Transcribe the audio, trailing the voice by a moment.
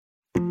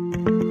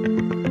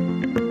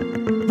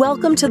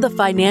Welcome to the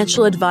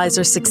Financial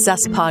Advisor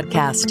Success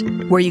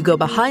Podcast, where you go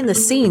behind the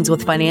scenes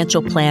with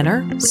financial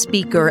planner,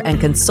 speaker,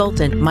 and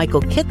consultant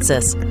Michael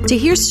Kitces to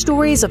hear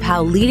stories of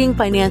how leading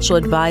financial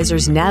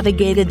advisors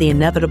navigated the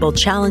inevitable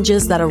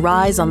challenges that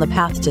arise on the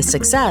path to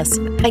success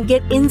and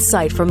get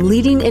insight from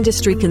leading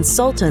industry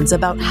consultants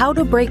about how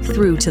to break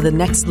through to the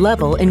next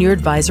level in your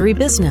advisory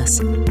business.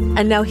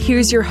 And now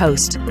here's your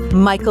host,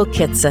 Michael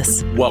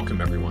Kitces.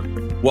 Welcome, everyone.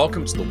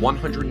 Welcome to the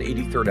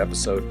 183rd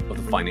episode of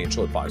the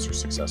Financial Advisor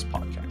Success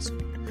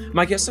Podcast.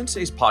 My guest on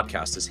today's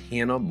podcast is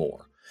Hannah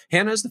Moore.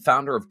 Hannah is the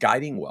founder of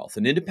Guiding Wealth,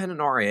 an independent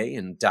RIA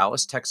in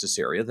Dallas, Texas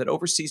area that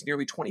oversees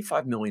nearly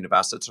 $25 million of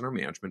assets under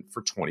management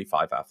for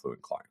 25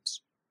 affluent clients.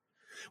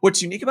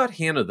 What's unique about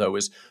Hannah, though,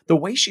 is the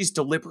way she's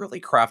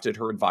deliberately crafted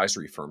her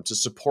advisory firm to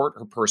support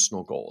her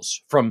personal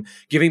goals, from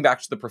giving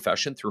back to the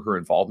profession through her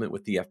involvement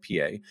with the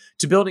FPA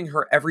to building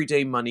her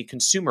everyday money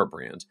consumer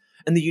brand,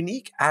 and the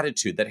unique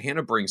attitude that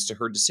Hannah brings to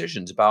her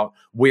decisions about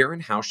where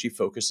and how she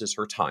focuses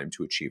her time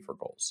to achieve her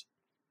goals.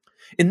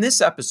 In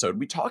this episode,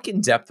 we talk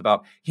in depth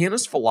about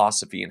Hannah's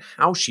philosophy and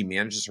how she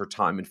manages her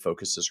time and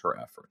focuses her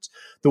efforts,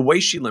 the way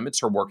she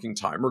limits her working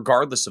time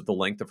regardless of the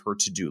length of her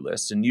to-do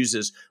list and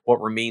uses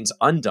what remains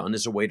undone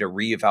as a way to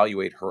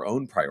reevaluate her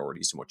own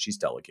priorities and what she's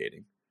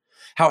delegating,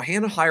 how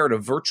Hannah hired a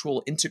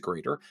virtual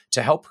integrator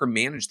to help her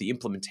manage the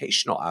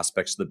implementational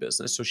aspects of the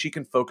business so she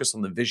can focus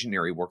on the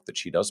visionary work that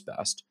she does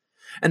best,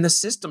 and the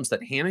systems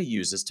that Hannah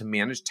uses to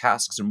manage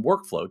tasks and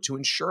workflow to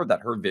ensure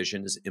that her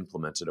vision is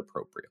implemented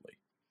appropriately.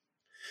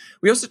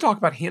 We also talk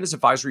about Hannah's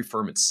advisory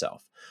firm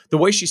itself, the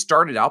way she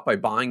started out by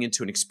buying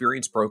into an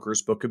experienced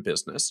broker's book of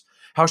business,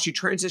 how she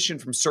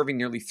transitioned from serving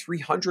nearly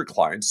 300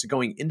 clients to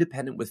going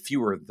independent with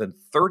fewer than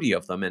 30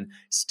 of them and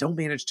still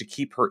managed to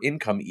keep her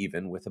income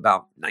even with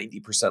about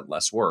 90%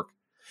 less work,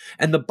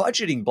 and the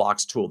budgeting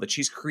blocks tool that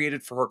she's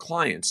created for her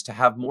clients to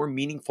have more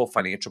meaningful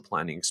financial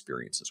planning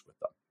experiences with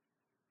them.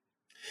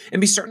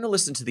 And be certain to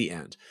listen to the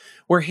end,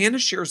 where Hannah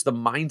shares the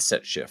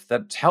mindset shift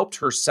that helped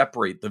her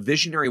separate the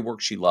visionary work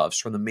she loves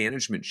from the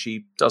management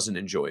she doesn't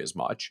enjoy as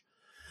much,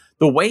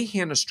 the way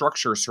Hannah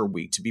structures her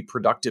week to be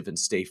productive and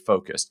stay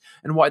focused,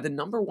 and why the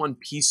number one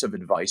piece of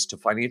advice to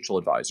financial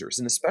advisors,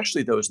 and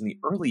especially those in the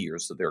early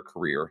years of their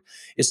career,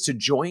 is to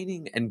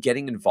joining and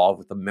getting involved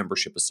with a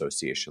membership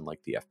association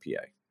like the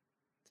FPA.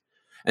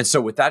 And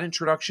so with that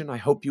introduction, I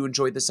hope you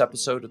enjoyed this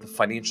episode of the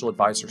Financial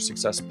Advisor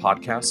Success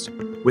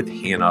Podcast with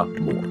Hannah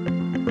Moore.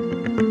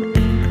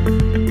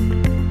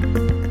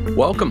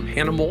 Welcome,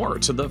 Hannah Moore,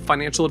 to the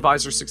Financial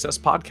Advisor Success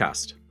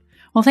Podcast.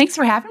 Well, thanks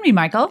for having me,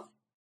 Michael.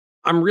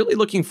 I'm really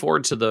looking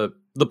forward to the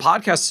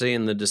podcast today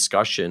and the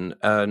discussion.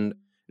 And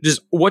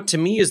just what to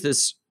me is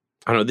this,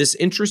 this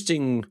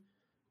interesting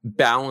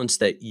balance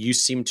that you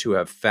seem to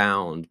have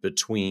found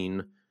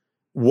between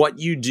what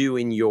you do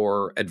in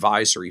your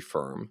advisory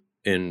firm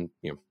and,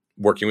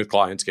 working with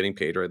clients, getting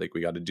paid, right? Like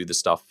we got to do the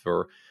stuff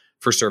for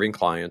serving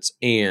clients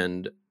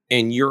and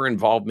your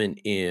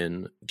involvement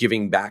in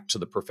giving back to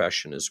the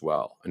profession as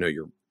well. I know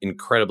you're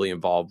incredibly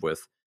involved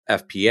with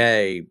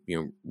FPA,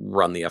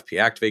 run the FPA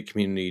Activate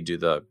community, do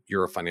the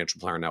You're a Financial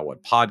Planner Now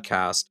What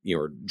podcast,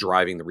 you're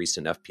driving the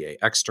recent FPA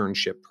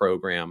externship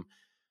program.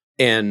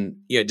 And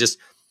just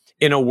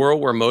in a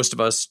world where most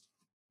of us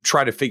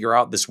try to figure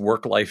out this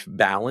work-life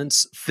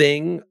balance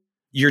thing,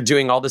 you're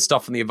doing all this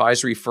stuff in the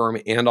advisory firm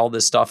and all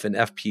this stuff in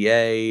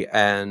FPA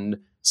and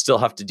still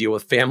have to deal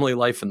with family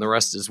life and the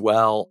rest as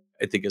well.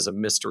 I think is a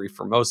mystery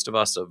for most of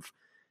us of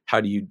how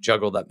do you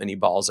juggle that many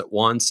balls at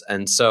once.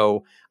 And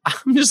so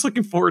I'm just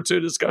looking forward to a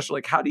discussion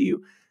like how do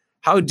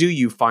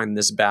you find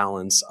this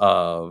balance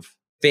of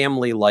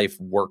family life,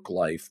 work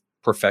life,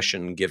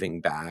 profession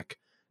giving back,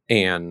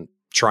 and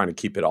trying to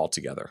keep it all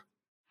together?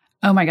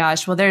 Oh my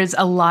gosh. Well, there's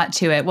a lot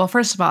to it. Well,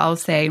 first of all, I'll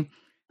say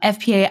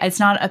FPA, it's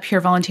not a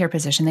pure volunteer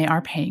position. They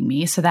are paying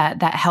me. So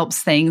that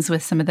helps things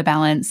with some of the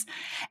balance.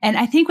 And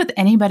I think with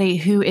anybody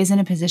who is in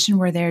a position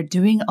where they're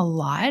doing a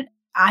lot,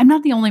 I'm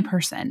not the only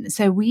person.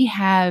 So we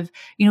have,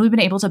 we've been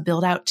able to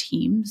build out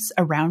teams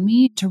around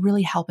me to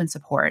really help and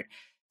support.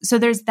 So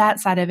there's that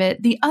side of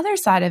it. The other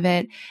side of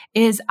it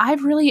is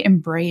I've really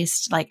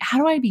embraced, how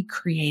do I be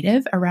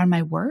creative around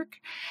my work?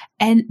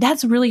 And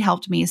that's really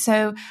helped me.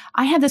 So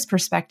I have this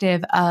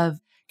perspective of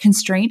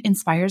constraint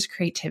inspires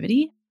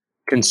creativity.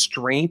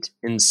 Constraint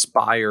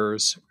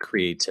inspires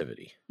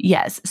creativity.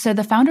 Yes. So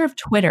the founder of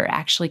Twitter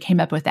actually came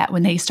up with that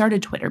when they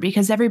started Twitter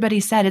because everybody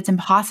said it's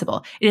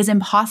impossible. It is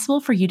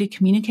impossible for you to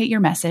communicate your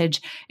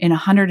message in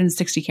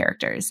 160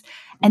 characters.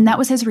 And that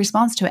was his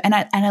response to it. And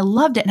I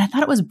loved it. And I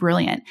thought it was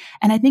brilliant.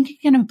 And I think it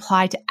can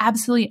apply to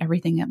absolutely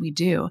everything that we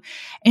do.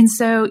 And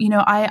so,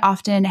 I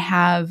often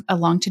have a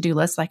long to-do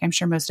list, like I'm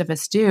sure most of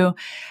us do,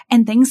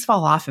 and things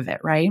fall off of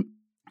it, right?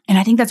 And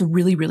I think that's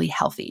really, really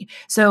healthy.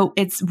 So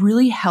it's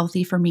really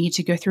healthy for me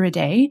to go through a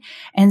day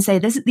and say,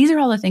 these are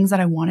all the things that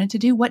I wanted to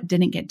do. What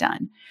didn't get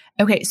done?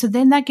 Okay. So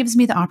then that gives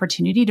me the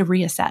opportunity to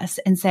reassess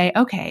and say,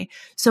 okay,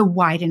 so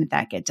why didn't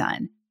that get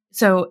done?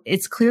 So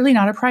it's clearly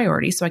not a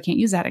priority. So I can't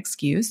use that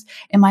excuse.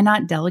 Am I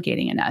not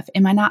delegating enough?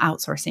 Am I not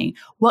outsourcing?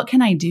 What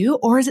can I do?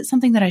 Or is it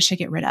something that I should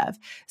get rid of?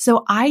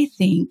 So I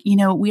think,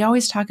 we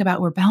always talk about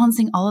we're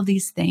balancing all of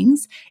these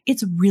things.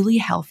 It's really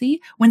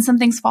healthy when some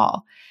things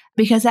fall,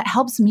 because that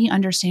helps me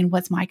understand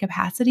what's my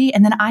capacity.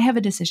 And then I have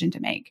a decision to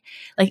make.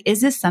 Like,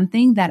 is this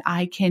something that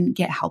I can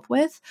get help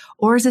with?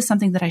 Or is this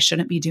something that I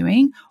shouldn't be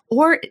doing?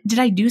 Or did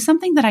I do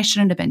something that I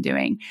shouldn't have been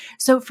doing?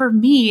 So for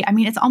me,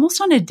 it's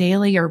almost on a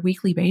daily or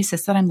weekly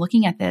basis that I'm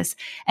looking at this,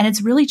 and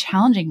it's really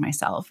challenging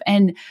myself.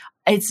 And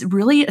it's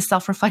really a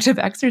self-reflective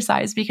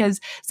exercise, because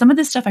some of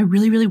this stuff I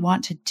really, really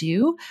want to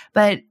do,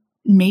 but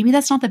maybe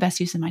that's not the best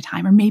use of my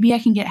time, or maybe I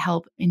can get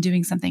help in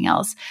doing something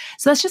else.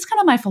 So that's just kind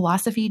of my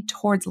philosophy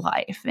towards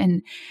life.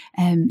 And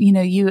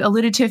you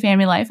alluded to a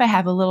family life. I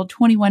have a little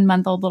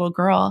 21-month-old little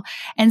girl.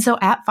 And so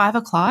at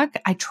 5:00,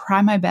 I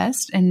try my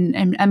best,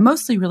 and I'm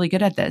mostly really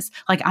good at this.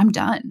 Like, I'm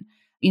done.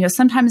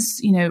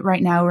 Sometimes,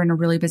 right now we're in a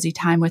really busy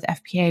time with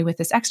FPA with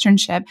this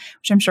externship,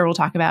 which I'm sure we'll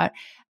talk about.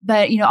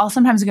 But, I'll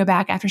sometimes go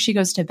back after she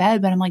goes to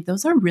bed, but I'm like,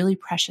 those are really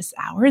precious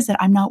hours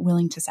that I'm not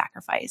willing to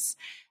sacrifice.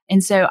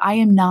 And so I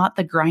am not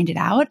the grind it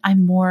out.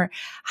 I'm more,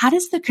 how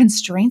does the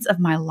constraints of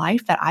my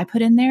life that I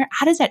put in there,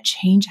 how does that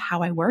change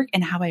how I work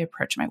and how I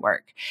approach my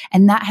work?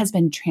 And that has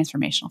been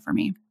transformational for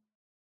me.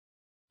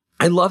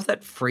 I love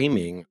that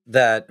framing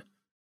that,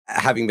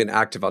 having been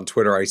active on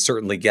Twitter, I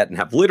certainly get and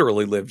have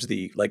literally lived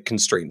the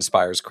constraint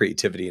inspires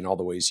creativity in all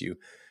the ways you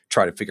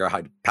try to figure out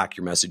how to pack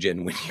your message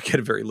in when you get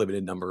a very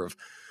limited number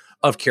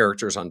of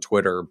characters on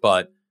Twitter.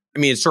 But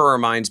it sort of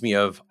reminds me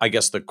of, I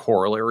guess, the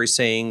corollary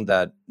saying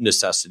that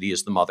necessity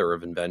is the mother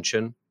of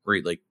invention, where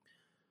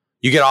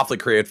you get awfully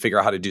creative, figure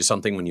out how to do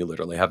something when you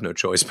literally have no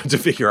choice but to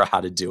figure out how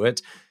to do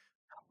it.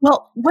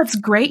 Well, what's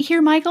great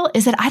here, Michael,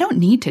 is that I don't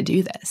need to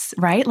do this,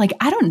 right? Like,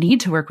 I don't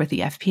need to work with the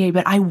FPA,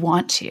 but I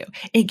want to.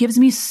 It gives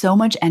me so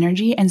much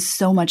energy and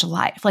so much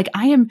life. Like,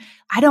 I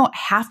don't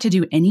have to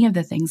do any of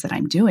the things that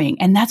I'm doing.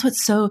 And that's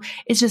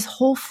it's just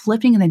whole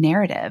flipping the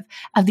narrative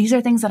of these are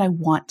things that I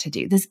want to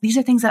do. These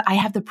are things that I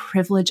have the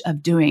privilege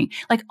of doing.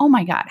 Like, oh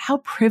my God, how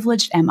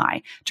privileged am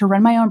I to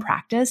run my own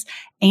practice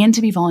and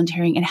to be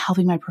volunteering and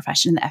helping my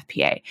profession in the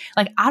FPA?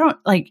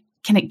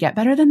 Can it get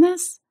better than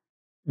this?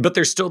 But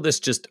there's still this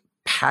just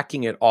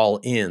packing it all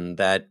in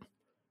that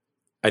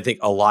I think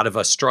a lot of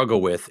us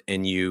struggle with,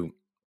 and you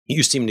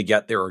seem to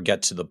get there or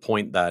get to the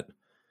point that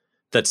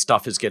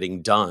stuff is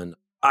getting done.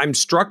 I'm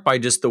struck by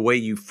just the way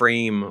you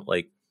frame,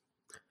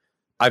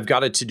 I've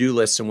got a to-do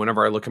list, and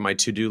whenever I look at my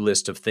to-do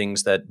list of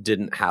things that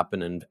didn't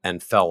happen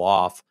and fell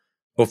off,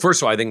 well,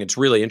 first of all, I think it's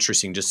really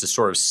interesting just to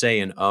sort of say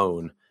and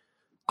own,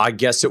 I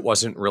guess it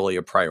wasn't really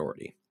a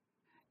priority.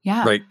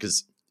 Yeah. Right?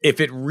 Because if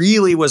it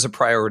really was a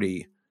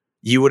priority,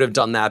 you would have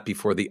done that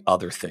before the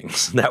other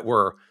things that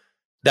were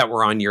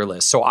on your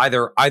list. So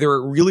either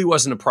it really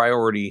wasn't a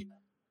priority,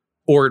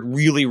 or it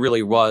really,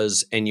 really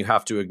was, and you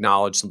have to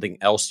acknowledge something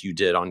else you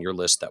did on your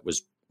list that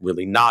was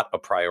really not a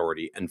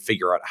priority and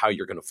figure out how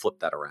you're going to flip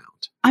that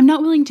around. I'm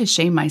not willing to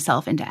shame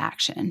myself into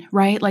action,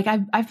 right? Like,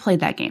 I've played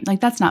that game.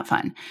 Like, that's not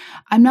fun.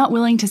 I'm not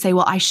willing to say,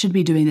 well, I should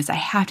be doing this. I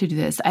have to do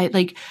this.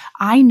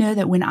 I know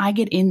that when I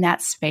get in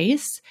that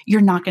space,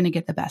 you're not going to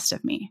get the best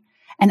of me.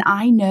 And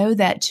I know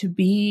that to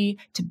be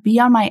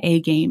on my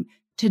A game,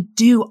 to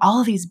do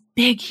all of these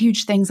big,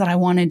 huge things that I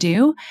want to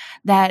do,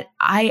 that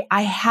I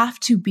have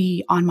to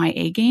be on my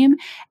A game.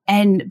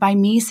 And by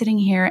me sitting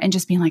here and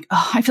just being like,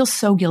 oh, I feel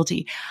so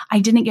guilty. I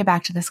didn't get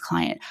back to this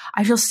client.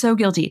 I feel so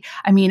guilty.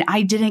 I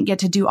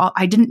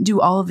didn't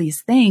do all of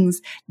these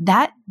things.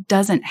 That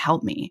doesn't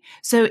help me.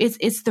 So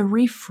it's the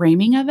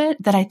reframing of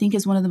it that I think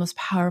is one of the most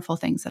powerful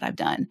things that I've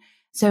done.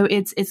 So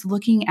it's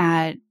looking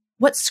at,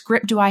 what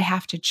script do I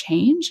have to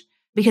change?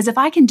 Because if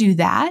I can do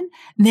that,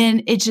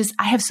 then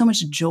I have so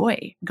much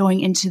joy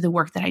going into the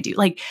work that I do.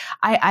 Like,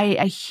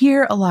 I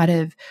hear a lot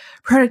of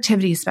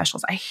productivity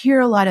specials. I hear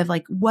a lot of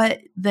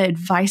what the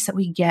advice that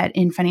we get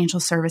in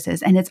financial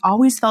services. And it's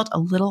always felt a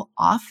little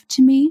off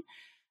to me,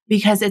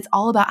 because it's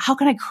all about how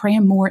can I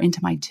cram more into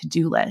my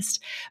to-do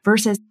list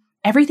versus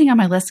everything on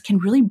my list can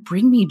really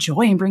bring me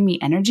joy and bring me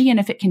energy. And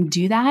if it can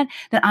do that,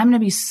 then I'm going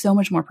to be so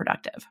much more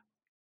productive.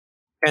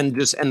 And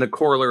the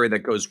corollary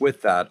that goes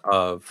with that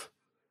of,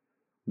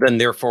 then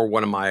therefore,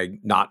 what am I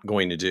not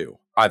going to do?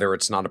 Either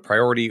it's not a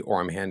priority, or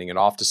I'm handing it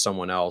off to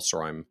someone else,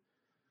 or I'm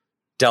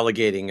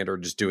delegating it, or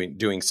just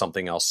doing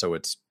something else. So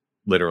it's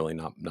literally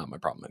not my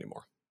problem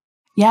anymore.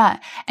 Yeah.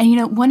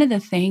 And, one of the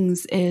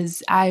things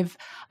is I've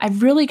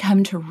really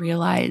come to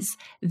realize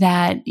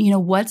that,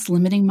 what's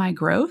limiting my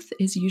growth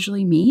is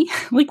usually me.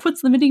 Like,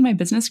 what's limiting my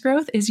business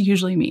growth is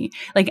usually me.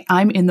 Like,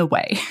 I'm in the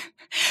way.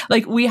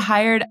 Like, we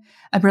hired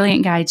a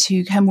brilliant guy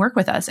to come work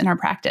with us in our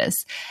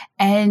practice.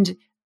 And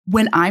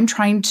when I'm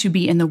trying to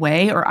be in the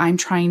way, or I'm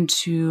trying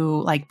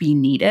to be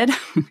needed,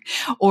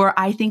 or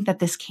I think that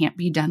this can't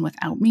be done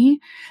without me,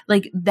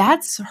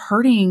 that's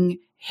hurting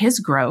his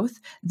growth.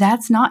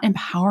 That's not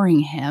empowering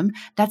him.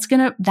 That's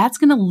going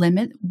to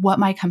limit what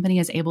my company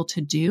is able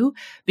to do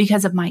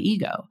because of my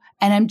ego.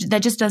 And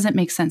that just doesn't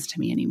make sense to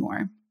me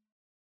anymore.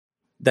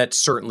 that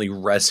certainly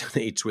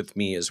resonates with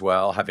me as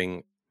well,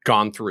 having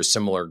gone through a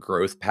similar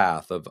growth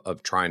path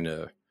of trying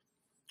to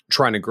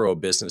grow a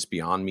business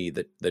beyond me.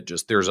 That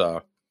just there's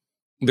a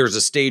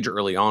stage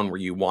early on where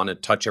you want to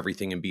touch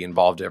everything and be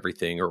involved in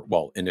everything, or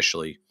well,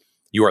 initially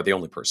you are the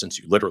only person,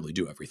 so you literally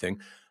do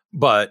everything.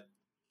 But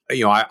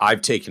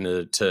I've taken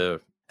it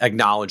to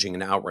acknowledging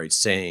and outright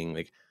saying,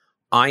 like,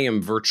 I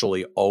am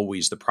virtually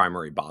always the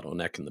primary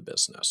bottleneck in the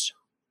business,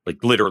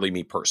 like literally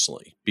me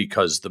personally,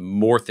 because the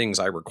more things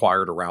I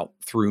require to route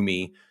through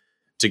me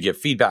to give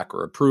feedback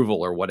or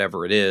approval or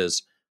whatever it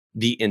is,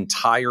 the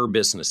entire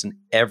business and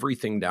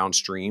everything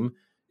downstream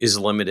is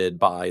limited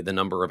by the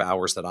number of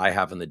hours that I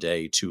have in the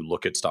day to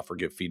look at stuff or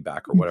give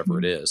feedback or whatever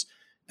it is.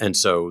 And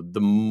so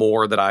the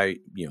more that I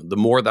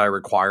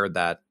require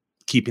that,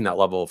 keeping that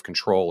level of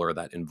control or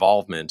that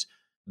involvement,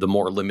 the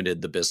more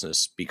limited the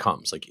business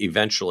becomes. Like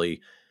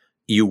eventually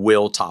you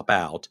will top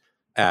out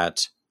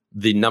at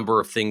the number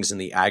of things in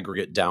the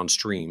aggregate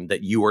downstream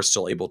that you are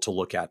still able to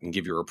look at and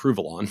give your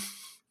approval on.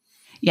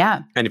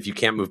 Yeah. And if you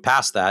can't move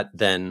past that,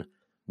 then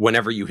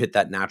whenever you hit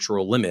that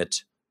natural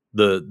limit,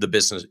 the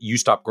business, you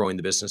stop growing,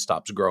 the business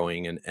stops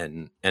growing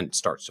and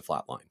starts to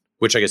flatline.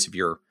 Which I guess if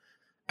you're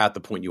at the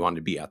point you want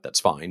to be at, that's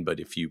fine. But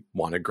if you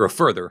want to grow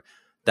further,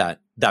 that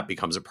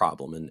becomes a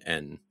problem,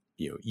 and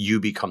you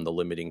become the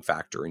limiting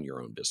factor in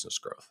your own business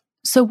growth.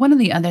 So one of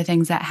the other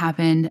things that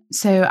happened,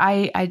 so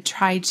I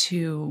try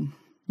to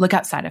look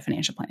outside of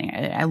financial planning.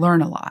 I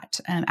learn a lot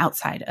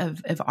outside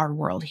of our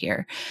world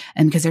here,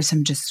 and because there's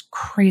some just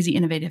crazy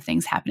innovative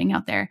things happening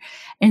out there.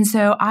 And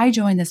so I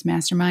joined this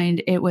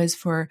mastermind. It was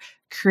for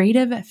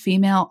creative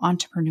female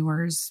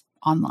entrepreneurs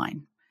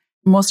online.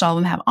 Most all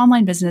of them have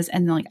online business,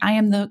 and like I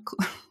am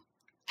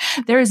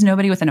there is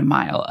nobody within a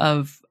mile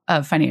of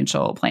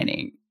financial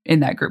planning in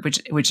that group,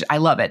 which I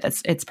love it.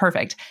 It's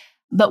perfect.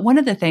 But one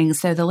of the things,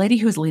 so the lady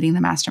who was leading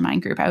the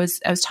mastermind group, I was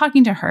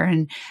talking to her,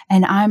 and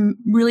I'm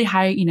really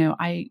high, I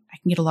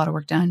can get a lot of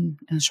work done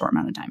in a short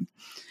amount of time.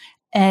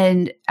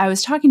 And I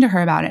was talking to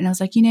her about it, and I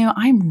was like,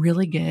 I'm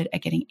really good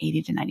at getting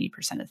 80 to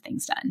 90% of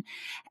things done.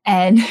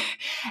 And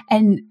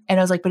I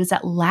was like, but it's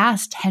that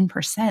last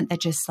 10%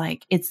 that just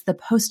like, it's the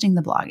posting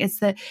the blog,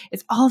 it's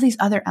all these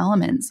other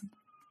elements.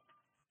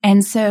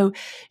 And so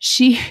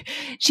she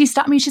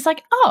stopped me. She's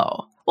like,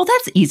 oh, well,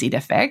 that's easy to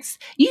fix.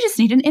 You just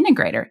need an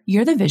integrator.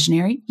 You're the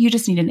visionary. You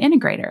just need an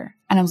integrator.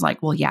 And I was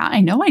like, well, yeah,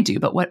 I know I do,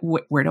 but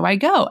where do I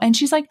go? And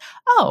she's like,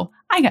 oh,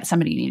 I got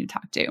somebody you need to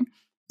talk to.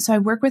 So I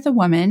work with a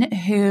woman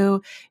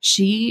who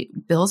she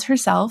bills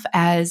herself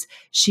as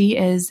she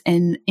is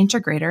an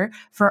integrator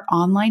for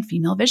online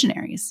female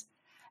visionaries.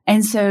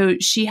 And so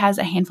she has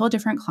a handful of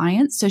different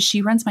clients. So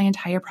she runs my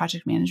entire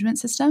project management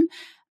system.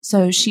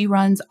 So she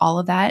runs all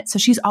of that. So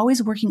she's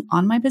always working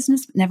on my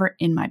business, but never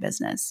in my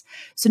business.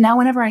 So now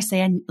whenever I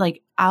say,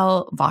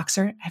 I'll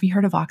Voxer. Have you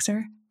heard of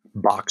Voxer?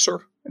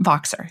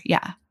 Voxer,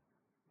 yeah.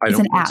 It's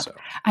an app. So.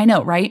 I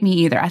know, right? Me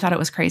either. I thought it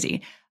was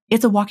crazy.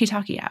 It's a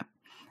walkie-talkie app.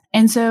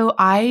 And so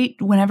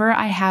whenever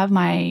I have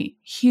my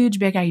huge,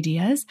 big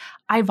ideas,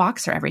 I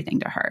Voxer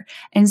everything to her.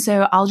 And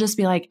so I'll just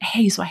be like,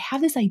 hey, so I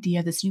have this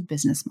idea, this new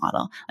business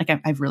model. Like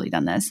I've really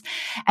done this.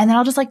 And then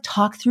I'll just like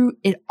talk through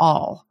it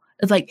all.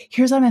 It's like,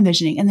 here's what I'm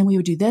envisioning. And then we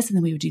would do this, and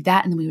then we would do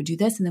that, and then we would do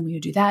this, and then we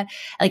would do that.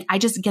 Like I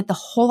just get the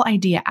whole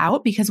idea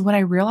out, because what I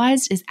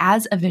realized is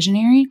as a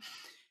visionary,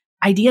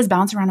 ideas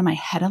bounce around in my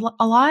head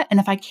a lot. And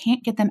if I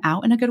can't get them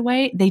out in a good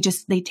way, they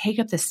take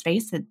up the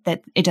space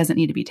that it doesn't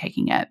need to be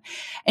taking up.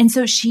 And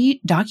so she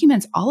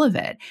documents all of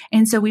it.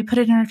 And so we put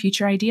it in our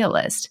future idea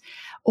list.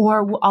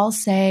 Or I'll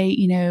say,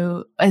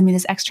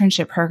 this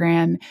externship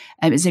program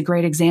is a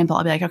great example.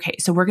 I'll be like, okay,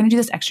 so we're going to do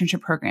this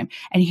externship program.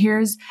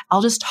 And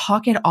I'll just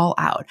talk it all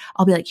out.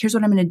 I'll be like, here's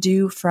what I'm going to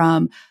do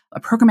from a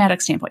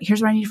programmatic standpoint.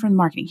 Here's what I need from the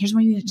marketing. Here's what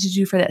I need to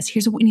do for this.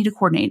 Here's what we need to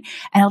coordinate.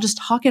 And I'll just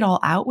talk it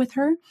all out with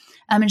her.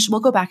 And we'll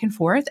go back and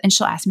forth, and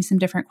she'll ask me some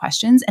different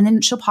questions, and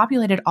then she'll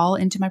populate it all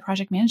into my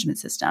project management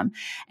system.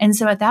 And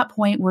so at that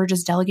point, we're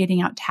just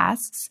delegating out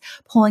tasks,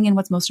 pulling in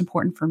what's most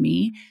important for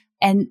me.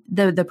 And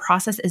the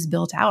process is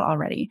built out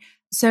already.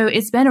 So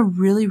it's been a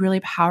really, really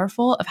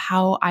powerful of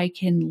how I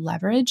can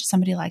leverage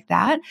somebody like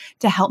that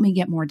to help me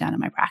get more done in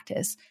my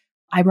practice.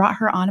 I brought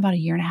her on about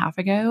 1.5 years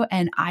ago,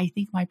 and I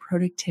think my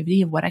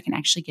productivity of what I can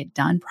actually get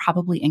done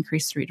probably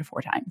increased 3 to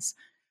 4 times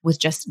with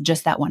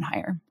just that one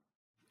hire.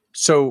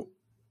 So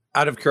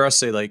out of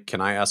curiosity, like, can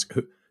I ask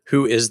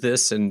who is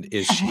this, and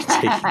is she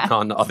taking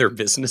on other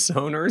business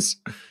owners?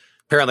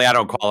 Apparently, I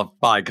don't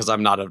qualify because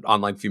I'm not an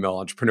online female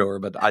entrepreneur,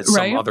 but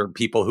some other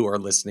people who are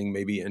listening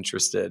may be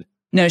interested.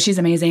 No, she's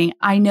amazing.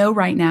 I know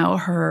right now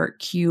her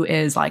queue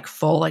is like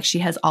full. Like she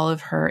has all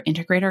of her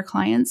integrator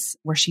clients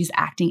where she's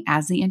acting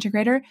as the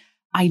integrator.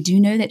 I do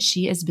know that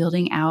she is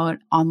building out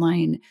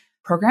online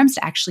programs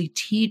to actually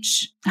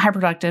teach high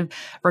productive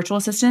virtual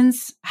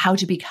assistants how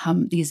to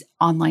become these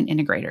online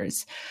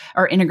integrators,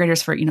 or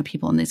integrators for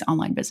people in these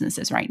online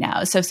businesses right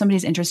now. So if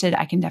somebody's interested,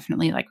 I can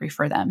definitely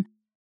refer them.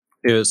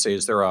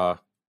 Is there a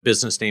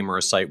business name or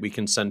a site we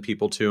can send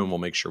people to, and we'll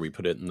make sure we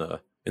put it in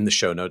the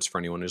show notes for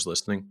anyone who's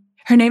listening?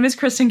 Her name is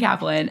Kristen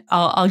Kaplan.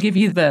 I'll give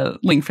you the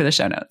link for the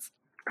show notes.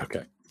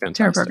 Okay, fantastic.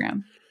 To her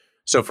program.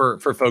 So for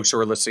folks who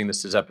are listening,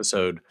 this is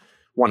episode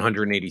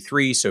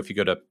 183. So if you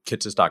go to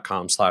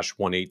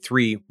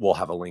kitces.com/183, we'll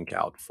have a link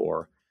out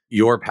for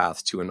your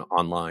path to an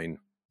online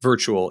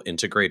virtual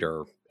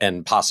integrator,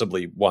 and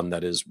possibly one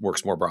that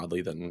works more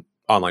broadly than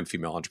online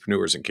female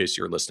entrepreneurs, in case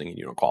you're listening and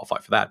you don't qualify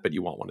for that, but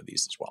you want one of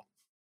these as well.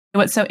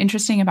 What's so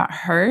interesting about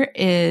her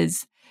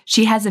is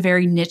she has a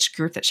very niche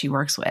group that she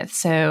works with.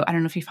 So I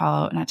don't know if you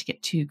follow, not to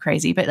get too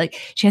crazy, but like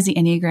she has the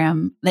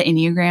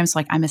Enneagram. So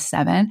like I'm a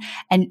 7,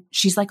 and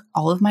she's like,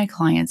 all of my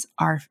clients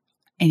are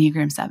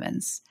Enneagram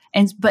 7s.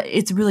 But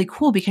it's really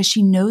cool because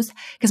she knows,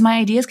 because my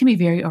ideas can be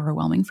very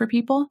overwhelming for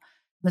people.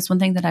 That's one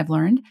thing that I've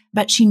learned,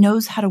 but she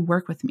knows how to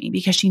work with me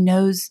because she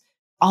knows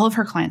all of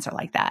her clients are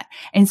like that.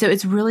 And so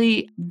it's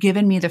really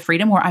given me the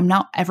freedom where I'm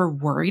not ever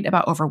worried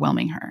about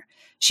overwhelming her.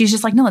 She's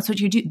just like, no, that's what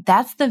you do.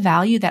 That's the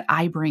value that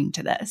I bring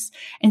to this.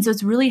 And so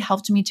it's really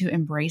helped me to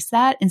embrace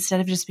that instead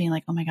of just being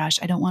like, oh my gosh,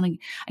 I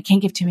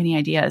can't give too many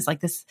ideas like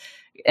this.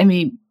 I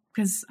mean,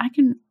 because it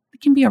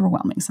can be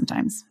overwhelming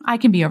sometimes. I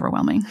can be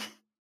overwhelming.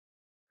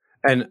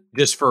 And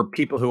just for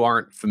people who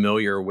aren't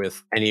familiar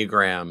with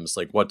Enneagrams,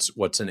 like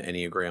what's an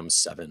Enneagram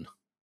 7?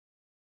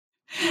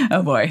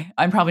 Oh boy,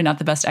 I'm probably not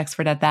the best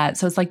expert at that.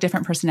 So it's like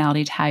different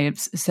personality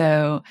types.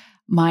 So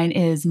mine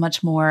is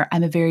much more,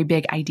 I'm a very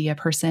big idea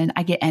person.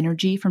 I get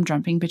energy from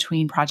jumping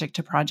between project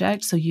to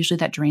project. So usually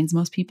that drains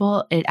most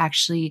people. It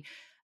actually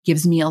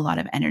gives me a lot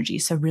of energy.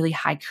 So really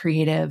high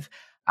creative.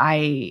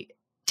 I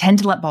tend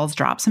to let balls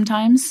drop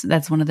sometimes.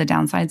 That's one of the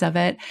downsides of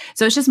it.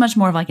 So it's just much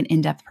more of like an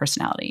in-depth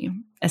personality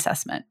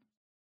assessment.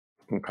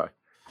 Okay.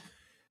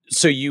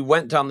 So you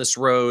went down this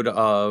road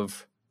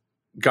of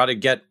got to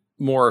get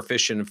more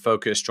efficient and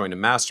focused, joined a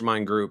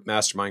mastermind group.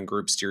 Mastermind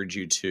group steered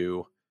you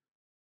to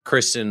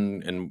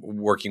Kristen and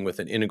working with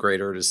an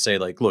integrator to say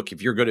like, look,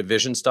 if you're good at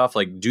vision stuff,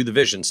 like do the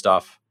vision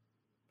stuff,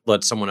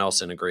 let someone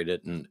else integrate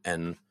it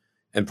and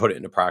put it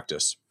into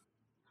practice.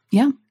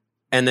 Yeah.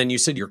 And then you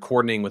said you're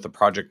coordinating with a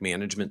project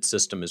management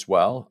system as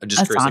well.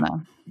 Just Asana. Curious,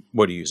 like,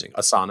 what are you using?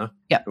 Asana?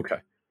 Yeah. Okay.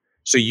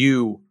 So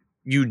you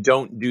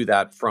don't do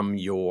that from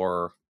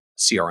your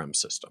CRM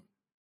system.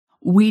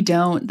 We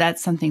don't.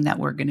 That's something that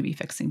we're going to be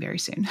fixing very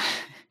soon.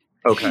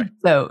 Okay.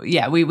 So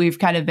yeah, we've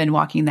kind of been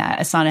walking that.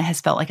 Asana has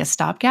felt like a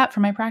stopgap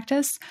for my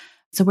practice.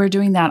 So we're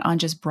doing that on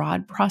just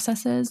broad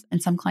processes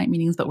and some client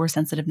meetings, but we're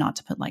sensitive not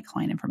to put like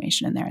client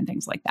information in there and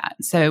things like that.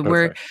 So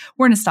we're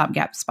in a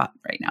stopgap spot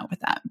right now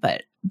with that.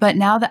 But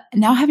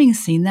now having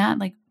seen that,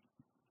 like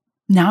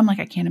now I'm like,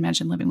 I can't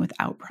imagine living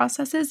without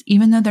processes,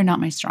 even though they're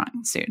not my strong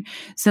suit.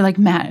 So like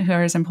Matt, who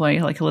are his employee,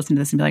 like he'll listen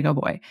to this and be like, oh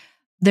boy,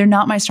 they're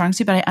not my strong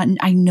suit, but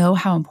I know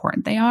how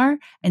important they are.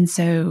 And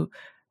so,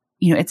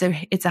 you know,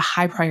 it's a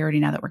high priority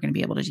now that we're going to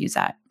be able to use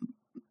that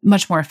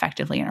much more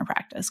effectively in our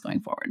practice going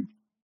forward.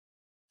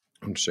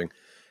 Interesting.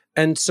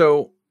 And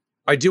so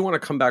I do want to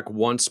come back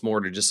once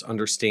more to just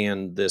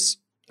understand this.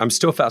 I'm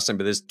still fascinated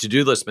by this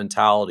to-do list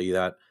mentality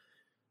that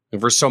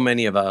for so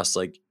many of us,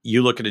 like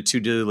you look at a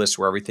to-do list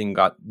where everything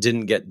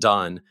didn't get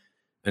done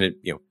and it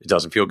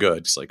doesn't feel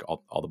good. It's like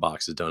all the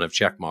boxes don't have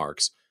check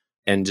marks.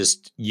 And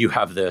just you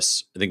have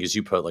this, I think as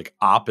you put, like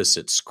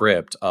opposite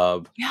script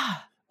of,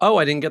 oh,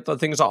 I didn't get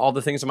all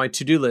the things on my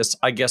to-do list.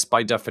 I guess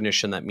by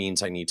definition, that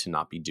means I need to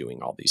not be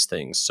doing all these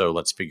things. So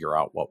let's figure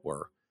out what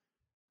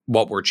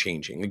we're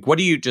changing. Like, what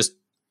do you just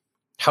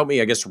help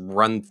me, I guess,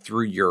 run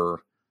through your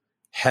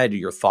head,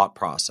 your thought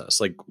process?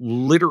 Like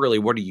literally,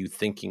 what are you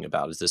thinking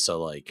about? Is this a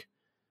like,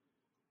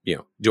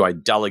 do I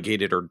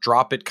delegate it or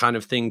drop it kind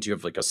of thing? Do you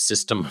have like a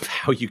system of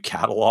how you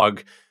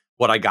catalog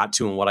what I got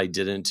to and what I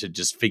didn't to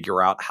just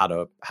figure out how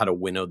to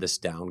winnow this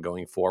down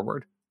going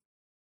forward?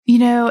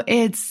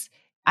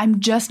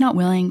 I'm just not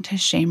willing to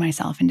shame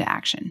myself into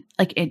action.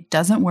 Like it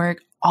doesn't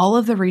work. All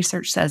of the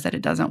research says that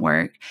it doesn't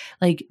work.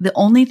 Like the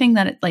only thing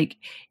that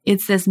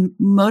it's this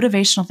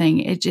motivational thing.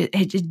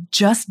 It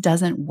just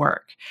doesn't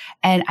work.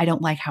 And I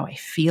don't like how I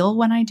feel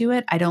when I do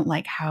it. I don't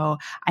like how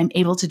I'm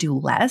able to do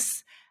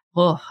less.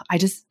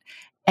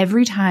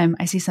 Every time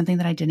I see something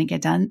that I didn't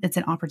get done, it's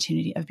an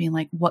opportunity of being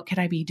like, what could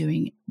I be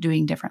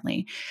doing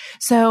differently?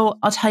 So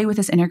I'll tell you with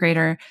this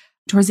integrator,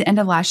 towards the end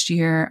of last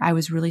year, I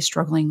was really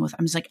struggling with,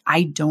 I was like,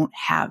 I don't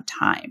have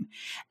time.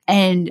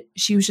 And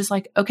she was just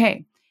like,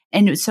 okay.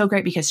 And it was so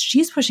great because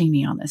she's pushing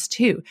me on this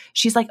too.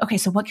 She's like, okay,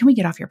 so what can we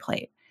get off your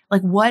plate?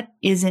 Like, what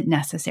isn't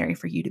necessary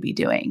for you to be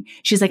doing?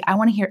 She's like, I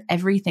want to hear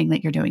everything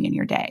that you're doing in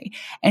your day.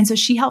 And so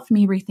she helped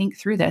me rethink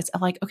through this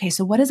of like, okay,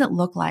 so what does it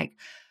look like?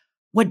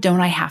 What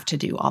don't I have to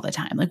do all the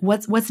time? Like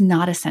what's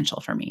not essential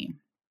for me?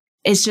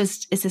 It's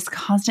this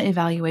constant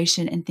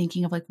evaluation and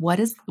thinking of like, what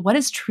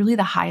is truly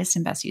the highest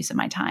and best use of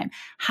my time?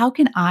 How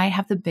can I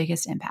have the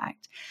biggest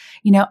impact?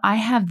 I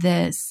have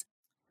this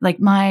Like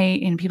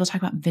people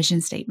talk about vision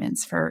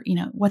statements for,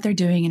 what they're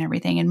doing and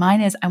everything. And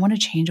mine is, I want to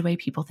change the way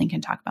people think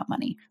and talk about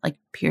money, like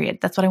period.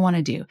 That's what I want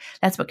to do.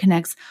 That's what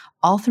connects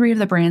all three of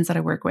the brands that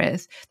I work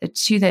with, the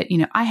two that,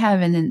 I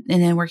have, and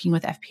then working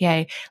with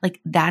FPA. Like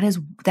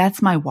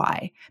that's my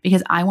why,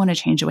 because I want to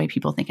change the way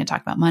people think and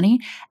talk about money.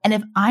 And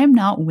if I'm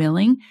not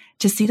willing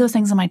to see those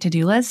things on my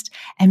to-do list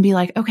and be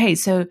like, okay,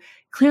 so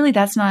clearly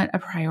that's not a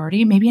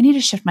priority. Maybe I need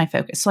to shift my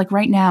focus. So like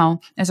right now,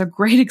 as a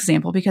great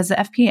example, because the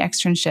FPA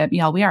externship,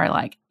 y'all, we are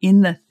like in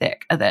the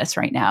thick of this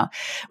right now,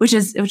 which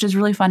is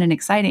really fun and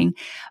exciting.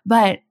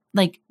 But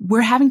like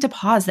we're having to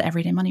pause the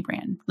Everyday Money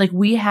brand. Like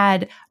we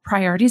had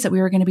priorities that we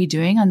were going to be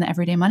doing on the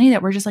Everyday Money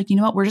that we're just like, you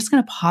know what, we're just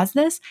going to pause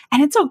this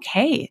and it's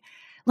okay.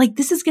 Like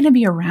this is going to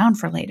be around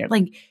for later.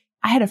 Like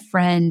I had a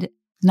friend,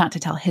 not to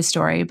tell his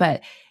story,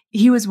 but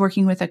he was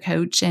working with a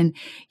coach and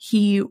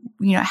he,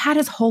 had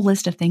his whole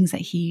list of things that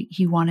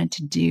he wanted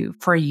to do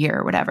for a year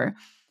or whatever.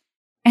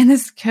 And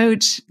this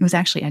coach, it was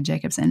actually Ed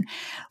Jacobson,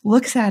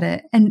 looks at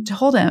it and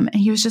told him,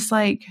 and he was just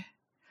like,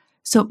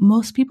 so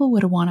most people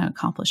would want to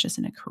accomplish this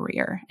in a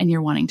career and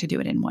you're wanting to do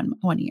it in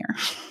one year.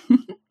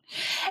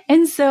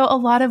 And so a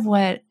lot of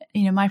what,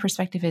 my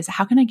perspective is,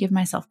 how can I give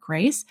myself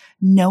grace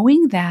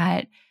knowing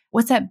that,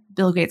 what's that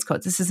Bill Gates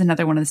quote? This is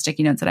another one of the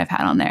sticky notes that I've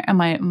had on there on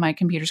my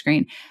computer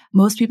screen.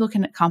 Most people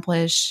can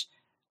accomplish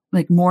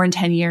like more in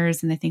 10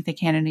 years than they think they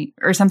can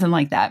or something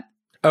like that.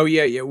 Oh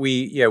yeah.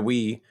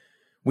 We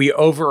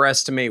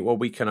overestimate what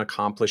we can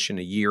accomplish in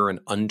a year and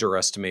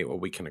underestimate what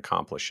we can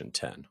accomplish in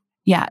 10.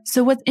 Yeah.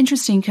 So what's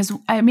interesting, because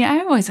I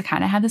always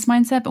kind of had this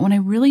mindset, but when I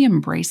really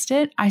embraced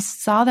it, I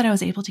saw that I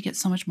was able to get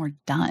so much more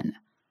done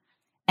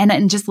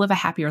and just live a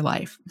happier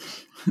life.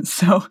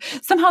 So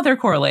somehow they're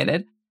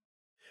correlated.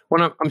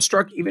 When I'm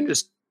struck, even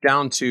just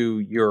down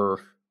to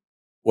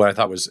what I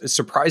thought was a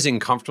surprising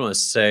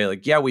comfortableness to say,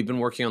 like, yeah, we've been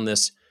working on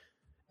this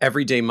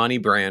Everyday Money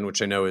brand,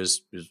 which I know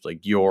is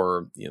like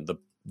your,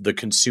 the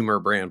consumer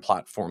brand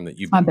platform that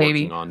you've been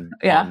working on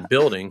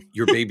building,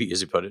 your baby,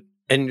 as you put it.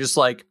 And just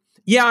like,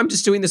 yeah, I'm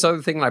just doing this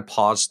other thing. And I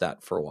paused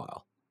that for a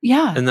while.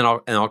 Yeah. And then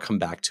I'll come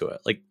back to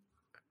it. Like,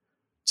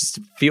 just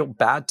feel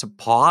bad to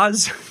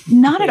pause?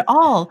 Not at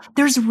all.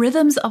 There's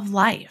rhythms of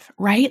life,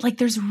 right? Like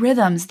there's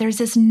rhythms. There's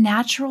this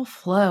natural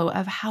flow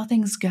of how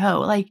things go.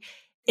 Like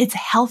it's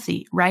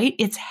healthy, right?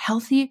 It's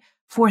healthy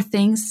for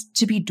things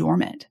to be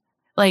dormant.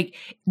 Like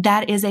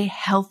that is a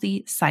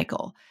healthy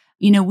cycle.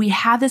 We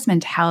have this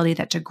mentality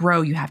that to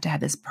grow, you have to have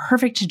this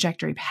perfect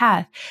trajectory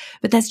path,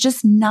 but that's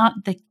just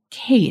not the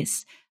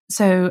case.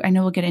 So I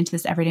know we'll get into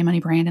this Everyday Money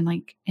brand and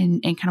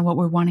kind of what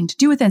we're wanting to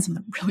do with it and some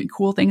of the really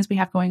cool things we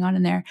have going on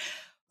in there.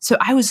 So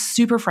I was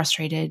super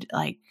frustrated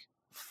like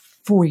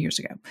 4 years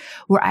ago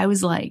where I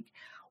was like,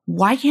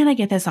 why can't I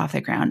get this off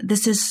the ground?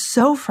 This is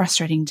so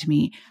frustrating to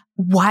me.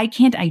 Why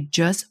can't I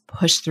just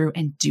push through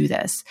and do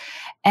this?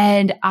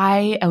 And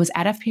I was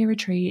at FPA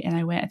retreat and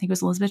I went, I think it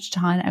was Elizabeth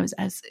Chaton. I was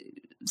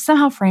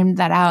somehow framed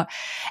that out.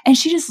 And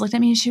she just looked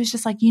at me and she was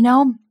just like,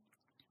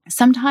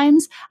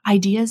 sometimes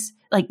ideas,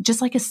 like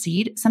just like a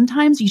seed,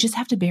 sometimes you just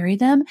have to bury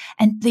them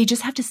and they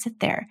just have to sit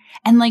there.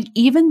 And like,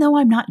 even though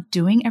I'm not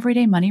doing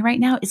Everyday Money right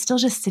now, it's still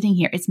just sitting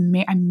here.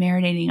 I'm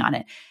marinating on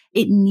it.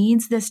 It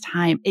needs this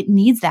time. It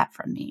needs that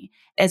from me,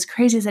 as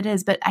crazy as it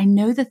is. But I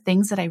know the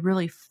things that I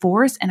really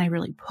force and I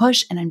really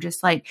push. And I'm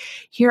just like,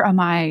 here am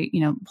I,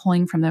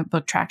 pulling from the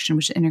book Traction,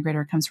 which the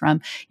integrator comes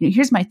from,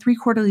 here's my 3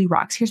 quarterly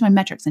rocks. Here's my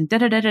metrics and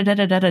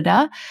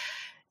da-da-da-da-da-da-da-da.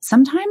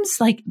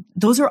 Sometimes like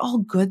those are all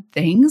good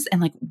things.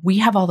 And like we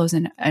have all those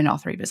in all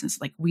three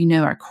businesses. Like we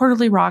know our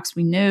quarterly rocks,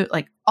 we know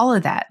like all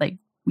of that. Like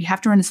we have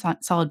to run a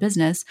solid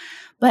business,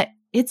 but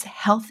it's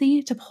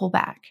healthy to pull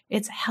back.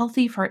 It's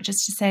healthy for it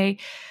just to say,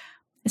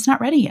 it's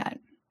not ready yet.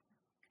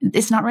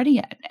 It's not ready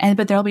yet.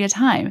 But there'll be a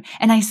time.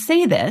 And I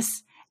say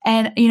this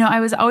and, I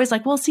was always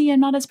like, well, see, I'm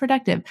not as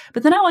productive.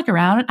 But then I look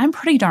around and I'm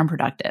pretty darn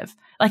productive.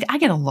 Like I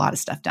get a lot of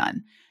stuff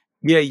done.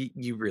 Yeah,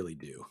 you really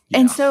do. Yeah.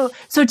 And so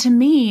to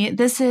me,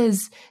 this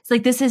is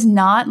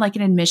not like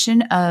an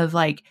admission of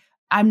like,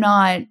 I'm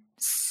not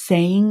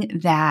saying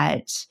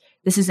that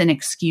this is an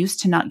excuse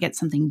to not get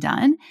something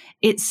done.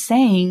 It's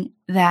saying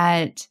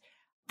that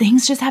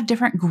things just have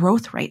different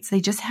growth rates.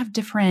 They just have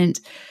different,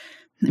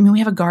 we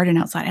have a garden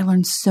outside. I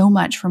learned so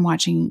much from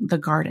watching the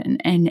garden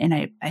and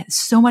I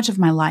so much of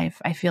my life,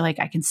 I feel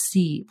like I can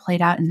see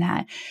played out in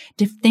that.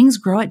 Things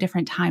grow at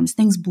different times.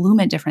 Things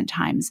bloom at different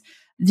times.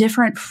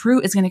 Different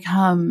fruit is going to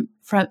come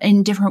from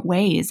in different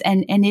ways.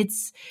 And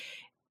it's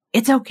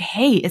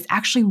okay. It's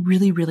actually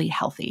really, really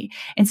healthy.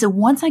 And so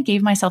once I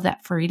gave myself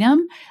that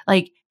freedom,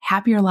 like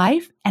happier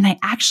life, and I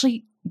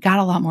actually got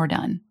a lot more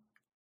done.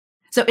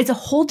 So it's a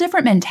whole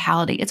different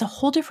mentality. It's a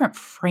whole different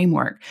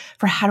framework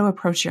for how to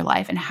approach your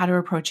life and how to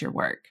approach your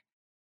work.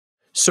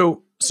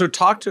 So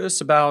talk to us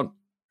about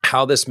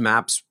how this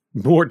maps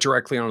more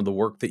directly onto the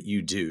work that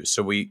you do.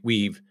 So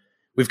we've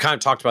kind of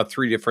talked about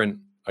 3 different,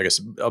 I guess,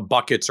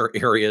 buckets or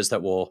areas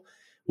that we'll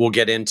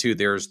get into.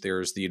 There's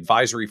the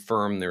advisory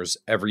firm, there's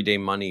Everyday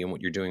Money and what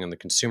you're doing on the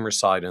consumer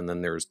side, and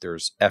then there's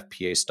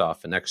FPA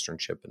stuff and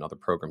externship and other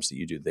programs that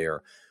you do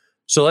there.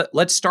 So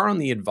let's start on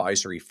the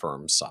advisory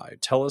firm side.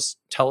 Tell us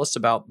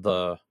about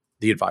the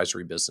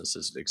advisory business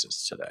as it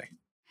exists today.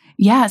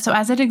 Yeah. So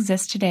as it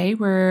exists today,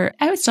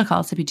 I would still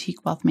call us a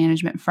boutique wealth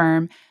management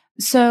firm.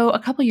 So a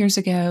couple years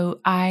ago,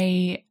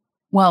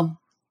 long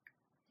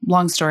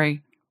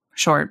story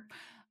short,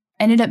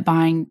 ended up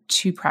buying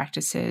 2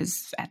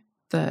 practices at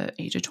the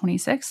age of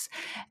 26.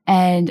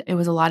 And it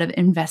was a lot of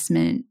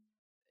investment.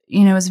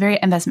 It was very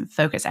investment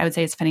focused. I would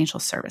say it's financial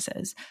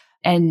services.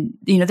 And,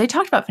 they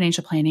talked about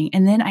financial planning.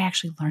 And then I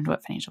actually learned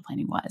what financial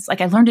planning was.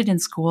 Like I learned it in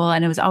school,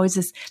 and there was always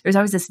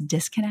this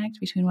disconnect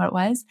between what it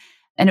was.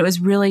 And it was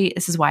really,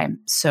 this is why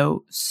I'm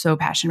so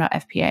passionate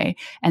about FPA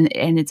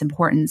and its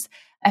importance.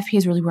 FPA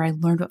is really where I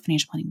learned what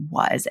financial planning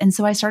was. And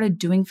so I started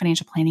doing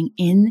financial planning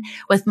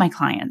with my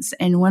clients.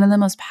 And one of the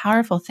most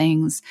powerful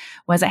things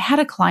was I had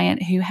a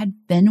client who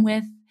had been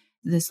with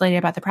this lady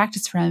about the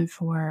practice firm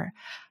for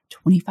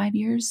 25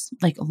 years,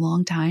 like a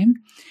long time.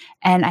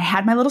 And I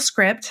had my little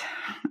script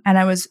and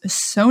I was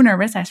so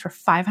nervous. I asked for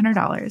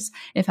 $500.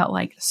 It felt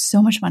like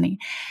so much money.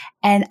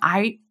 And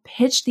I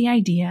pitched the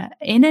idea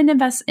in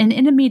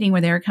a meeting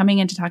where they were coming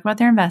in to talk about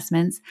their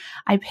investments.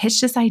 I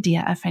pitched this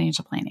idea of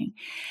financial planning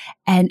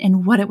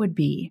and what it would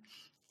be.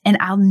 And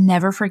I'll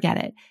never forget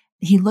it.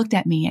 He looked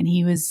at me and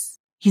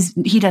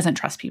he doesn't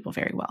trust people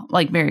very well,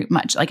 like very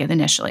much, like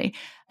initially.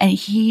 And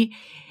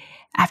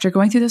after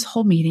going through this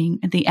whole meeting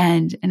at the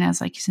end, and I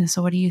was like,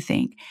 so what do you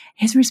think?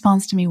 His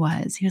response to me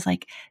he was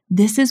like,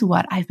 this is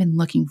what I've been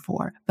looking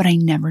for, but I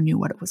never knew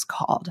what it was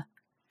called.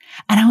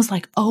 And I was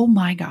like, oh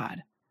my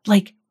God,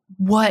 like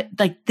what,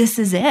 like this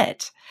is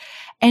it.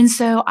 And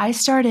so I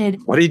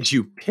started. What did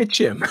you pitch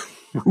him?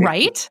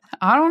 Right?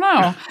 I don't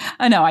know.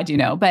 I know, I do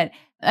know, but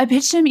I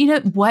pitched him,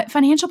 what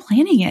financial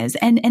planning is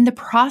and the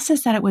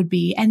process that it would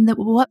be and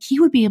what he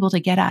would be able to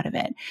get out of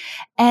it.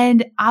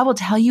 And I will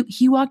tell you,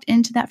 he walked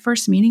into that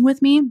first meeting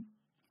with me.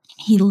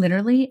 He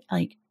literally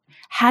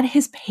had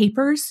his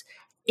papers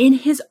in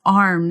his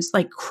arms,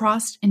 like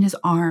crossed in his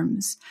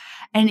arms.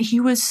 And he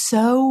was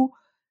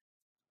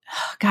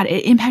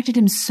it impacted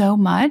him so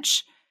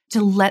much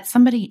to let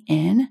somebody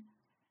in.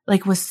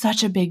 Was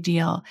such a big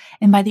deal.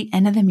 And by the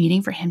end of the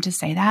meeting, for him to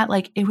say that,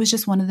 it was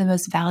just one of the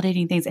most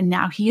validating things. And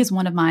now he is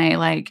one of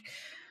my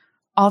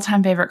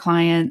all-time favorite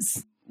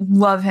clients.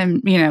 Love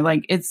him,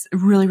 it's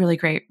really, really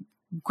great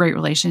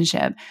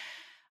relationship.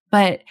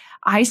 But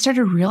I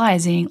started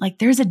realizing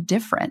there's a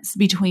difference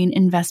between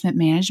investment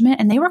management,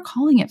 and they were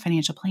calling it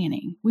financial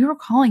planning. We were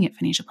calling it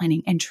financial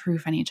planning and true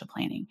financial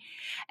planning.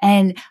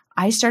 And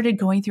I started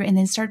going through and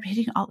then started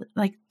hitting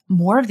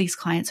more of these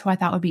clients who I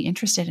thought would be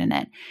interested in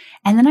it.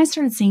 And then I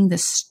started seeing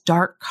this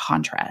stark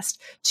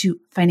contrast to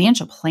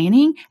financial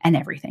planning and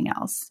everything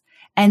else.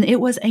 And it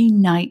was a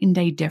night and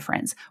day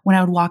difference when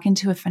I would walk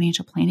into a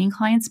financial planning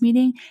clients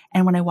meeting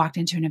and when I walked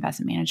into an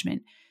investment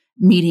management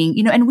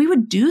meeting, and we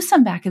would do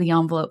some back of the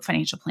envelope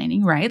financial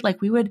planning, right?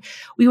 We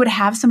would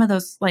have some of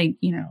those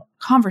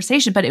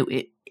conversation, but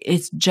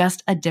it's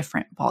just a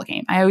different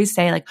ballgame. I always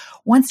say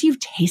once you've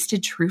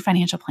tasted true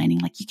financial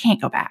planning, you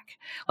can't go back.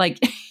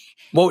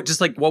 Well,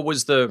 just what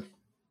was the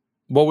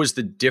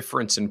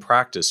difference in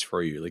practice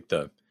for you?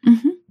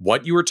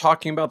 What you were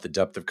talking about, the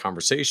depth of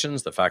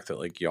conversations, the fact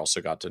that you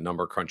also got to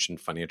number crunch and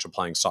financial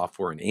planning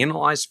software and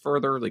analyze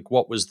further.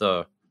 What was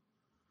the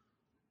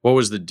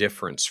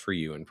difference for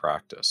you in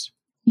practice?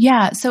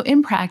 Yeah. So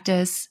in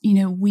practice,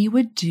 we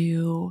would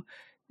do,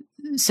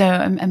 so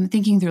I'm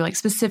thinking through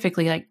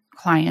specifically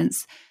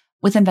clients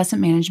with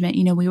investment management,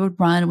 we would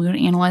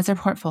analyze their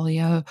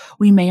portfolio.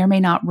 We may or may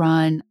not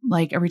run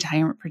a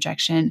retirement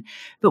projection,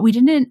 but we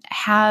didn't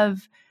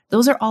have,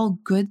 those are all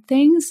good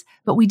things,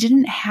 but we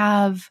didn't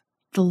have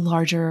the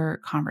larger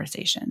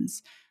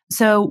conversations.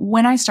 So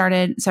when I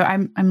started, so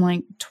I'm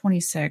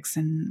 26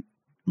 and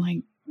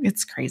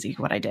it's crazy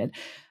what I did.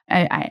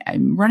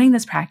 I'm running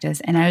this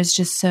practice and I was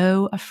just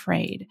so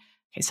afraid.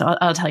 Okay. So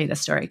I'll tell you this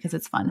story because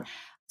it's fun.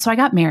 So I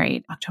got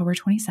married October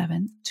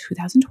 27th,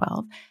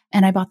 2012,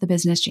 and I bought the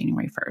business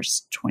January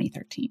 1st,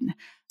 2013.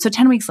 So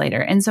 10 weeks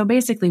later. And so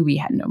basically we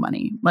had no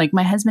money.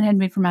 My husband had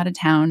moved from out of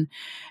town.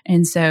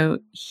 And so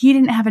he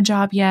didn't have a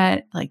job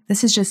yet.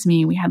 This is just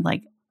me. We had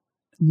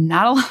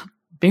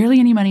barely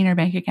any money in our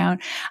bank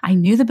account. I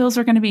knew the bills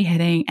were going to be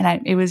hitting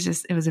and it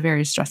was a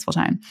very stressful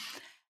time.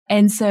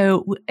 And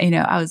so,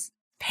 I was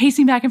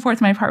pacing back and forth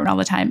in my apartment all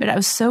the time, but I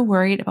was so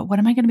worried about what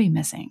am I going to be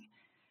missing?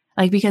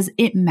 Because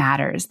it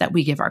matters that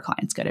we give our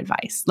clients good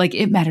advice.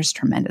 It matters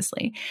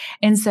tremendously.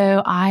 And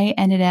so I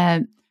ended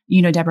up,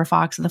 Deborah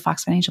Fox of the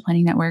Fox Financial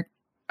Planning Network.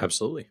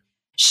 Absolutely.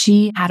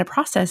 She had a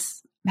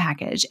process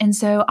package. And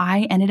so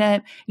I ended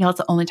up, it's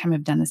the only time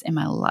I've done this in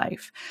my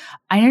life.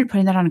 I ended up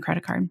putting that on a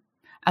credit card.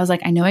 I was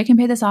like, I know I can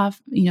pay this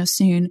off,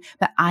 soon,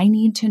 but I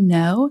need to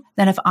know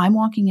that if I'm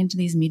walking into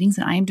these meetings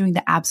and I am doing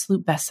the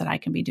absolute best that I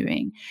can be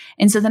doing.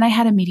 And so then I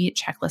had immediate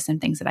checklists and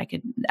things that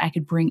I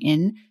could bring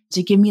in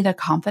to give me the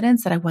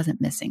confidence that I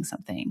wasn't missing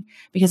something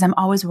because I'm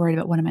always worried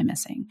about what am I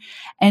missing.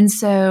 And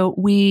so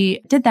we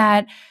did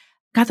that.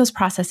 got those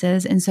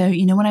processes. And so,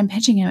 when I'm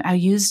pitching it, I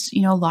used,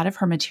 a lot of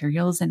her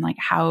materials and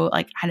how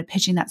kind of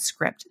pitching that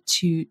script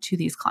to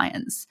these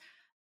clients.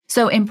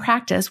 So in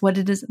practice, what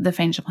did the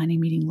financial planning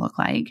meeting look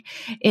like?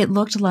 It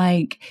looked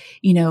like,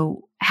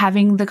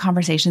 having the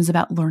conversations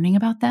about learning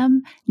about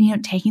them,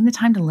 taking the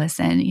time to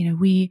listen.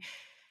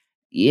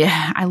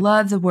 I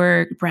love the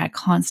work Brad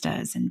Klontz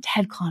does and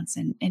Ted Klontz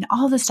and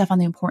all this stuff on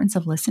the importance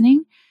of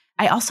listening.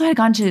 I also had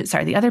gone to,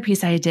 the other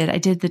piece I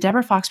did the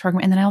Deborah Fox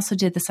program, and then I also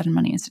did the Sudden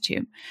Money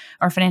Institute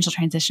or Financial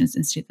Transitions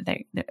Institute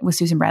with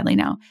Susan Bradley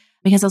now,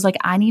 because I was like,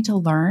 I need to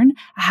learn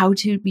how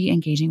to be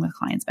engaging with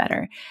clients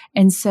better.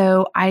 And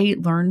so I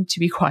learned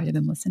to be quiet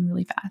and listen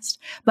really fast.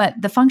 But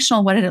the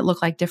functional, what did it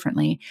look like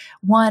differently?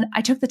 One,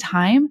 I took the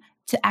time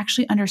to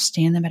actually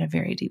understand them at a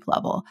very deep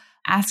level,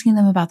 asking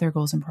them about their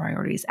goals and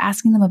priorities,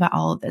 asking them about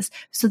all of this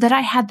so that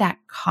I had that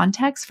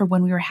context for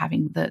when we were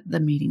having the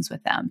meetings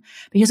with them.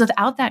 Because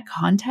without that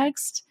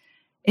context,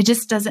 it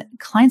just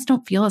clients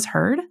don't feel as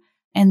heard.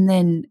 And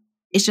then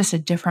it's just a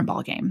different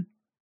ballgame.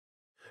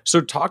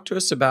 So talk to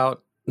us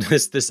about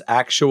this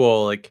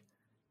actual,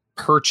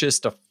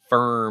 purchased a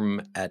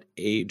firm at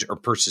age, or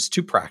purchased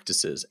two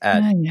practices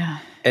at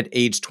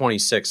age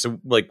 26. So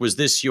was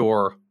this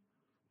your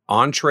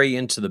entree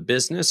into the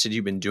business? Had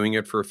you been doing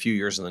it for a few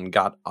years and then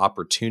got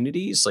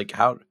opportunities?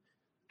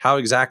 How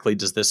exactly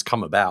does this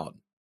come about?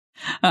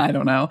 I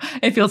don't know.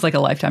 It feels like a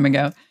lifetime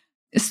ago.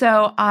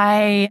 So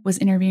I was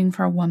interviewing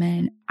for a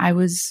woman. I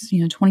was,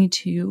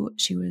 22.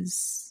 She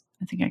was,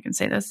 I think I can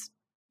say this,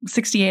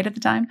 68 at the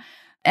time.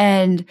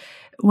 And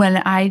when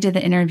I did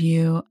the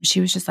interview,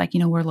 she was just like,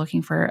 we're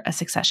looking for a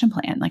succession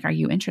plan. Are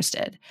you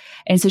interested?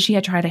 And so she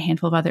had tried a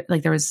handful of other,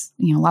 there was,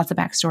 lots of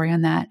backstory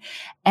on that.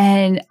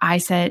 And I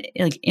said,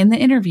 in the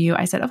interview,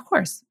 I said, of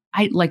course.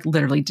 I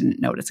literally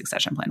didn't know what a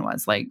succession plan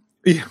was.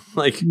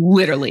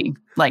 Literally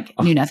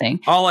knew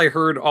nothing. All I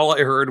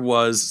heard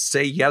was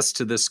say yes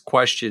to this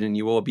question and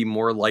you will be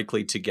more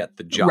likely to get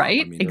the job.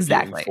 Right?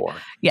 Exactly.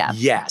 Yeah.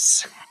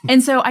 Yes.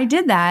 And so I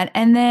did that.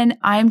 And then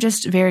I'm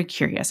just very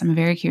curious. I'm a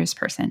very curious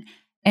person.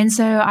 And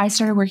so I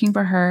started working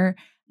for her,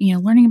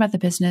 learning about the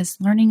business,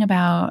 learning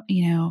about,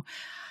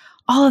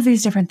 all of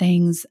these different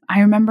things. I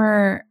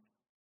remember,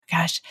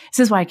 gosh, this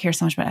is why I care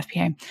so much about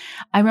FPA.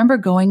 I remember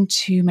going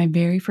to my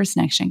very first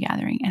Next Gen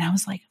gathering and I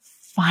was like,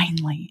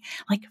 finally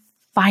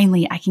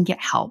I can get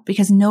help,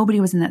 because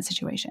nobody was in that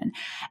situation.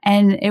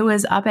 And it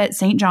was up at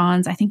St.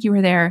 John's. I think you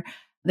were there.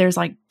 There's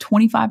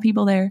 25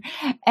 people there.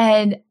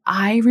 And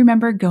I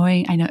remember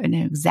going, I know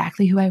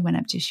exactly who I went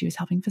up to. She was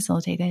helping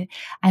facilitate it.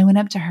 I went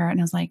up to her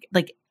and I was like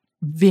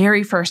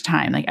very first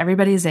time,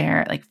 everybody's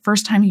there,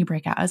 first time you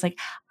break out, I was like,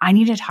 I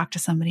need to talk to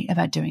somebody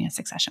about doing a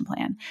succession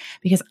plan,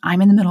 because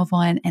I'm in the middle of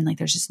one and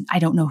I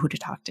don't know who to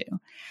talk to.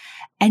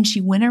 And she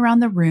went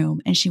around the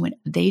room and she went,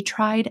 they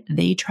tried.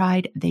 I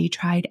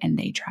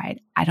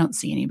don't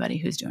see anybody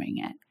who's doing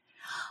it.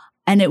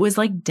 And it was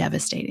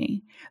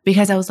devastating,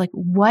 because I was like,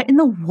 what in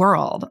the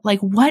world?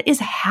 What is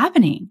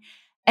happening?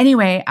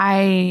 Anyway,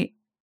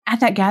 at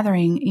that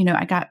gathering,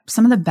 I got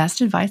some of the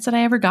best advice that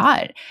I ever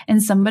got.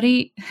 And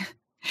somebody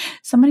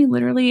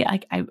literally,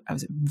 I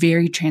was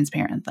very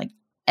transparent,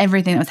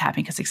 everything that was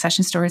happening, because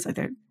succession stories,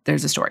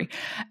 there's a story.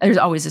 There's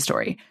always a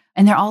story.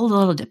 And they're all a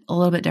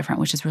little bit different,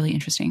 which is really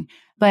interesting.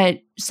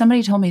 But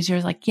somebody told me, she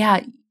was like,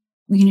 yeah,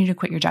 you need to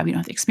quit your job. You don't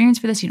have the experience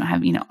for this. You don't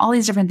have, all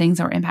these different things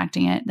that were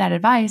impacting it, that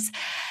advice.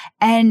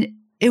 And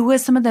it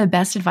was some of the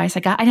best advice I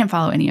got. I didn't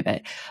follow any of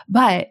it,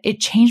 but it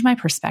changed my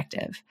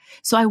perspective.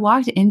 So I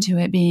walked into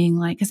it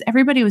being because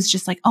everybody was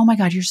just like, oh my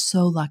God, you're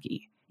so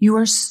lucky. You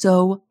are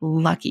so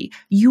lucky.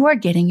 You are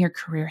getting your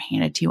career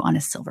handed to you on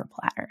a silver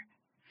platter.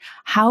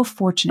 How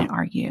fortunate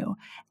are you?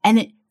 And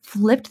it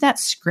flipped that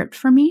script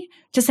for me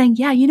to saying,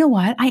 yeah, you know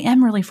what? I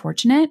am really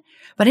fortunate,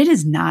 but it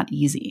is not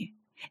easy.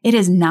 It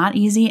is not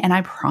easy. And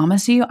I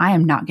promise you, I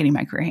am not getting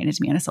my career handed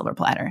to me on a silver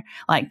platter.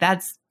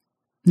 That's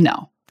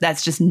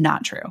just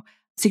not true.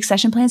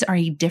 Succession plans are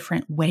a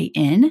different way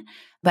in,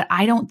 but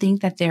I don't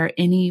think that they're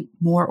any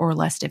more or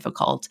less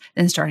difficult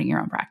than starting your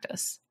own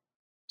practice.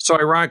 So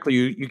ironically,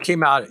 you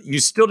came out, you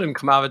still didn't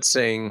come out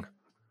saying,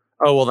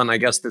 oh, well, then I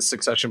guess this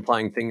succession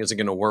planning thing isn't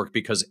going to work,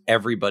 because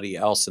everybody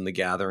else in the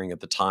gathering at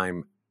the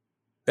time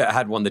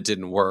had one that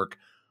didn't work.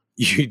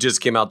 You just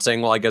came out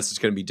saying, well, I guess it's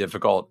going to be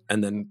difficult,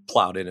 and then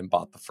plowed in and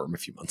bought the firm a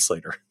few months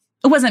later.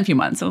 It wasn't a few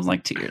months. It was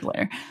 2 years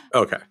later.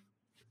 Okay.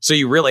 So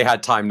you really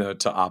had time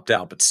to opt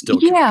out, but still.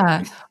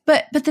 Yeah.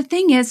 But the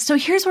thing is, so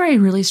here's where I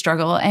really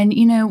struggle. And,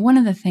 one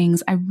of the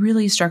things I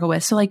really struggle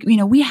with, so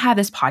we have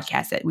this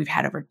podcast that we've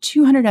had over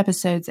 200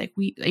 episodes.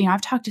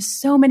 I've talked to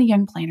so many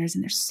young planners,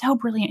 and they're so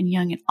brilliant and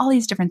young and all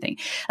these different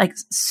things,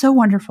 so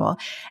wonderful.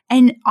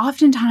 And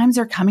oftentimes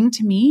they're coming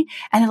to me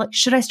and they're like,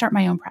 should I start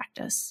my own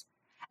practice?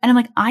 And I'm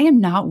like, I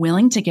am not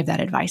willing to give that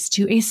advice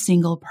to a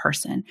single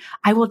person.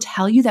 I will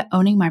tell you that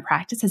owning my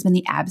practice has been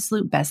the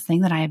absolute best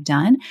thing that I have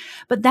done.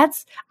 But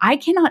I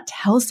cannot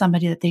tell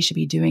somebody that they should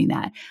be doing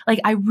that.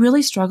 I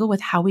really struggle with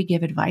how we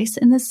give advice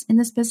in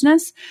this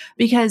business,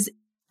 because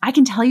I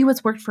can tell you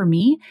what's worked for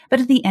me, but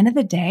at the end of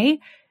the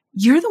day,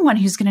 you're the one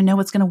who's going to know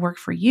what's going to work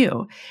for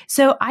you.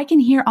 So I can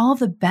hear all of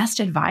the best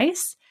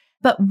advice,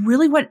 but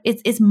really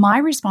it's my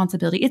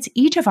responsibility. It's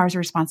each of ours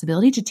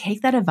responsibility to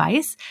take that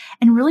advice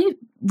and really,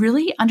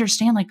 really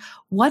understand like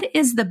what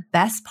is the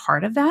best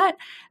part of that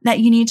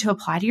you need to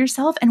apply to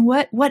yourself and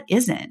what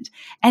isn't.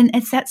 And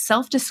it's that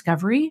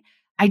self-discovery.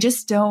 I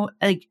just don't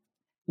like,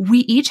 we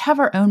each have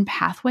our own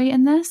pathway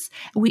in this.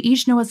 We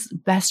each know what's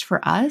best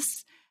for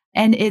us.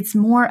 And it's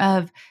more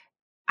of,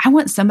 I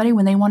want somebody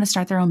when they want to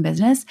start their own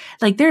business,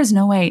 like there's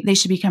no way they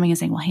should be coming and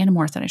saying, well, Hannah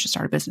Moore said I should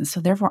start a business,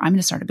 so therefore I'm going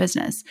to start a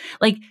business.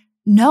 Like,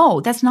 no,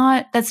 that's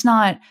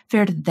not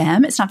fair to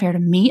them. It's not fair to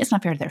me. It's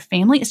not fair to their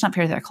family. It's not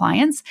fair to their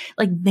clients.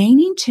 Like they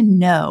need to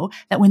know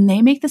that when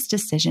they make this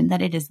decision,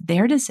 that it is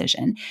their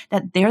decision,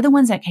 that they're the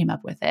ones that came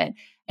up with it.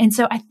 And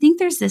so I think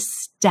there's this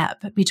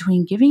step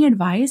between giving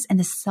advice and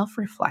the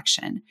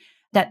self-reflection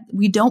that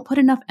we don't put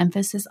enough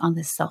emphasis on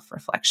the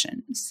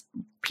self-reflection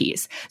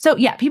piece. So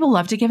yeah, people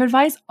love to give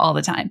advice all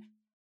the time.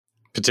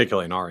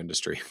 Particularly in our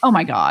industry. Oh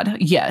my God,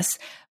 yes.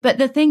 But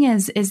the thing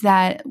is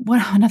that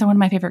another one of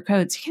my favorite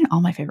quotes,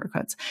 all my favorite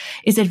quotes,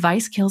 is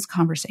advice kills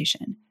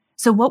conversation.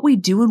 So what we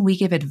do when we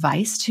give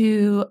advice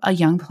to a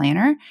young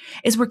planner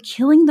is we're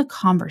killing the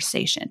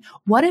conversation.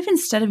 What if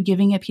instead of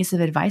giving a piece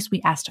of advice,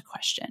 we asked a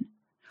question?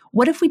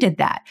 What if we did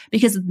that?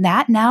 Because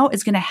that now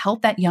is going to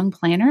help that young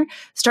planner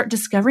start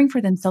discovering for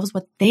themselves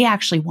what they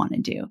actually want to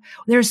do.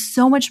 There's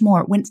so much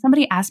more. When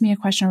somebody asks me a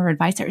question or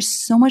advice, there's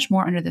so much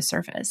more under the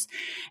surface.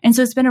 And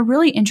so it's been a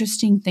really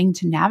interesting thing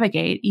to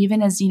navigate,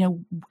 even as,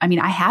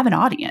 I have an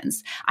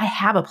audience, I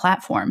have a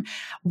platform.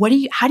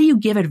 How do you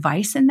give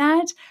advice in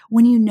that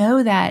when you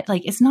know that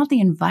like, it's not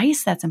the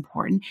advice that's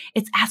important,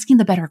 it's asking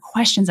the better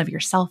questions of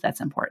yourself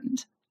that's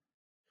important.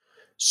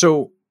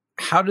 So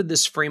how did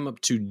this frame up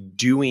to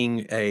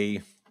doing a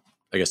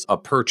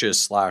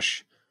purchase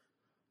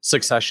 /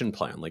 succession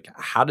plan? Like,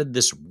 how did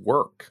this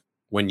work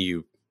when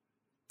you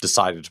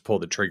decided to pull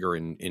the trigger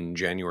in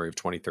January of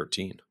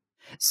 2013?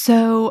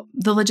 So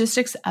the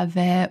logistics of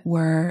it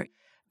were,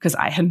 because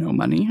I had no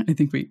money, I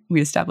think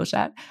we established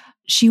that.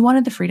 She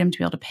wanted the freedom to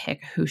be able to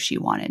pick who she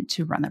wanted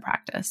to run the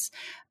practice.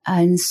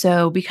 And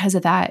so because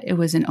of that, it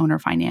was an owner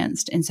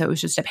financed. And so it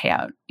was just a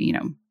payout,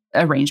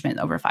 arrangement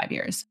over 5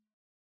 years.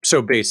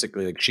 So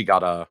basically, like she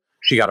got a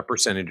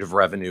percentage of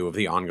revenue of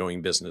the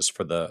ongoing business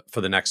for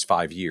the next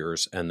 5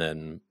 years, and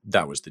then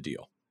that was the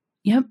deal.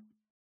 Yep.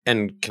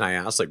 And can I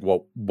ask, like,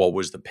 what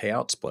was the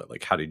payout split?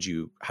 Like, how did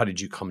you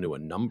come to a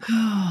number?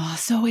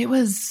 So it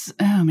was,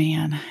 oh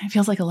man, it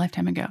feels like a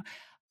lifetime ago.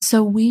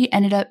 So we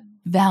ended up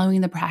valuing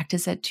the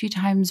practice at 2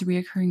 times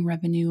reoccurring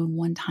revenue and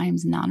 1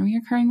 times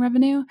non-reoccurring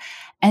revenue.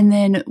 And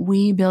then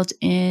we built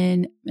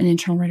in an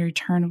internal rate of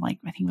return of I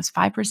think it was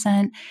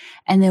 5%.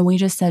 And then we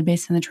just said,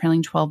 based on the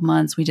trailing 12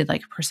 months, we did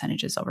like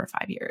percentages over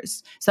 5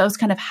 years. So that was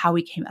kind of how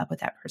we came up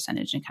with that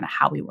percentage and kind of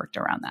how we worked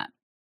around that.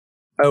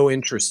 Oh,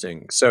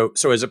 interesting. So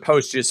as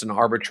opposed to just an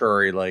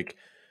arbitrary, like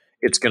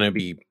it's going to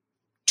be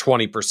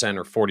 20%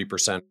 or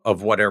 40%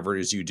 of whatever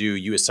it is you do,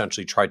 you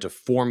essentially tried to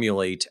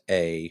formulate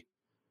a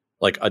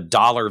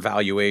dollar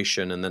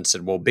valuation and then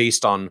said, well,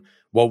 based on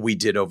what we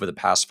did over the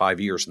past 5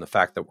 years and the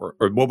fact that or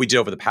what we did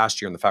over the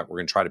past year and the fact we're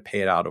going to try to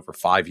pay it out over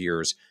 5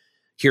 years,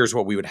 here's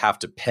what we would have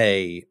to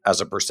pay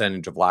as a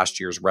percentage of last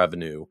year's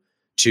revenue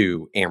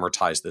to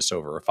amortize this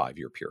over a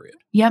 5-year period.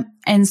 Yep.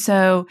 And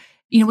so,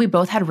 we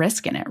both had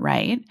risk in it,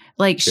 right?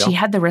 Like she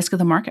had the risk of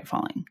the market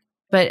falling,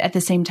 but at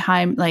the same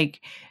time, like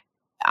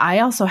I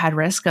also had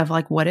risk of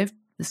like, what if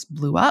this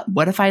blew up?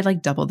 What if I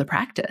doubled the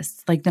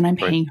practice? Then I'm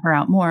paying her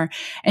out more.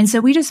 And so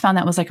we just found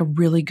that was a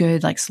really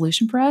good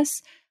solution for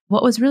us.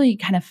 What was really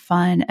kind of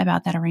fun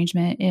about that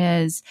arrangement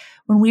is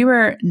when we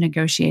were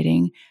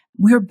negotiating,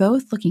 we were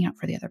both looking out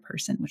for the other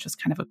person, which was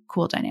kind of a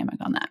cool dynamic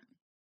on that.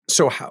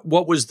 So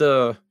what was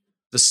the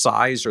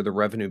size or the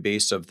revenue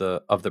base of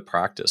the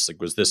practice?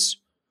 Was this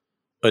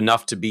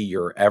enough to be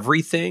your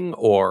everything,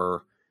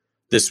 or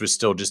this was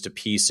still just a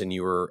piece and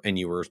you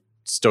were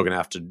still going to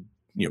have to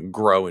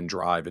grow and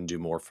drive and do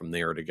more from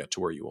there to get to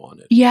where you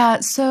wanted?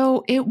 Yeah.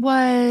 So it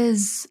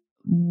was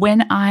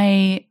when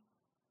I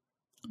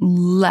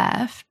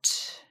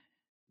left,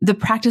 the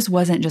practice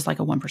wasn't just a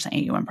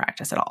 1% AUM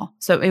practice at all.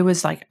 So it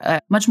was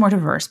a much more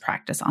diverse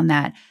practice on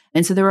that.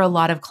 And so there were a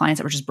lot of clients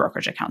that were just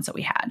brokerage accounts that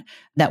we had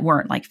that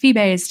weren't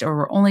fee-based or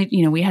were only,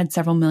 we had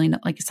several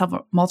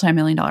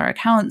multi-million-dollar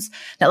accounts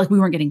that we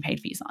weren't getting paid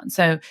fees on.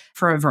 So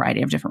for a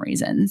variety of different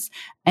reasons.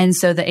 And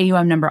so the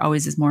AUM number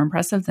always is more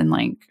impressive than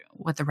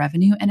what the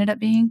revenue ended up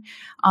being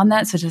on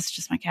that. So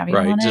just my caveat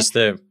on it. Right. Just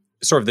the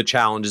sort of the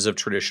challenges of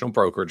traditional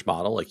brokerage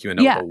model. You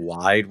end up with a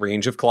wide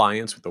range of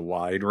clients with a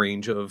wide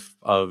range of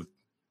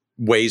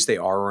ways they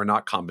are or are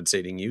not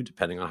compensating you,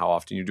 depending on how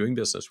often you're doing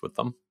business with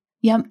them.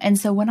 Yep. And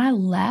so when I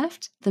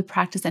left the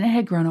practice, and it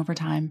had grown over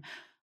time,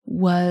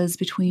 was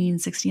between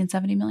 60 and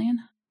 70 million.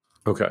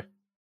 Okay.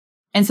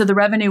 And so the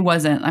revenue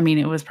wasn't,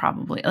 it was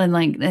probably,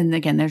 and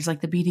again, there's the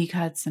BD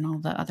cuts and all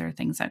the other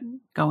things that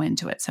go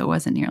into it. So it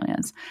wasn't nearly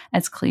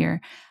as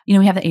clear.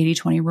 We have the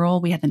 80-20 rule.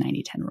 We had the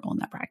 90-10 rule in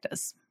that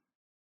practice.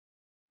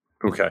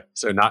 Okay.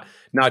 So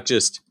not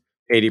just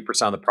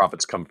 80% of the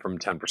profits come from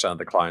 10% of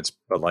the clients,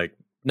 but like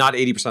not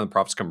 80% of the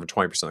profits come from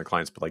 20% of the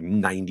clients, but like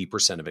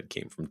 90% of it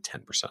came from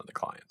 10% of the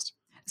clients.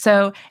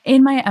 So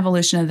in my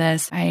evolution of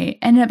this, I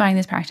ended up buying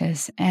this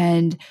practice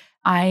and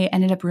I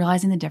ended up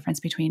realizing the difference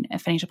between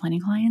financial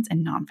planning clients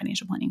and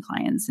non-financial planning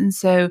clients. And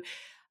so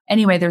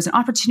anyway, there was an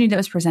opportunity that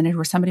was presented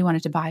where somebody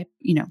wanted to buy,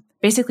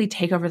 basically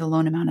take over the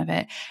loan amount of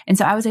it. And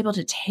so I was able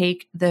to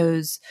take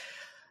those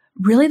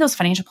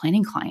financial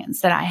planning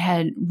clients that I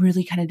had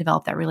really kind of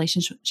developed that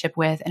relationship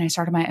with, and I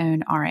started my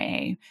own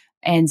RIA.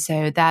 And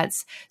so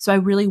I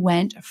really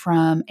went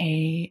from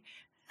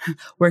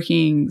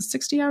working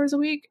 60 hours a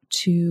week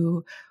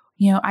to,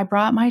 I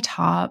brought my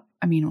top,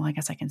 I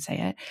guess I can say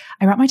it.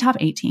 I brought my top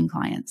 18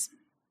 clients.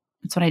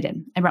 That's what I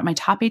did. I brought my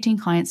top 18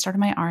 clients, started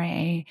my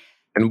RIA.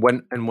 And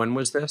when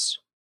was this?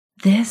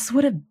 This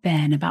would have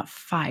been about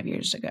 5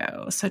 years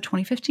ago. So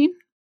 2015.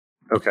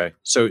 Okay.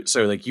 So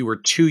like you were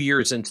 2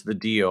 years into the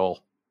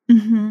deal,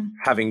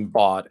 having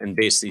bought and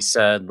basically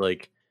said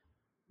like,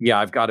 yeah,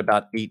 I've got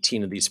about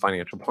 18 of these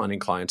financial planning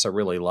clients I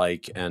really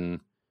like, and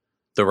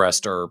the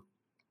rest are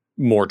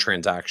more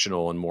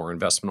transactional and more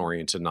investment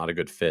oriented, not a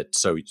good fit.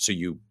 So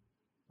you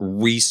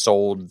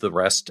resold the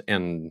rest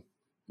and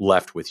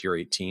left with your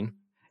 18?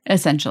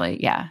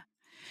 Essentially, yeah.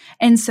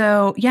 And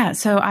so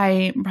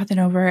I brought that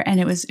over, and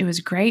it was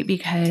great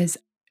because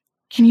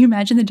can you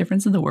imagine the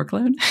difference in the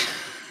workload?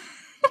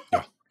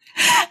 Yeah.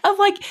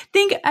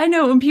 I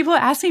know when people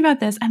ask me about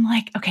this, I'm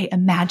like, okay,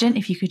 imagine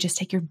if you could just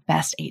take your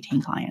best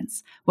 18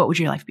 clients, what would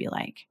your life be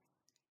like?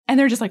 And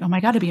they're just like, oh my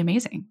God, it'd be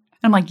amazing. And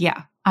I'm like,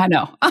 yeah, I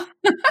know.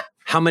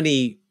 How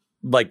many,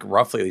 like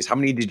roughly at least, how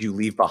many did you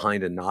leave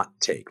behind and not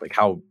take? Like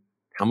how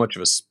much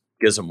of a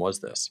schism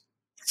was this?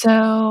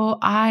 So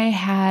I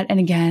had, and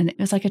again, it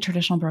was like a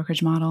traditional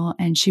brokerage model,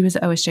 and she was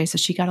at OSJ. So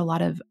she got a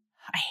lot of,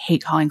 I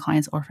hate calling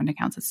clients orphaned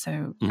accounts.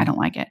 I don't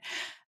like it.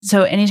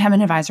 So anytime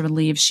an advisor would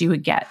leave, she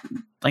would get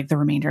like the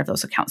remainder of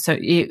those accounts. So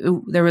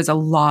there was a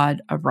lot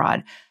of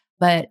rod,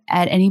 but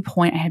at any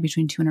point I had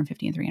between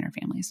 250 and 300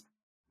 families.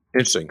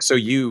 Interesting. So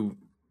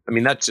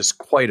that's just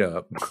quite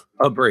a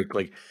break.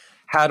 Like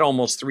had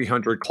almost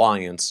 300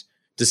 clients,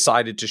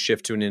 decided to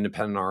shift to an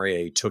independent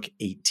RIA, took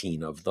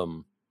 18 of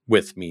them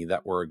with me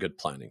that were a good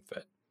planning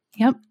fit.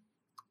 Yep.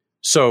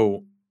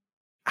 So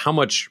how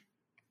much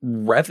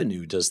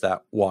revenue does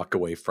that walk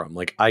away from?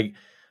 Like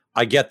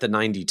I get the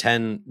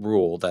 90-10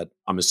 rule that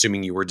I'm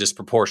assuming you were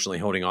disproportionately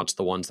holding on to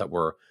the ones that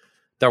were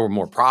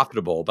more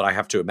profitable, but I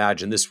have to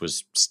imagine this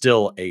was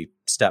still a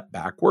step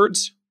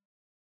backwards.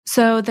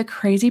 So the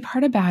crazy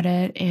part about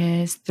it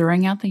is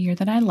throwing out the year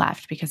that I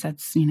left, because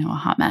that's, a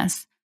hot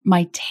mess,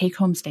 my take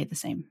home stayed the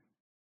same.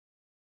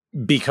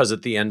 Because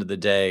at the end of the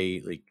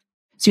day,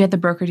 so you had the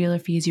broker dealer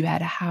fees, you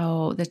had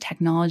how the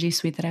technology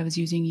suite that I was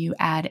using, you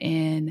add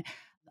in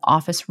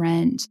office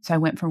rent. So I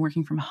went from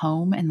working from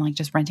home and like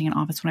just renting an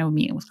office when I would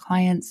meet with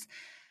clients,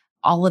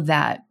 all of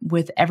that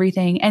with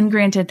everything. And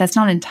granted, that's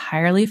not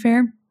entirely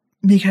fair,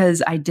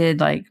 because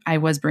I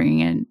was bringing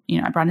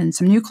in, I brought in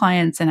some new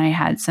clients, and I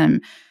had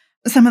some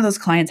of those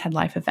clients had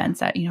life events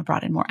that,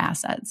 brought in more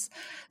assets.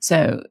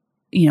 So,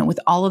 with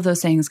all of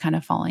those things kind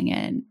of falling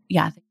in.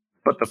 Yeah.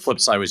 But the flip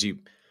side was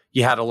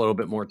you had a little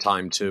bit more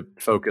time to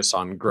focus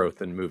on growth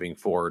and moving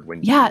forward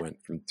when you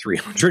went from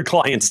 300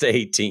 clients to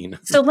 18.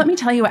 So let me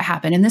tell you what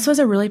happened. And this was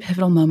a really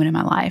pivotal moment in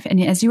my life.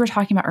 And as you were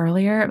talking about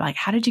earlier, like,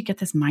 how did you get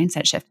this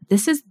mindset shift?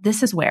 This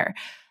is where.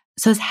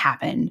 So this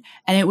happened,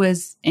 and it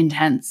was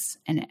intense,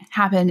 and it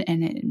happened,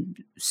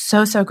 and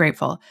so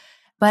grateful.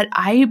 But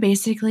I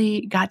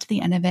basically got to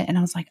the end of it, and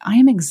I was like, I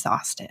am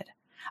exhausted.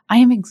 I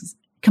am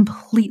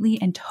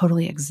completely and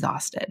totally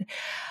exhausted.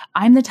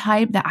 I'm the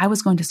type that I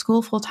was going to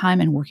school full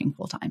time and working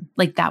full time.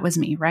 Like that was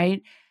me,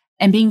 right?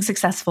 And being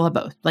successful at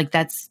both.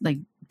 That's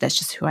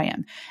just who I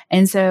am.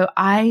 And so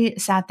I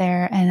sat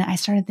there and I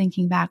started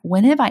thinking back,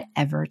 when have I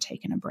ever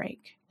taken a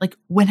break? Like,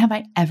 when have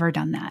I ever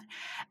done that?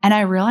 And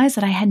I realized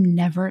that I had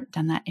never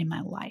done that in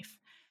my life.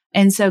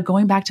 And so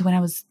going back to when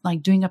I was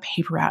like doing a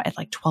paper route at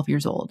like 12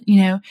 years old,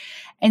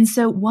 And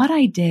so what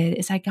I did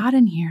is I got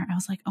in here, I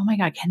was like, oh my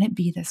God, can it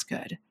be this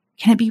good?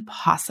 Can it be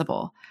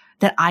possible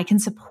that I can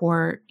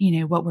support,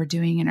 what we're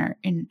doing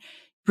in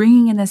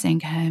bringing in this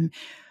income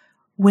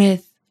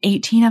with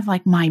 18 of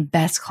like my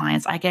best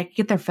clients? I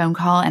get their phone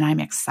call and I'm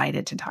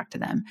excited to talk to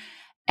them,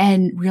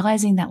 and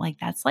realizing that like,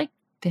 that's like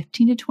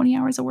 15 to 20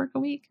 hours of work a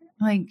week.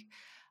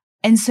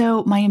 And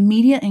so my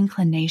immediate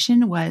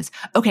inclination was,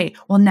 okay,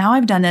 well now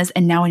I've done this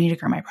and now I need to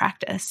grow my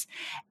practice.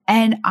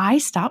 And I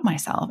stopped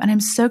myself, and I'm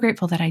so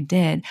grateful that I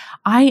did.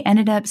 I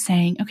ended up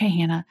saying, okay,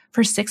 Hannah,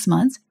 for 6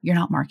 months, you're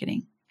not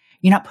marketing.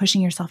 You're not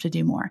pushing yourself to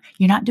do more.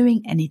 You're not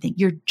doing anything.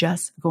 You're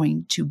just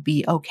going to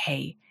be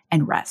okay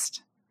and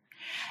rest.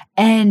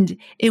 And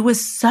it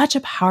was such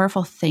a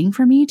powerful thing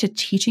for me, to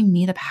teaching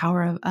me the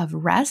power of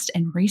rest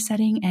and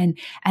resetting. And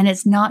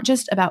it's not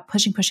just about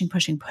pushing.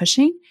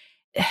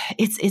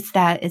 It's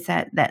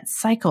that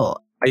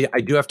cycle. I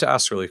do have to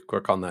ask really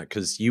quick on that,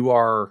 because you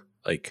are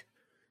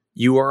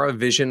a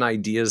vision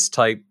ideas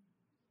type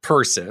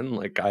person.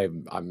 Like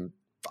I'm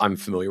I'm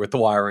familiar with the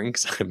wiring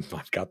because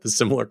I've got the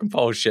similar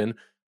compulsion.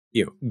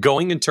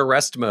 Going into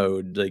rest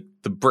mode, like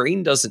the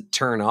brain doesn't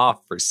turn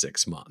off for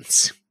 6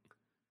 months.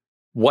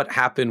 What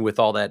happened with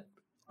all that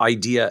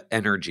idea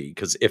energy?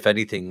 Because if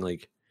anything,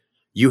 like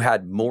you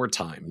had more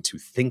time to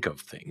think of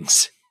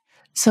things.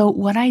 So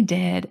what I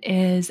did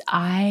is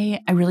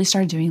I really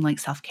started doing like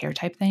self-care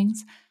type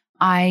things.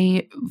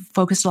 I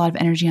focused a lot of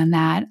energy on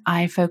that.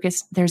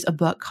 There's a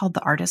book called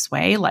The Artist's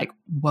Way, like,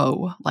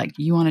 whoa, like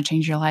you want to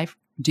change your life,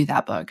 do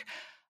that book.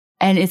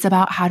 And it's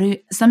about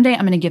someday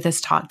I'm going to give this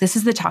talk. This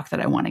is the talk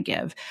that I want to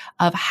give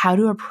of how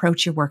to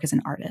approach your work as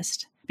an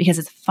artist, because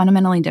it's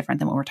fundamentally different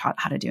than what we're taught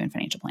how to do in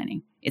financial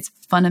planning. It's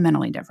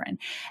fundamentally different.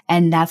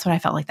 And that's what I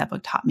felt like that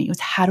book taught me. It was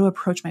how to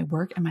approach my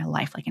work and my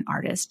life like an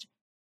artist.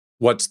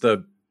 What's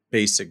the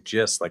basic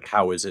gist? Like,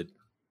 how is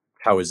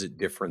it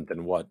different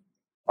than what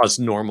us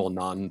normal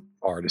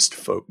non-artist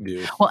folk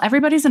do? Well,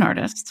 everybody's an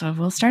artist, so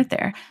we'll start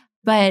there.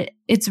 But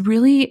it's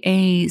really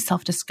a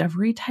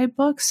self-discovery type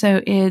book.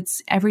 So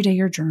it's every day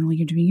you're journaling,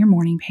 you're doing your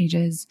morning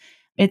pages.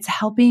 It's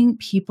helping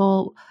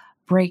people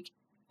break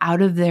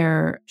out of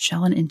their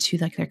shell and into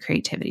like their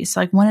creativity. So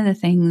like one of the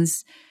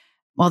things,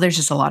 well, there's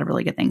just a lot of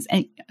really good things.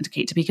 And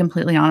Kate, to be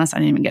completely honest, I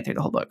didn't even get through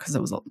the whole book because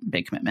it was a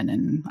big commitment,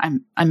 and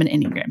I'm an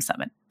Enneagram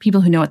 7. People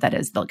who know what that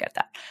is, they'll get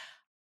that.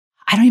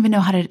 I don't even know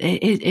how to,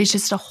 it's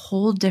just a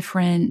whole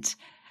different,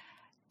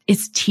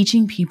 it's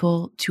teaching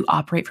people to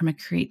operate from a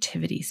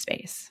creativity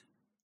space.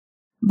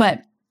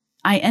 But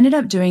I ended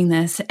up doing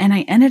this, and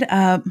I ended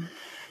up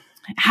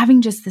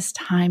having just this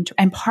time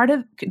and part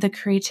of the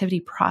creativity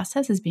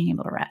process is being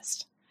able to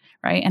rest.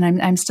 Right.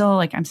 And I'm still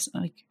like,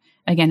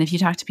 again, if you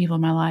talk to people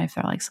in my life,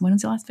 they're like, so when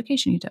was the last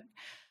vacation you took?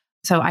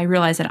 So I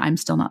realize that I'm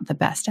still not the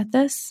best at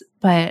this,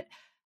 but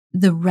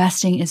the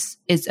resting is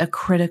a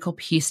critical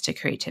piece to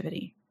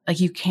creativity. Like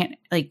you can't,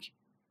 like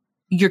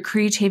your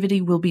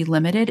creativity will be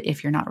limited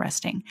if you're not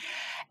resting.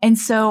 And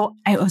so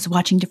I was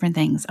watching different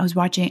things. I was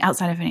watching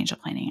outside of financial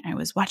planning. I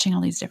was watching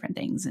all these different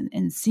things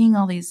and seeing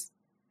all this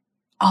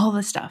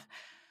stuff.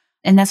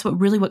 And that's what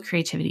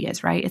creativity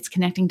is, right? It's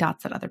connecting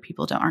dots that other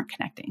people aren't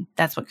connecting.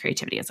 That's what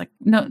creativity is. Like,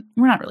 no,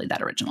 we're not really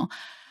that original.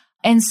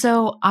 And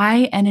so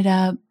I ended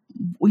up,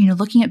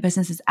 looking at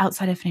businesses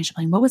outside of financial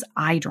planning. What was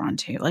I drawn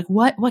to? Like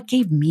what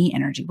gave me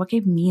energy? What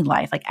gave me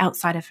life? Like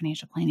outside of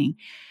financial planning.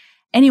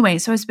 Anyway,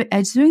 so I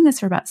was doing this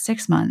for about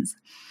 6 months.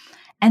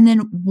 And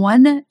then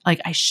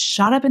I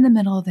shot up in the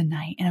middle of the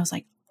night and I was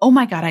like, oh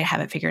my God, I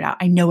have it figured out.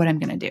 I know what I'm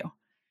going to do.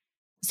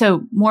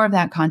 So more of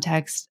that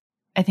context,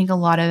 I think a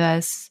lot of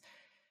us,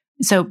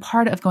 so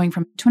part of going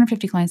from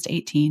 250 clients to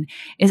 18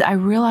 is I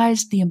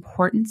realized the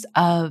importance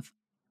of,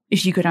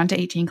 if you go down to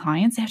 18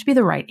 clients, they have to be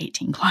the right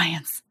 18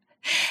 clients.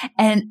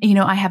 And,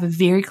 I have a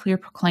very clear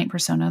client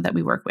persona that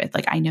we work with.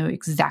 Like I know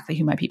exactly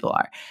who my people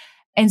are.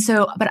 And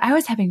so, but I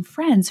was having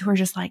friends who were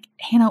just like,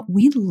 Hannah,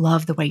 we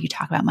love the way you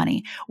talk about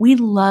money. We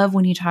love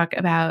when you talk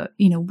about,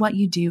 what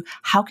you do.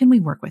 How can we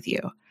work with you?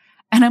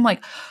 And I'm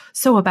like,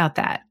 so about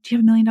that, do you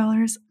have $1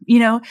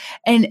 million?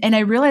 And I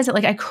realized that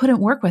like I couldn't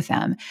work with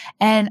them.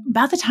 And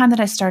about the time that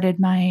I started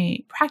my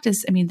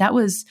practice, I mean, that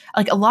was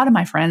like a lot of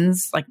my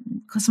friends, like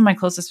some of my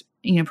closest,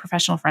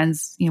 professional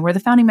friends, were the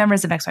founding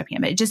members of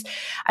XYPM. It just,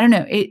 I don't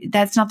know,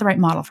 that's not the right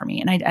model for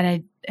me. And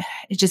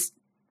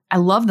I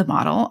love the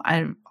model.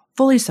 I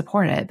fully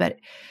support it, but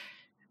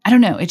I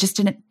don't know, it just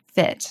didn't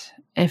fit.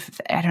 I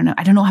don't know,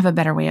 I have a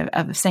better way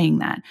of saying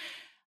that.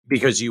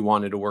 Because you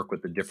wanted to work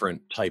with a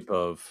different type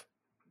of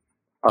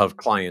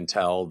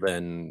clientele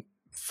than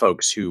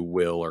folks who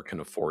will or can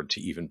afford to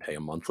even pay a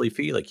monthly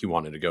fee. Like you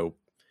wanted to go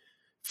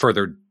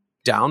further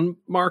down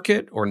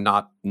market or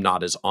not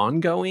as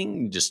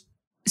ongoing. Just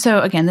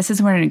so again, this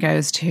is where it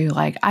goes to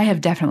like, I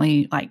have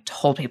definitely like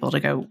told people to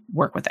go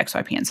work with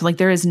XYPN. So like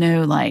there is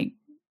no like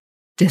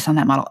diss on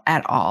that model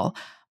at all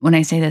when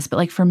I say this, but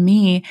like for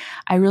me,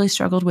 I really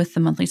struggled with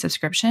the monthly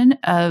subscription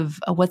of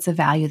what's the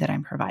value that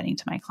I'm providing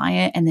to my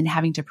client and then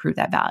having to prove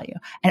that value.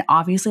 And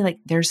obviously like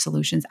there's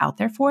solutions out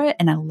there for it.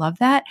 And I love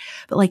that.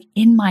 But like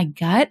in my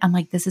gut, I'm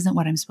like, this isn't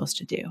what I'm supposed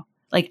to do.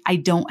 Like, I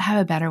don't have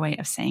a better way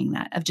of saying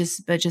that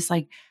but just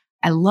like,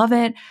 I love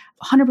it,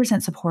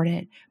 100% support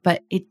it,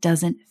 but it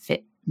doesn't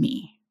fit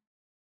me.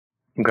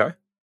 Okay.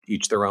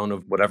 Each their own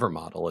of whatever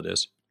model it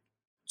is.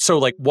 So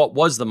like, what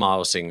was the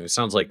model saying? It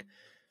sounds like,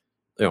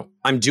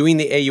 I'm doing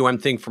the AUM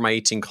thing for my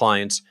 18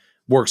 clients,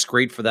 works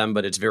great for them,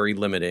 but it's very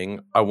limiting.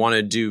 I want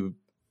to do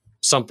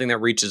something that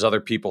reaches other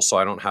people so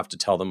I don't have to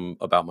tell them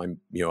about my,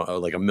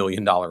 like $1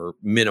 million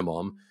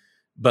minimum,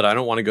 but I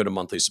don't want to go to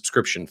monthly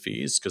subscription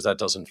fees because that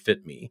doesn't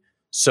fit me.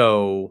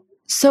 So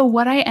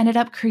what I ended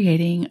up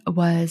creating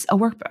was a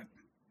workbook.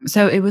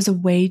 So it was a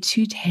way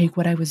to take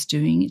what I was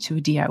doing to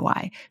a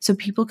DIY so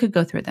people could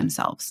go through it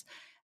themselves.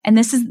 And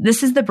this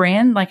is the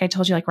brand, like I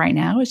told you, like right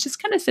now, it's just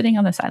kind of sitting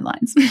on the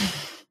sidelines.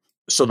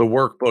 So the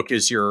workbook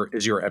is your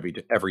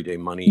everyday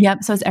money.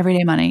 Yep. So it's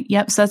everyday money.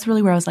 Yep. So that's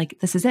really where I was like,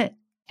 this is it.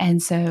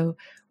 And so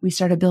we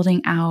started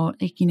building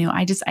out, like,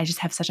 I just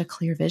have such a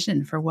clear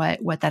vision for what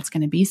that's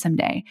going to be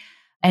someday.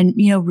 And,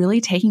 really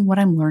taking what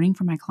I'm learning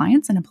from my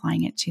clients and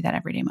applying it to that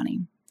everyday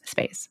money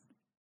space.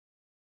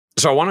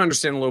 So I want to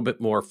understand a little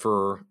bit more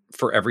for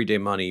Everyday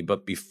Money,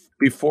 but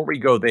before we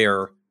go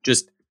there,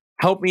 just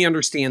help me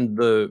understand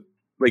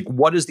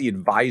what does the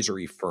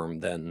advisory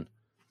firm then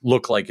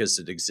look like as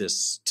it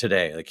exists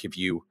today? Like if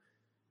you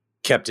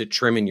kept it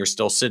trim and you're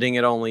still sitting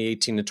at only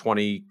 18 to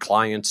 20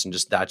 clients and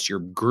just that's your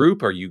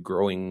group? Are you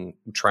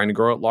trying to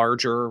grow it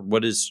larger?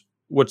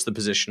 What's the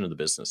position of the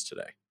business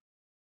today?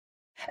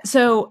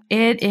 So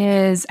it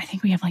is, I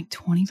think we have like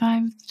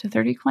 25 to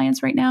 30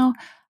 clients right now.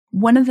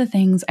 One of the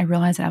things I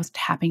realized that I was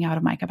tapping out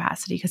of my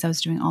capacity because I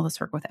was doing all this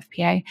work with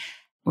FPA.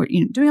 We're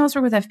doing all this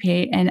work with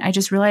FPA. And I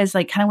just realized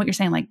like kind of what you're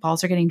saying, like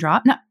balls are getting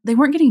dropped. No, they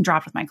weren't getting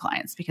dropped with my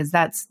clients because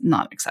that's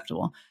not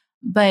acceptable.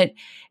 But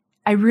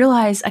I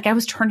realized like I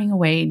was turning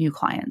away new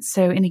clients.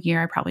 So in a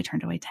year, I probably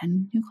turned away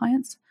 10 new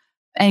clients.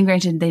 And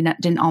granted, they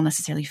didn't all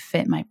necessarily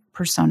fit my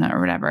persona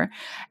or whatever.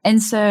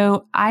 And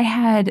so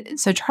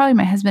Charlie,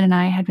 my husband, and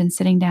I had been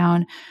sitting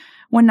down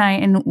one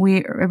night and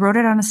I wrote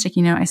it on a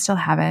sticky note. I still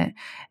have it.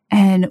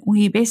 And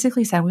we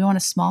basically said, we want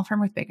a small firm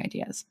with big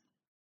ideas.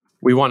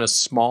 We want a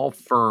small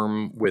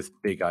firm with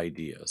big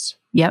ideas.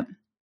 Yep.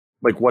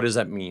 Like, what does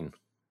that mean?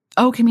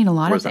 Oh, it can mean a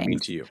lot of things. What does that mean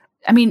to you?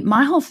 I mean,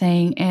 my whole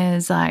thing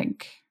is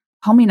like,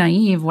 call me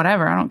naive,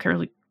 whatever. I don't care.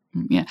 Like,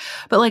 yeah.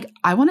 But like,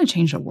 I want to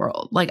change the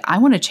world. Like, I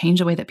want to change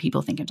the way that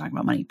people think and talk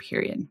about money,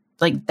 period.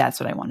 Like, that's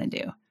what I want to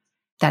do.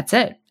 That's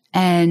it.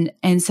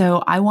 And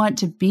so I want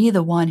to be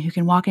the one who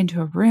can walk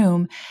into a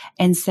room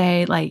and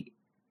say, like,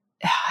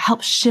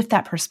 help shift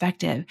that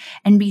perspective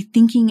and be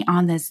thinking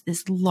on this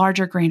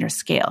larger, grander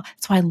scale.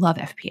 That's why I love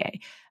FPA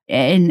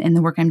and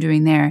the work I'm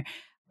doing there.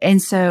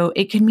 And so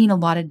it can mean a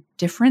lot of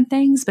different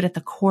things, but at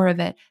the core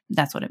of it,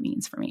 that's what it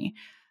means for me.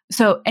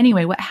 So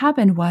anyway, what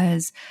happened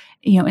was,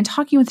 in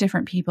talking with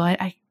different people,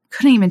 I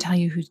couldn't even tell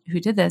you who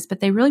did this,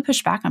 but they really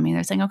pushed back on me.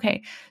 They're saying,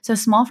 okay, so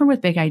small firm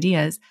with big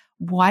ideas,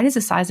 why does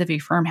the size of your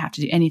firm have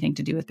to do anything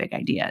to do with big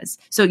ideas?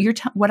 So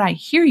what I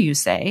hear you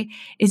say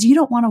is you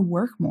don't want to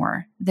work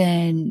more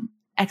than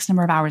X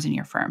number of hours in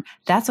your firm.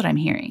 That's what I'm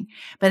hearing.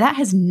 But that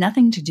has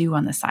nothing to do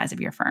on the size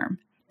of your firm.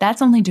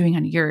 That's only doing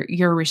on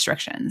your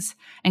restrictions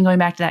and going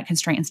back to that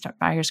constraint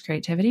inspires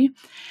creativity.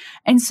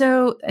 And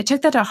so I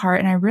took that to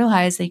heart and I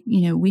realized like,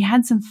 we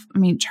had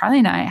Charlie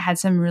and I had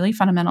some really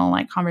fundamental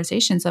like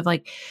conversations of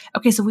like,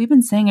 okay, so we've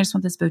been saying I just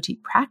want this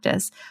boutique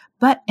practice,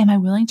 but am I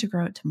willing to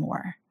grow it to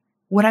more?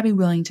 Would I be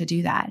willing to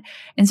do that?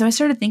 And so I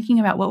started thinking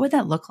about what would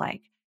that look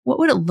like? What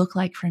would it look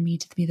like for me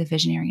to be the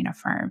visionary in a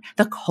firm,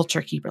 the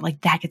culture keeper?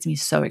 Like that gets me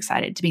so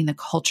excited to being the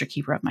culture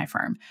keeper of my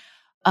firm.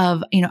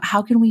 Of,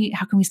 how can we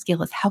scale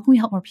this? How can we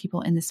help more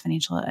people in this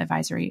financial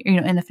advisory,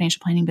 in the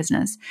financial planning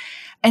business?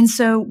 And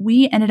so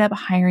we ended up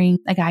hiring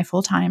a guy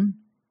full-time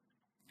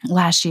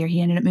last year.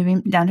 He ended up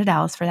moving down to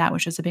Dallas for that,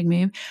 which was a big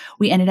move.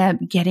 We ended up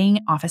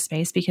getting office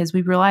space because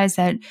we realized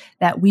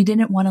that we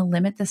didn't want to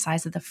limit the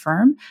size of the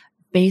firm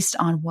based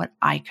on what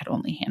I could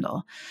only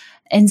handle.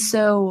 And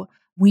so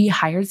we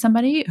hired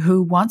somebody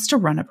who wants to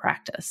run a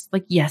practice.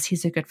 Like, yes,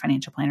 he's a good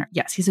financial planner.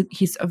 Yes,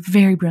 he's a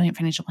very brilliant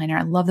financial planner.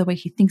 I love the way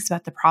he thinks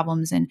about the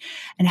problems and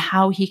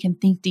how he can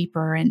think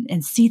deeper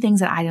and see things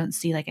that I don't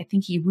see. Like, I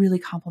think he really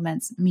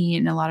complements me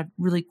in a lot of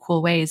really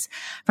cool ways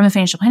from a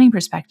financial planning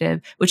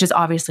perspective, which is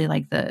obviously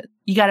like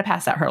you got to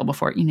pass that hurdle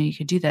before, you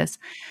could do this.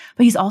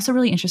 But he's also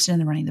really interested in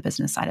the running the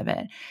business side of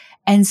it.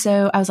 And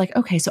so I was like,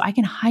 okay, so I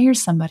can hire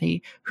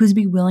somebody who's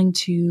be willing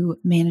to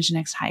manage the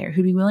next hire,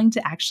 who'd be willing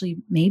to actually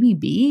maybe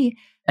be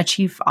a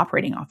chief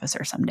operating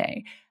officer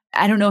someday.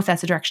 I don't know if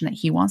that's the direction that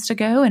he wants to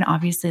go. And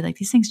obviously like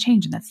these things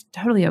change and that's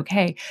totally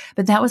okay.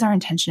 But that was our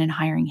intention in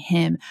hiring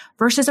him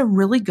versus a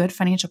really good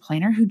financial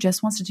planner who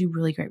just wants to do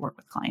really great work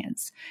with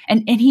clients.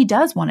 And he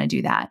does want to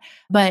do that,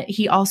 but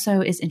he also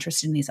is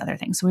interested in these other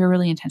things. So we were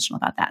really intentional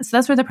about that. So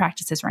that's where the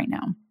practice is right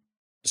now.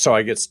 So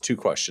I guess two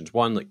questions.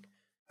 One, like,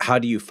 how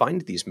do you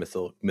find these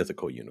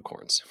mythical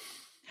unicorns?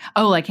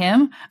 Oh, like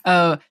him?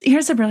 Oh,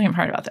 here's the brilliant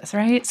part about this,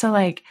 right? So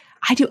like,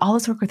 I do all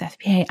this work with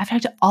FPA. I've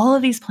talked to all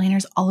of these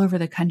planners all over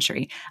the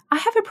country. I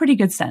have a pretty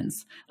good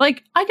sense.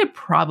 Like, I could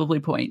probably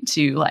point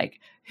to like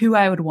who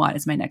I would want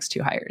as my next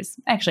two hires.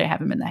 Actually, I have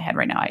them in my head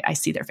right now. I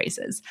see their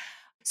faces.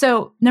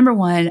 So number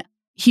one,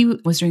 he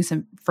was doing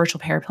some virtual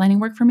paraplanning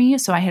work for me.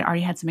 So I had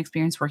already had some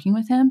experience working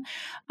with him.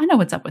 I know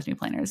what's up with new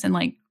planners and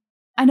like,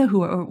 I know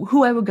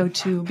who I would go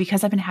to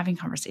because I've been having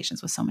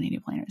conversations with so many new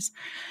planners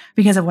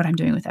because of what I'm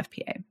doing with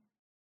FPA.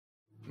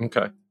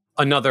 Okay.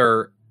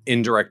 Another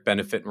indirect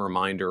benefit and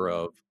reminder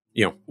of,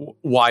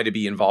 why to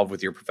be involved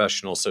with your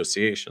professional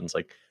associations.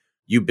 Like,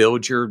 you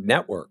build your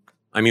network.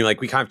 I mean,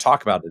 like we kind of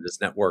talk about it as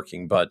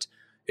networking, but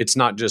it's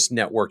not just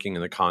networking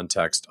in the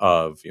context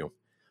of,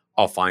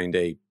 I'll find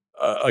a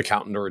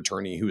accountant or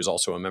attorney who is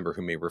also a member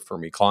who may refer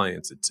me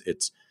clients.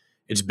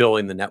 It's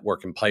building the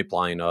network and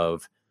pipeline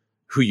of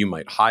who you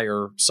might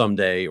hire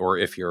someday, or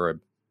if you're a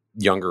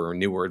younger or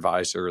newer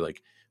advisor,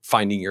 like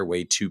finding your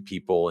way to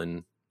people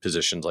in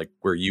positions like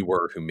where you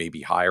were who may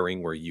be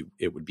hiring, where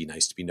it would be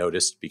nice to be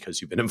noticed because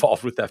you've been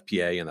involved with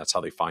FPA and that's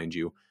how they find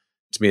you.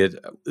 To me,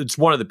 it's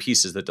one of the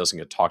pieces that doesn't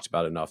get talked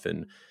about enough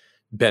in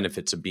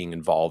benefits of being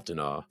involved in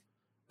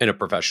a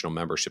professional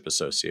membership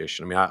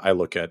association. I mean, I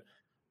look at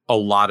a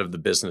lot of the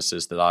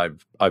businesses that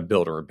I've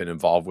built or been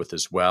involved with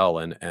as well,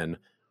 and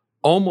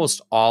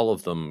almost all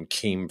of them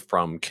came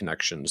from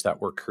connections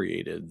that were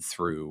created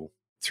through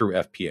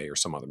FPA or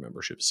some other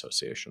membership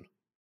association.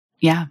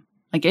 Yeah.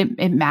 Like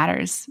it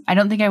matters. I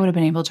don't think I would have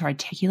been able to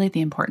articulate the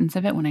importance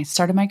of it when I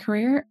started my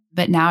career,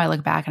 but now I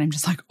look back and I'm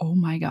just like, oh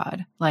my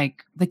God,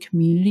 like the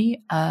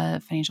community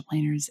of financial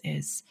planners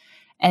is,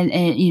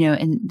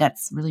 and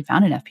that's really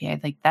found in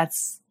FPA. Like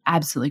that's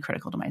absolutely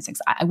critical to my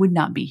success. I would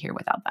not be here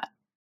without that.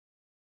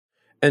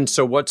 And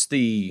so what's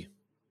the,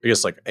 I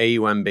guess, like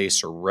AUM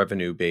base or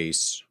revenue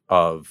base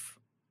of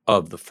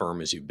the firm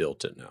as you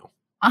built it now?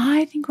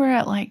 I think we're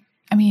at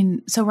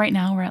so right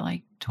now we're at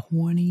like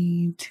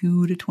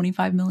 22 to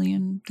 25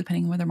 million,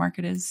 depending on where the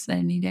market is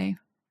any day.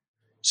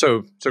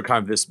 So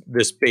kind of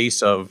this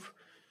base of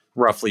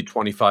roughly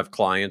 25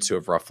 clients who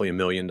have roughly $1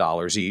 million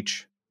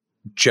each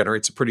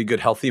generates a pretty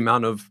good, healthy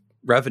amount of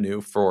revenue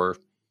for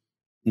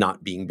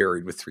not being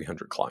buried with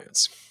 300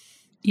 clients.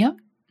 Yep.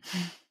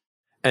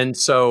 And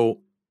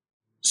so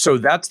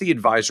that's the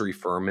advisory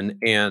firm.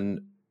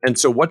 And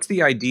so what's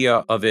the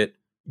idea of it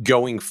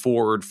going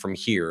forward from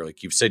here?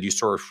 Like you've said, you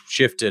sort of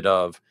shifted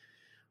of,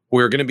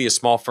 we're going to be a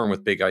small firm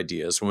with big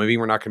ideas. Well, maybe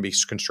we're not going to be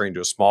constrained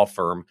to a small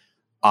firm.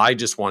 I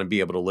just want to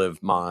be able to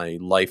live my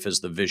life as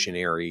the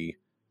visionary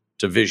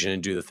to vision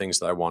and do the things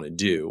that I want to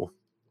do,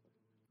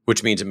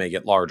 which means it may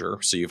get larger.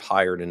 So you've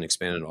hired and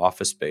expanded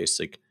office space.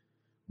 Like,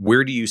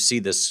 where do you see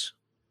this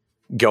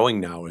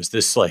going now? Is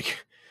this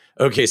like,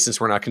 okay,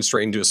 since we're not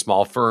constrained to a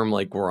small firm,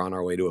 like we're on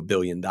our way to $1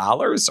 billion?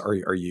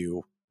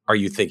 Are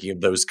you thinking of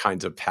those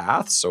kinds of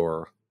paths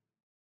or?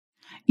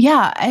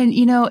 Yeah. And,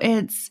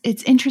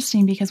 it's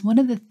interesting because one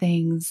of the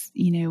things,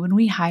 when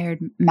we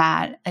hired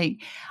Matt, like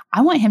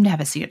I want him to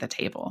have a seat at the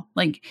table.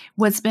 Like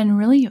what's been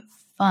really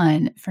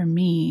fun for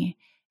me,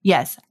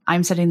 yes,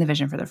 I'm setting the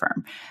vision for the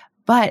firm,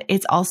 but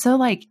it's also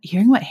like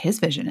hearing what his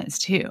vision is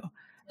too.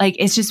 Like,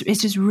 it's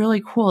just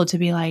really cool to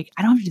be like,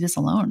 I don't have to do this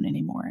alone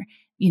anymore,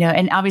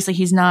 and obviously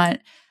he's not a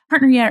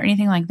partner yet or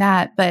anything like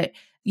that. But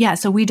yeah,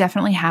 so we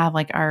definitely have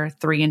like our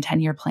 3 and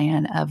 10 year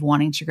plan of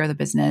wanting to grow the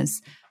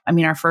business. I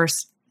mean, our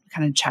first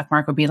kind of check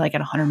mark would be like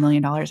at $100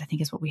 million, I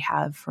think is what we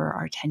have for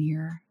our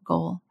 10-year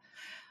goal.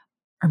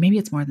 Or maybe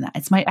it's more than that.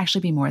 It might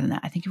actually be more than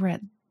that. I think we're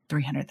at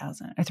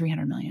 300,000 or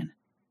 300 million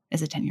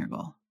is a 10-year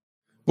goal.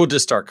 We'll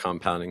just start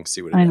compounding,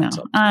 see what it ends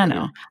up. I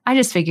know. I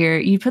just figure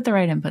you put the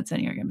right inputs in,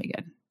 you're going to be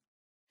good.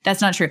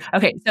 That's not true.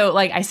 Okay. So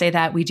like I say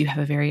that we do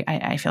have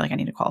I feel like I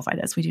need to qualify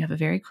this. We do have a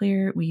very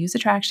clear, we use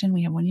attraction.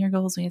 We have 1 year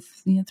goals. We have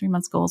 3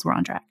 months goals. We're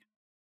on track.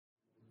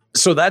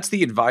 So that's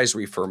the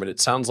advisory firm. And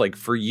it sounds like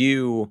for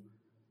you,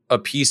 a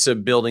piece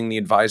of building the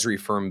advisory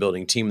firm,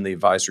 building team in the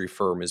advisory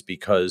firm is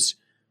because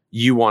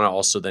you want to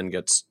also then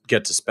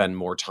get to spend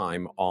more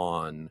time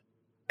on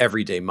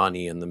everyday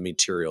money and the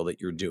material that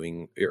you're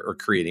doing or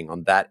creating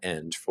on that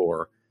end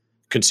for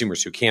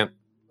consumers who can't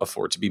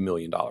afford to be $1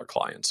 million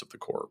clients of the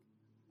core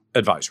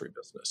advisory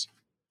business.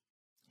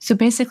 So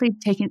basically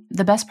taking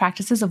the best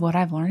practices of what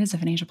I've learned as a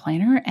financial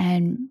planner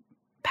and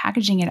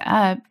packaging it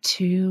up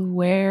to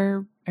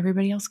where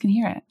everybody else can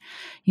hear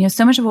it.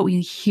 So much of what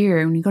we hear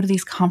when we go to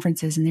these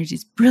conferences and there's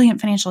these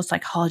brilliant financial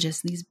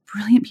psychologists and these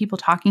brilliant people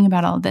talking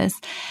about all of this,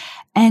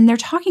 and they're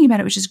talking about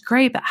it, which is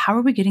great, but how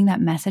are we getting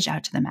that message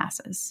out to the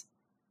masses?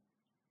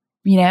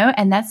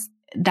 And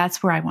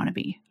that's where I want to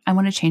be. I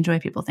want to change the way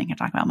people think and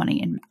talk about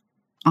money and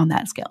on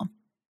that scale.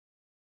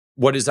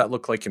 What does that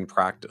look like in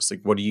practice?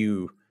 Like, what are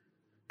you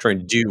trying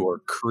to do or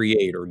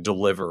create or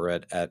deliver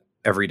at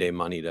Everyday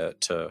Money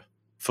to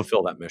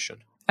fulfill that mission?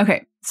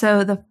 Okay.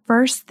 So the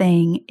first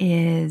thing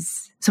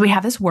is, we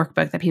have this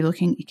workbook that people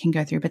can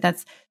go through, but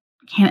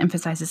can't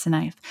emphasize this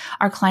enough.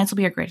 Our clients will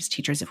be our greatest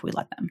teachers if we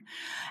let them.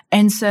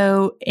 And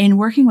so in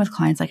working with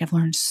clients, like I've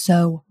learned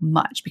so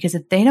much because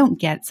if they don't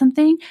get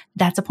something,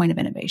 that's a point of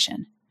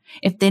innovation.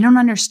 If they don't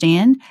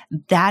understand,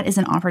 that is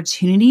an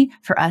opportunity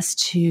for us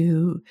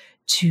to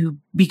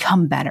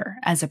become better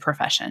as a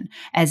profession,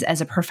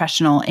 as a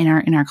professional in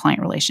our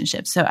client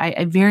relationships. So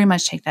I very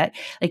much take that,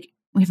 like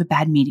we have a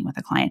bad meeting with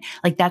a client.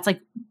 Like that's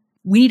like,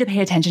 we need to pay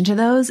attention to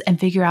those and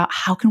figure out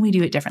how can we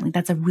do it differently.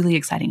 That's a really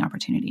exciting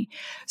opportunity.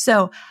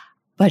 So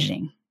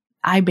budgeting,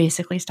 I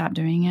basically stopped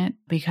doing it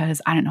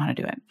because I didn't know how to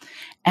do it.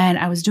 And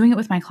I was doing it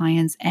with my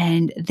clients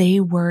and they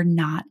were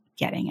not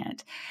getting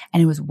it.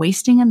 And it was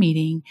wasting a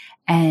meeting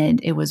and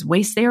they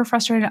were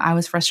frustrated. I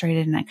was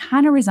frustrated. And I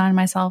kind of resigned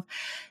myself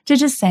to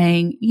just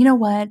saying, you know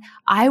what?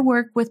 I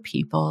work with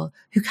people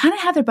who kind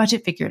of have their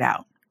budget figured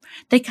out.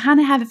 They kind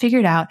of have it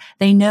figured out.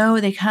 They know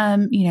they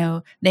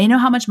know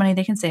how much money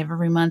they can save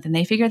every month and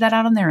they figure that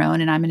out on their own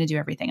and I'm going to do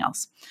everything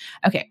else.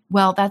 Okay.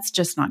 Well, that's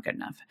just not good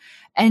enough.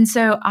 And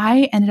so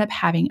I ended up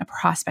having a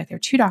prospect. They're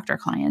 2 doctor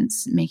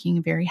clients making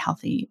a very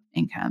healthy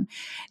income.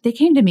 They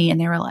came to me and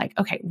they were like,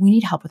 okay, we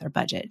need help with our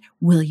budget.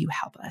 Will you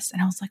help us?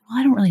 And I was like, well,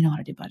 I don't really know how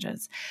to do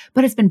budgets,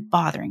 but it's been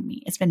bothering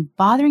me. It's been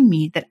bothering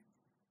me that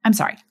I'm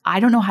sorry,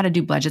 I don't know how to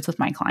do budgets with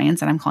my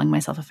clients and I'm calling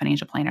myself a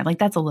financial planner. Like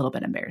that's a little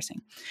bit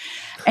embarrassing.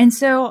 And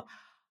so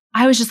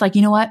I was just like,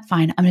 you know what?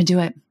 Fine. I'm going to do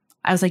it.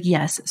 I was like,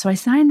 yes. So I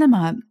signed them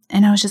up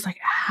and I was just like,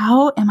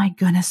 how am I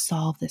going to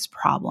solve this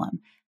problem?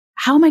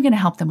 How am I going to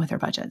help them with their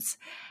budgets?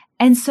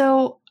 And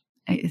so,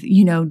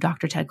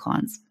 Dr. Ted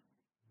Klons.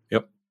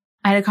 Yep.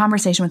 I had a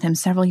conversation with him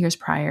several years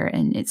prior,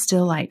 and it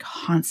still like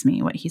haunts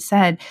me what he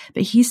said.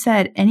 But he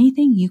said,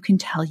 anything you can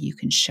tell, you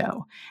can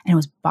show. And it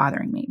was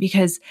bothering me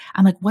because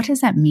I'm like, what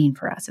does that mean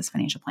for us as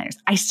financial planners?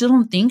 I still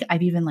don't think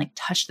I've even like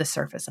touched the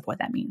surface of what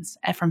that means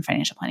from a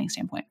financial planning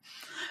standpoint.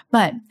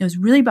 But it was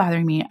really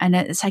bothering me.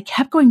 And so I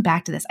kept going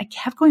back to this. I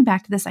kept going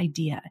back to this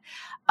idea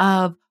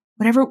of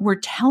whatever we're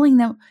telling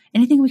them,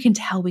 anything we can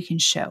tell, we can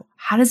show.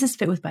 How does this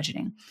fit with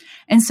budgeting?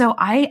 And so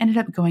I ended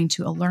up going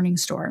to a learning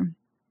store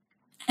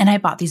and I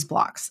bought these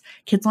blocks.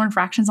 Kids learn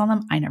fractions on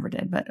them. I never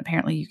did, but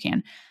apparently you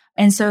can.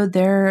 And so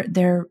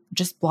they're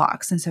just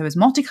blocks. And so it was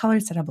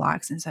multicolored set of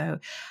blocks. And so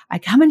I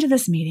come into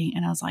this meeting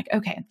and I was like,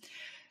 okay,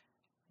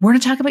 we're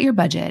going to talk about your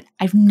budget.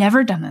 I've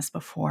never done this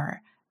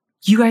before.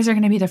 You guys are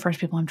going to be the first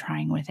people I'm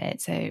trying with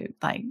it. So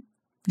like,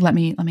 let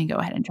me go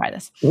ahead and try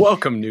this.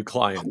 Welcome, new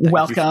client. Thank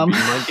Welcome. You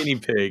for being my guinea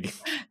pig.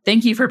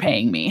 Thank you for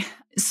paying me.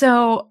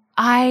 So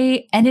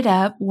I ended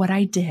up, what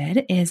I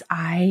did is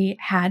I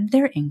had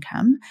their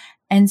income.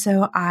 And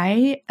so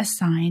I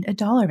assigned a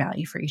dollar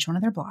value for each one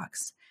of their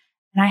blocks.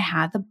 And I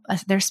had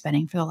their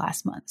spending for the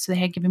last month. So they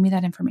had given me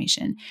that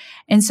information.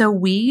 And so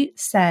we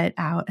set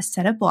out a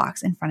set of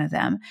blocks in front of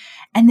them.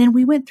 And then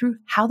we went through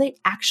how they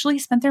actually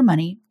spent their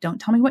money. Don't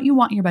tell me what you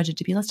want your budget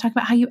to be. Let's talk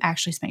about how you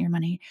actually spent your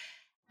money.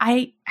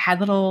 I had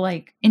little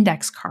like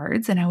index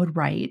cards and I would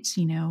write,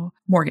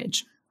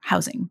 mortgage,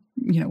 housing,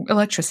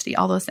 electricity,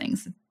 all those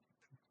things.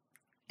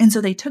 And so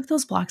they took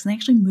those blocks and they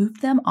actually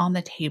moved them on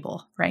the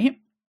table, right?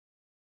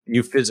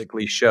 You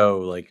physically show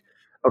like,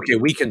 okay,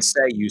 we can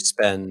say you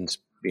spend,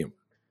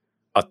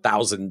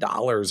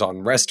 $1,000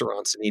 on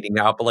restaurants and eating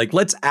out, but like,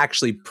 let's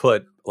actually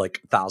put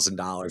like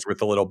 $1,000 with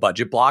the little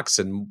budget blocks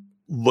and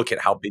look at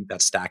how big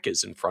that stack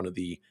is in front of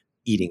the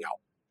eating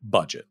out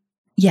budget.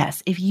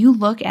 Yes. If you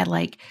look at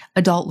like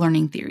adult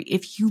learning theory,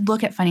 if you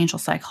look at financial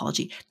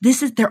psychology,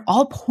 they're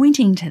all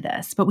pointing to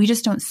this, but we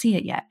just don't see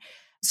it yet.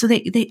 So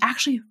they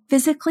actually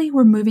physically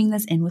were moving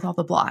this in with all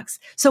the blocks.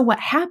 So what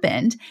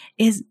happened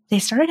is they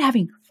started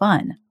having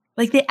fun.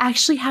 Like they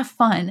actually have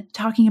fun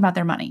talking about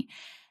their money.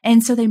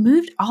 And so they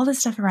moved all this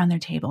stuff around their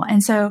table.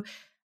 And so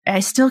I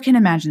still can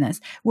imagine this.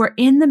 We're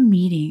in the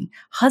meeting.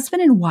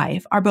 Husband and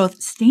wife are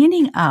both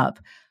standing up,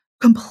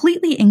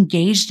 completely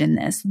engaged in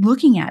this,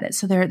 looking at it.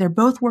 So they're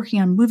both working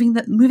on moving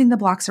the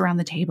blocks around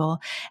the table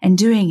and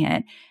doing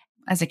it.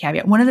 As a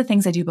caveat, one of the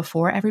things I do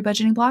before every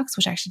budgeting blocks,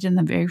 which I actually did in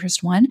the very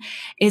first one,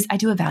 is I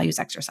do a values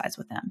exercise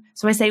with them.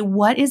 So I say,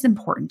 what is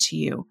important to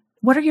you?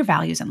 What are your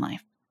values in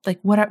life? Like,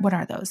 what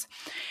are those?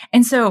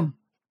 And so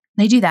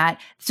they do that.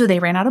 So they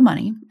ran out of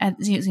money.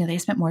 They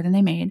spent more than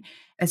they made.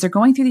 As they're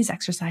going through these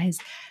exercises,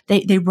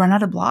 they run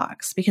out of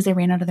blocks because they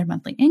ran out of their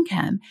monthly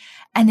income.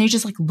 And they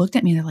just like looked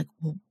at me. They're like,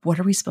 well, what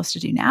are we supposed to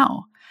do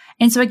now?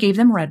 And so I gave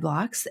them red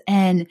blocks.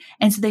 And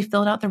so they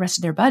filled out the rest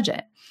of their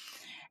budget.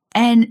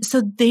 And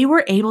so they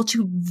were able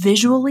to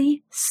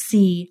visually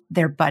see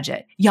their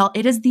budget. Y'all,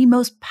 it is the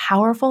most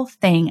powerful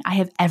thing I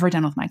have ever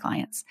done with my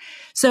clients.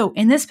 So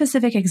in this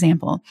specific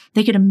example,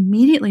 they could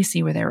immediately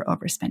see where they were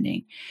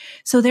overspending.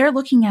 So they're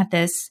looking at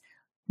this,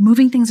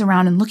 moving things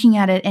around and looking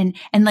at it.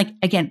 And like,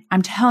 again,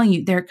 I'm telling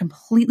you, they're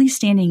completely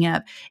standing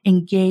up,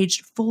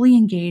 engaged, fully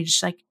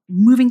engaged, like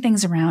moving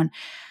things around.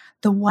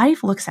 The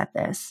wife looks at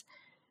this.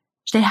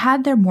 They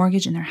had their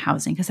mortgage and their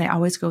housing because I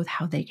always go with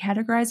how they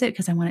categorize it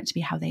because I want it to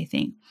be how they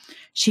think.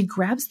 She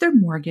grabs their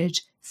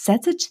mortgage,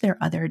 sets it to their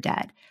other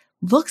debt,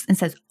 looks and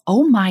says,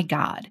 oh my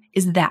God,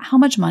 is that how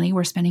much money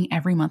we're spending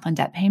every month on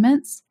debt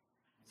payments?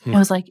 I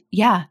was like,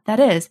 yeah, that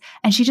is.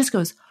 And she just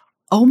goes,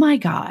 oh my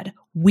God,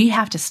 we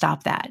have to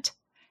stop that.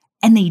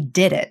 And they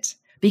did it.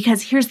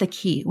 Because here's the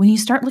key. When you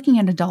start looking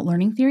at adult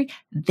learning theory,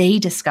 they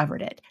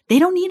discovered it. They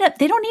don't need it.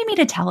 They don't need me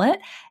to tell it.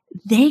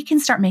 They can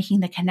start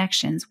making the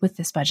connections with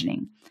this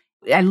budgeting.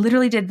 I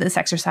literally did this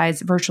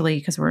exercise virtually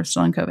because we're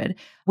still in COVID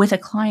with a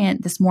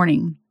client this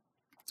morning.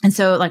 And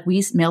so like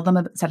we mailed them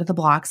a set of the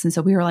blocks. And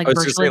so we were like, I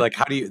was just saying, like,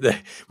 how do you,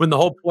 when the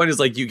whole point is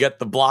like you get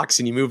the blocks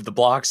and you move the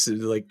blocks,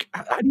 like,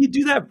 how do you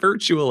do that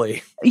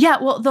virtually? Yeah.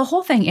 Well, the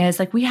whole thing is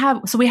like we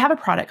have a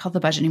product called the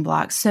budgeting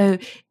blocks. So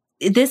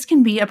this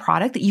can be a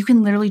product that you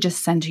can literally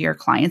just send to your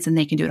clients and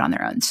they can do it on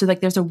their own. So like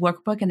there's a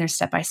workbook and there's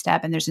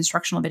step-by-step and there's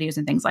instructional videos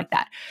and things like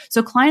that.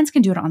 So clients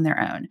can do it on their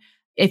own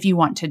if you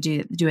want to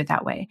do it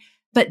that way.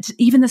 But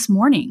even this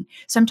morning,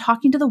 so I'm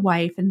talking to the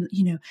wife and,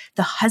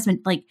 the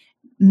husband, like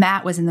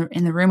Matt was in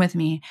the room with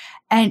me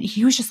and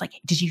he was just like,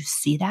 did you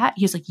see that?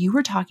 He was like, you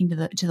were talking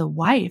to the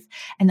wife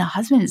and the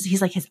husband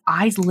he's like, his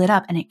eyes lit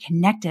up and it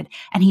connected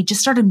and he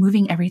just started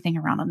moving everything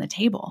around on the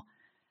table.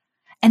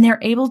 And they're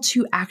able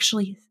to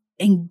actually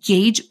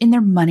engage in their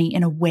money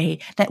in a way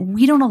that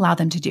we don't allow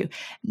them to do.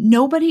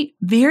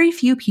 Very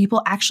few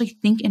people actually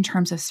think in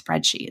terms of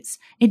spreadsheets.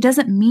 It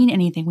doesn't mean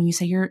anything when you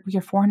say you're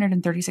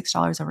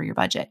 $436 over your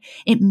budget.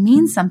 It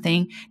means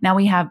something. Now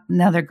we have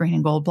another green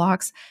and gold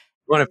blocks.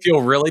 You want to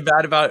feel really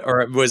bad about,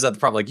 or was that the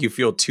problem? Like you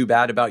feel too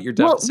bad about your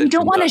deficit? Well, we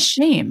don't want to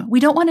shame. We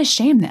don't want to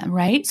shame them,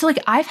 right? So like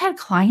I've had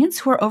clients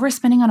who are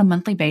overspending on a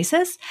monthly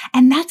basis,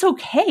 and that's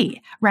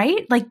okay,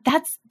 right? Like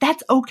that's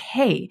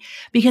okay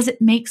because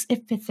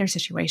it fits their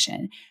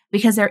situation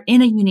because they're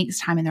in a unique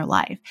time in their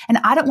life. And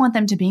I don't want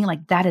them to be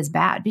like, that is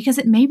bad, because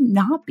it may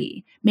not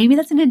be. Maybe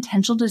that's an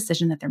intentional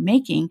decision that they're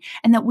making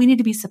and that we need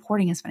to be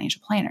supporting as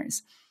financial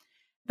planners.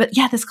 But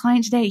yeah, this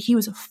client today, he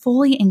was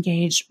fully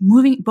engaged,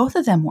 moving, both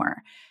of them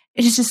were.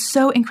 It is just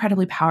so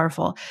incredibly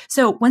powerful.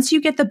 So once you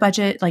get the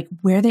budget, like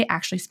where they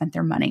actually spent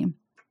their money,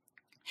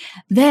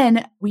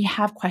 then we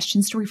have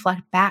questions to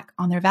reflect back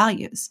on their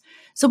values.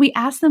 So we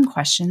ask them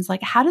questions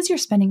like, how does your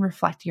spending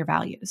reflect your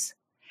values?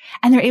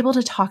 And they're able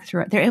to talk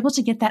through it. They're able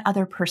to get that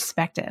other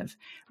perspective,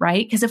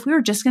 right? Because if we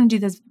were just going to do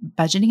this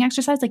budgeting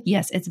exercise, like,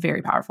 yes, it's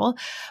very powerful.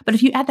 But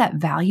if you add that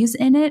values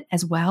in it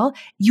as well,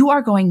 you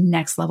are going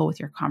next level with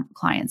your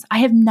clients. I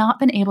have not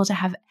been able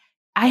to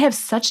I have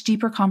such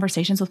deeper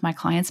conversations with my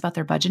clients about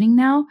their budgeting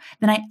now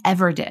than I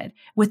ever did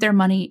with their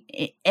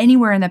money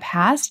anywhere in the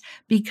past,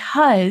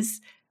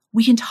 because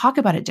we can talk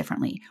about it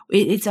differently.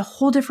 It's a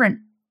whole different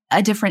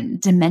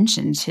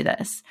dimension to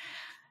this.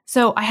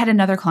 So I had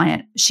another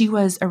client. She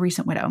was a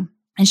recent widow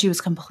and she was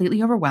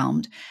completely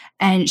overwhelmed.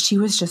 And she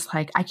was just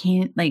like, I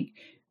can't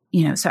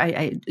so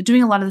I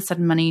doing a lot of the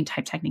sudden money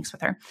type techniques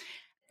with her.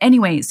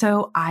 Anyway,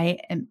 so I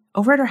am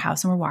over at her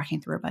house and we're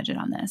walking through a budget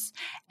on this.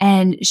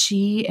 And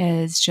she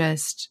is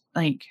just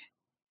like,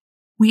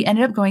 we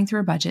ended up going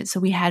through a budget.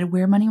 So we had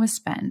where money was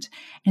spent.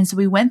 And so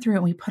we went through it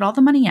and we put all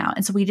the money out.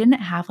 And so we didn't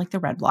have like the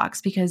red blocks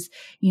because,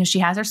 she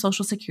has her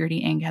Social Security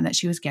income that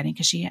she was getting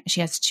because she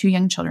has 2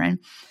 young children.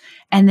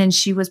 And then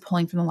she was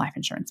pulling from the life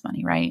insurance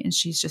money, right? And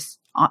she's just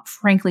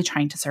frankly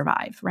trying to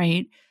survive,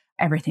 right?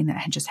 Everything that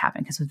had just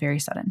happened because it was very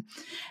sudden.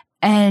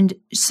 And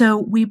so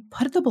we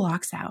put the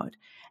blocks out.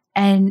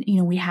 And,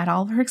 we had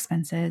all of her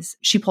expenses.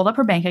 She pulled up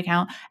her bank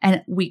account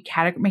and we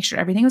make sure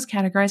everything was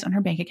categorized on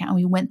her bank account. And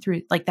we went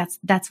through, like, that's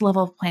the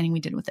level of planning we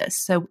did with this.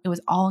 So it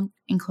was all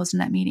enclosed in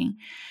that meeting.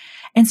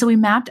 And so we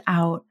mapped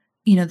out,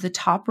 the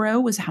top row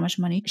was how much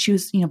money she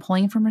was,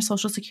 pulling from her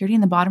Social Security,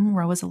 and the bottom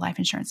row was the life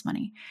insurance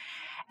money.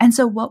 And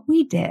so what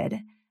we did,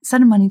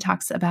 Sudden Money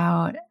talks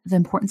about the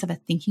importance of a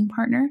thinking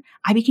partner.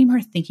 I became her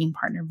thinking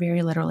partner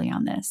very literally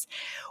on this.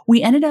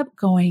 We ended up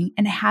going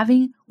and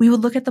we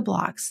would look at the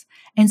blocks.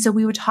 And so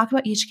we would talk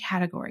about each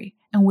category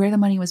and where the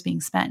money was being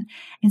spent.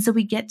 And so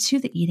we get to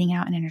the eating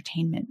out and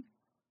entertainment.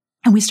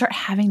 And we start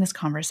having this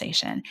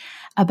conversation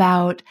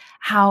about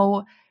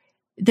how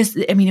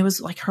it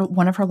was like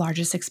one of her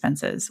largest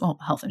expenses. Well,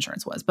 health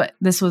insurance was, but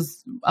this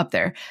was up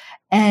there.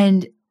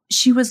 And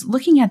she was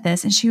looking at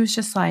this and she was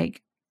just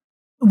like,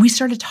 we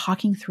started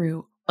talking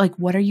through, like,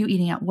 what are you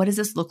eating out? What does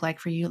this look like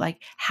for you?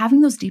 Like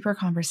having those deeper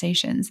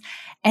conversations.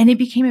 And it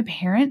became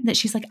apparent that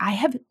she's like, I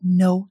have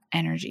no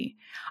energy.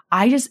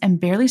 I just am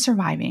barely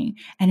surviving.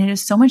 And it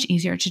is so much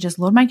easier to just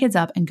load my kids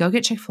up and go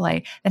get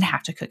Chick-fil-A than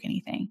have to cook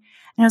anything.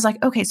 And I was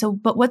like, okay,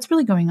 but what's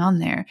really going on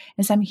there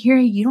is I'm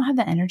hearing you don't have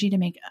the energy to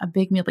make a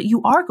big meal, but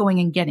you are going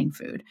and getting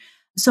food.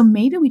 So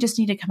maybe we just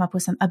need to come up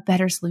with a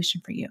better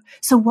solution for you.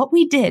 So what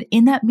we did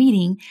in that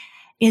meeting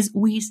is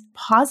we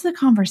paused the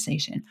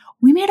conversation.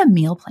 We made a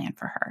meal plan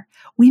for her.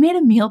 We made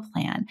a meal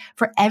plan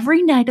for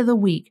every night of the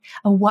week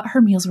of what her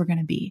meals were going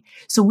to be.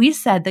 So we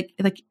said that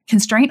the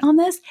constraint on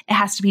this, it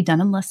has to be done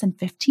in less than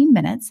 15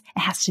 minutes. It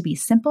has to be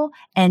simple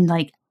and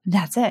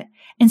that's it.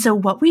 And so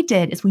what we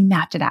did is we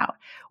mapped it out.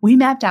 We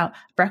mapped out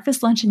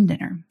breakfast, lunch, and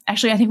dinner.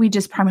 Actually, I think we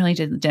just primarily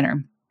did the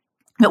dinner.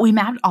 But we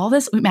mapped all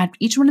this, we mapped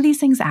each one of these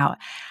things out.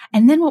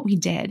 And then what we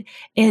did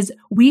is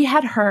we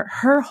had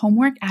her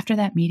homework after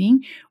that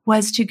meeting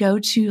was to go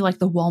to like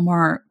the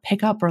Walmart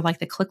pickup or like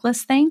the click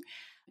list thing,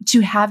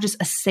 to have just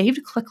a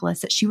saved click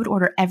list that she would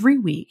order every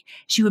week.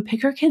 She would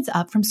pick her kids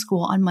up from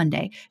school on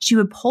Monday. She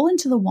would pull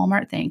into the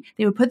Walmart thing.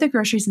 They would put the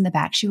groceries in the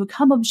back. She would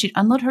come up, she'd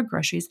unload her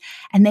groceries,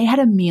 and they had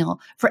a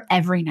meal for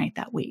every night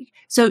that week.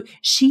 So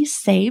she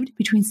saved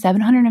between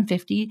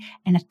 $750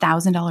 and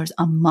 $1,000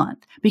 a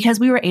month because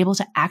we were able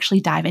to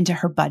actually dive into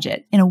her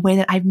budget in a way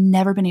that I've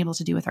never been able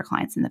to do with our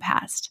clients in the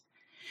past.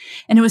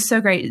 And it was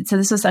so great. So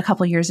this was a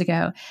couple of years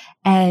ago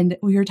and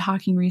we were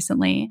talking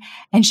recently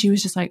and she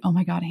was just like, oh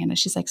my God, Hannah.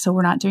 She's like, so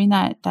we're not doing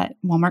that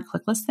Walmart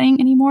click list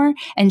thing anymore.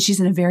 And she's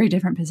in a very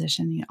different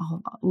position.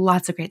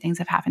 Lots of great things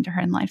have happened to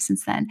her in life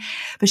since then.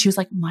 But she was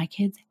like, my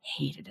kids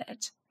hated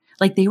it.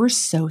 Like they were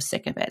so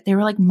sick of it. They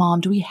were like,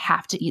 Mom, do we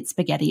have to eat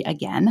spaghetti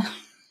again?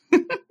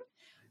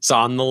 It's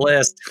on the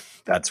list.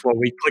 That's what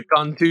we click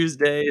on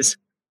Tuesdays.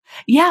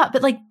 Yeah,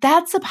 but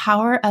that's the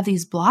power of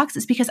these blocks,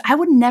 is because I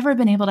would never have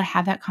been able to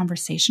have that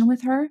conversation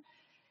with her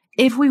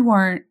if we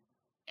weren't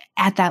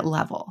at that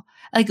level.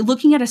 Like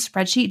looking at a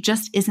spreadsheet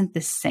just isn't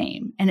the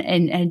same.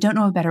 And I don't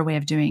know a better way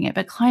of doing it,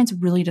 but clients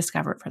really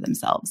discover it for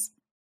themselves.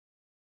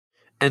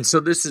 And so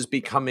this is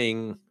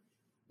becoming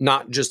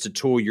not just a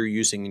tool you're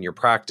using in your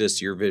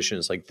practice, your vision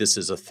is like, this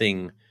is a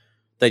thing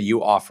that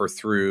you offer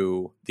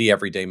through the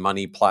Everyday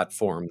Money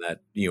platform that,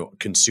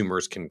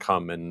 consumers can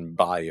come and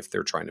buy if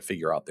they're trying to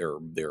figure out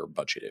their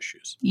budget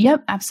issues.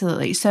 Yep,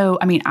 absolutely. So,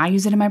 I mean, I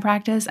use it in my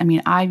practice. I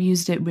mean, I've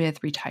used it with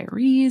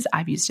retirees.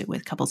 I've used it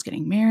with couples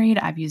getting married.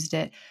 I've used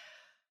it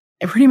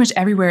pretty much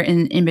everywhere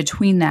in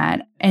between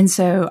that. And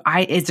so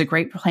it's a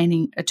great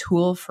a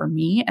tool for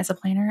me as a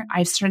planner.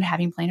 I've started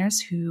having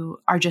planners who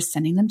are just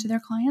sending them to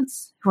their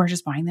clients, who are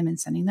just buying them and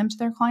sending them to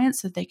their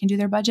clients so that they can do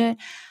their budget.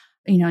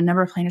 A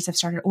number of planners have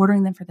started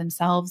ordering them for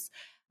themselves.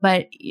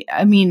 But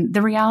I mean,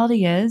 the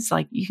reality is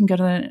like you can go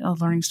to a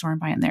learning store and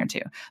buy it there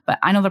too. But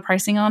I know the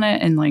pricing on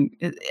it and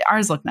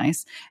ours look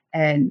nice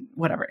and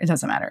whatever, it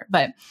doesn't matter.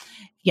 But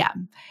yeah,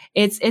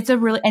 it's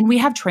and we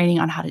have training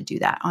on how to do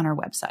that on our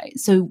website.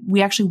 So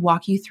we actually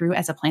walk you through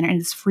as a planner, and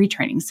it's free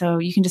training. So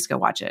you can just go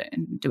watch it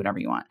and do whatever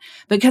you want.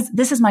 Because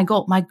this is my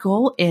goal. My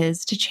goal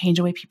is to change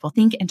the way people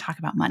think and talk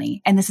about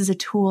money. And this is a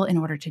tool in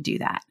order to do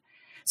that.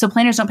 So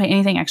planners don't pay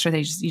anything extra.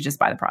 You just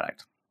buy the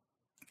product.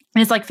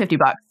 And it's like $50,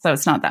 so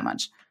it's not that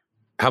much.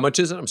 How much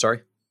is it? I'm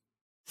sorry.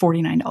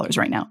 $49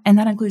 right now. And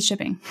that includes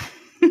shipping.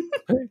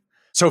 Okay.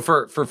 So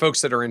for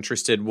folks that are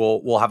interested,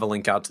 we'll have a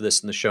link out to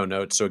this in the show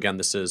notes. So again,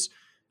 this is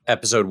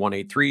episode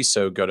 183.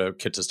 So go to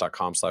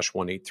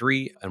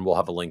kitces.com/183 and we'll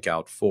have a link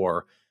out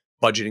for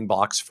budgeting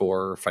blocks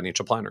for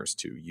financial planners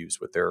to use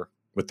with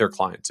their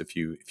clients if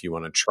you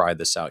want to try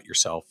this out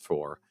yourself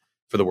for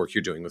the work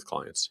you're doing with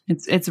clients.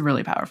 It's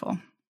really powerful.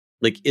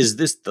 Is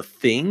this the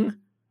thing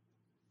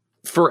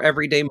for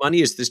Everyday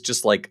Money? Is this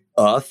just like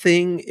a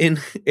thing in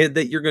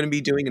that you're going to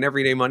be doing in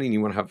Everyday Money, and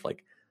you want to have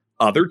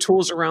other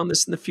tools around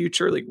this in the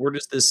future? Where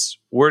does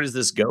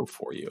this go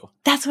for you?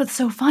 That's what's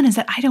so fun is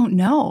that I don't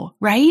know,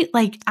 right?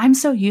 I'm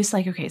so used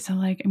okay, so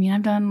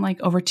I've done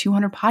over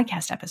 200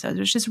 podcast episodes,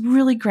 which is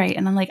really great.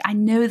 And I'm I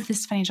know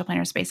this financial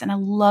planner space and I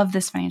love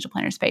this financial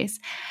planner space.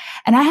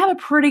 And I have a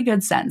pretty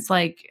good sense,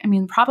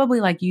 probably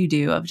like you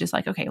do of just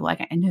okay, well,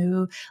 I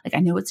know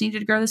what's needed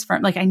to grow this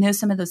firm. I know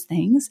some of those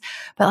things,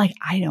 but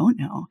I don't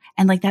know.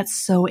 And that's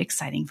so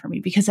exciting for me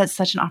because that's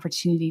such an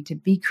opportunity to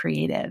be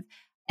creative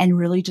and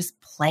really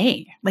just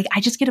play. I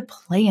just get to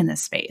play in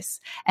this space.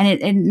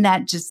 And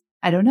that just,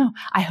 I don't know.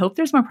 I hope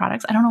there's more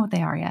products. I don't know what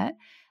they are yet.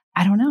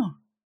 I don't know.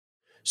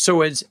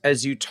 So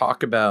as you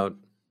talk about,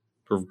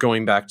 or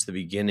going back to the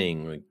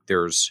beginning,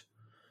 there's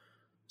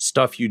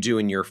stuff you do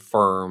in your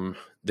firm.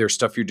 There's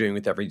stuff you're doing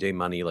with Everyday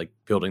Money, like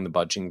building the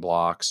budgeting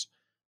blocks.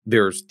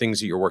 There's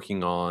things that you're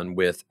working on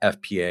with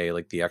FPA,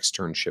 like the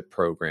externship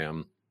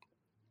program.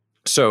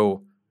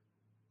 So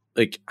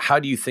how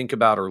do you think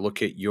about or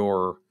look at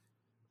your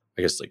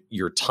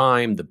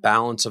time, the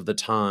balance of the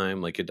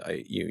time?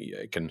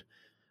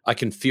 I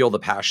can feel the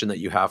passion that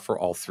you have for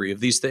all three of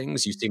these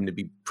things. You seem to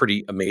be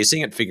pretty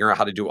amazing at figuring out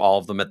how to do all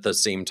of them at the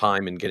same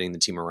time and getting the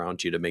team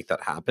around you to make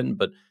that happen.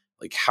 But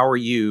how are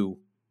you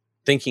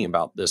thinking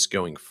about this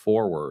going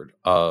forward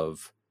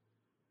of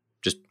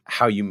just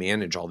how you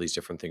manage all these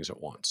different things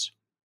at once?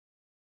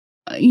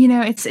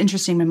 It's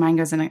interesting. My mind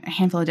goes in a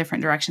handful of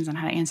different directions on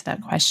how to answer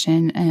that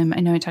question. I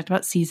know I talked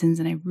about seasons,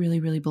 and I really,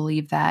 really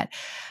believe that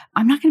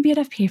I'm not going to be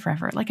at FPA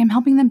forever. I'm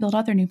helping them build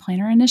out their new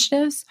planner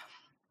initiatives.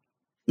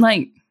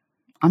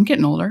 I'm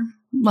getting older.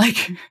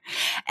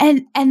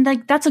 And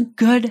that's a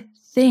good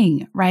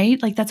thing, right?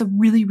 That's a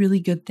really, really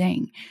good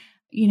thing.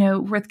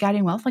 With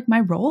Guiding Wealth, my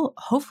role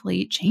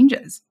hopefully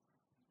changes.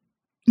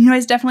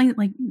 It's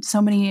definitely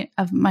so many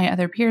of my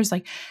other peers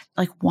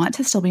want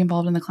to still be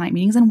involved in the client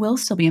meetings and will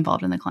still be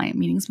involved in the client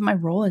meetings, but my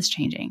role is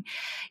changing.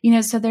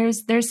 So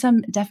there's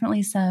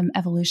definitely some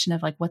evolution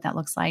of what that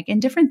looks like, and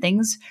different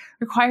things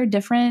require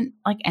different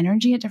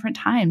energy at different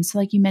times. So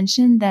you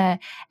mentioned the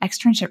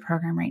externship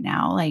program right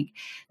now,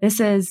 this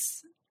is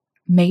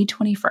May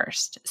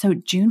 21st. So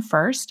June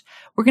 1st,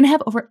 we're going to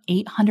have over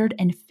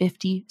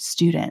 850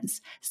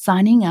 students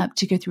signing up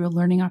to go through a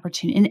learning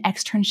opportunity, an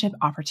externship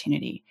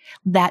opportunity.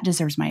 That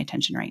deserves my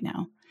attention right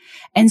now.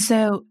 And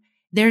so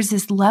there's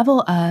this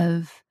level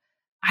of,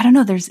 I don't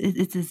know, it's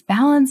this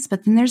balance,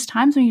 but then there's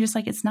times when you're just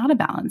it's not a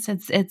balance.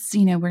 It's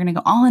we're going to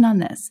go all in on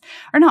this,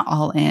 or not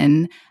all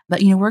in,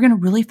 but we're going to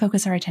really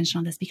focus our attention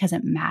on this because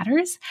it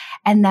matters.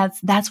 And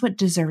that's what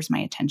deserves my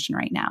attention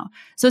right now.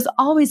 So it's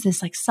always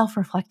this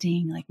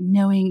self-reflecting,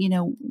 knowing,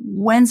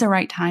 when's the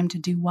right time to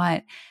do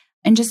what,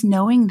 and just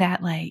knowing that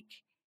I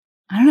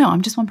don't know,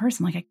 I'm just one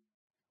person.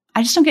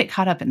 I just don't get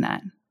caught up in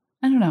that.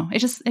 I don't know. It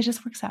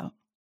just works out.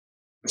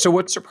 So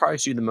what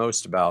surprised you the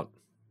most about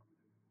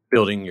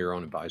building your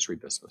own advisory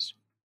business?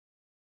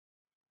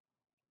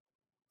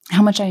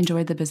 How much I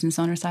enjoyed the business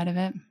owner side of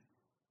it.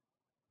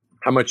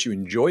 How much you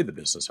enjoy the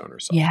business owner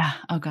side? Yeah.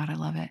 Oh God, I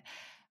love it.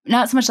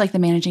 Not so much the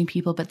managing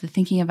people, but the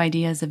thinking of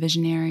ideas, the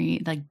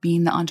visionary,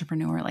 being the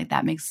entrepreneur,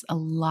 that makes a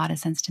lot of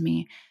sense to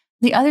me.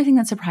 The other thing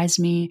that surprised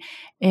me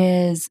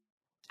is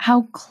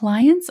how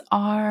clients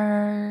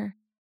are,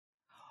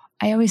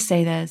 I always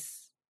say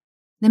this,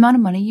 the amount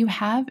of money you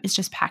have is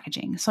just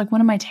packaging. So like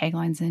one of my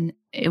taglines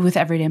with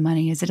Everyday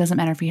Money is it doesn't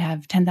matter if you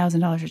have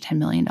 $10,000 or $10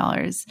 million,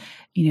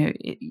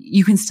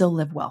 you can still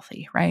live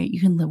wealthy, right? You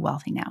can live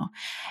wealthy now.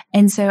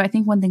 And so I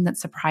think one thing that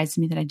surprised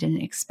me that I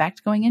didn't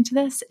expect going into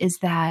this is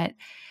that,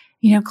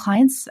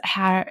 clients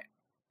have,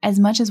 as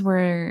much as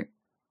we're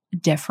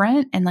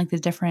different and like the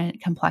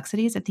different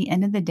complexities, at the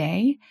end of the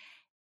day,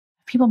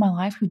 people in my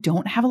life who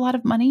don't have a lot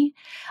of money,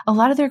 a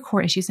lot of their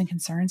core issues and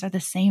concerns are the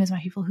same as my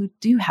people who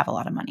do have a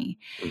lot of money,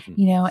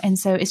 and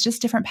so it's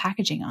just different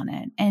packaging on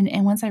it.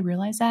 And once I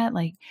realized that,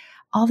 like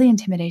all the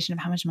intimidation of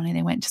how much money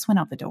they just went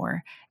out the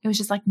door. It was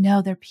just like,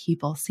 no, they're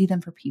people, see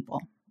them for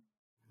people.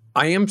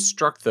 I am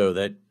struck though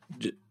that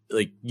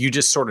like you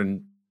just sort of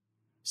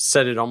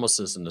said it almost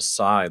as an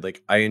aside.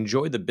 Like I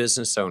enjoy the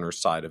business owner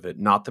side of it,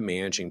 not the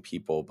managing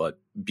people, but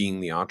being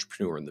the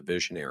entrepreneur and the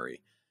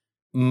visionary.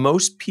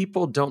 Most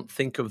people don't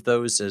think of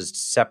those as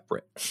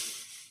separate.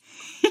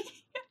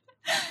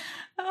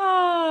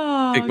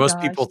 Like most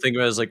people think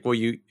of it as like, well,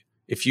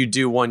 if you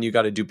do one, you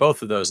got to do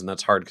both of those. And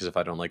that's hard because if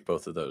I don't like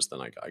both of those,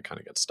 then I kind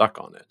of get stuck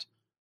on it.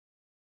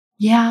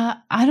 Yeah,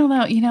 I don't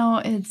know.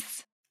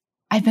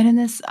 I've been in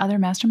this other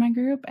mastermind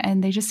group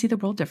and they just see the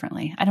world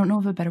differently. I don't know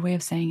of a better way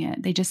of saying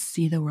it. They just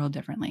see the world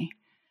differently.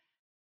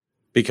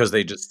 Because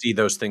they just see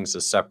those things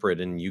as separate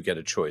and you get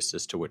a choice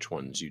as to which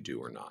ones you do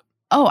or not.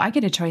 Oh, I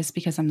get a choice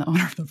because I'm the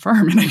owner of the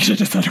firm and I get to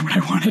decide what I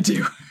want to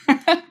do.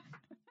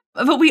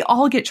 But we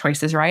all get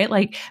choices, right?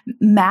 Like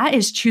Matt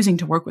is choosing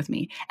to work with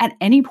me. At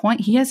any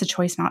point, he has a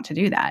choice not to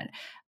do that.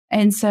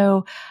 And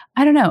so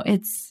I don't know. I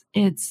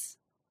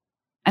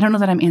don't know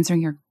that I'm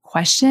answering your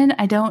question.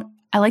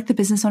 I like the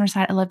business owner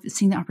side. I love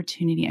seeing the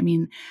opportunity. I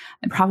mean,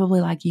 I'm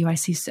probably like you. I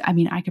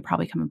could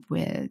probably come up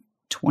with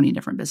 20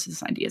 different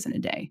business ideas in a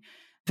day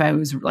if I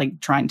was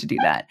like trying to do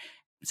that.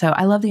 So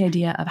I love the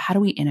idea of how do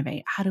we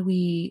innovate? How do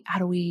we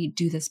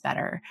do this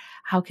better?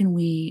 How can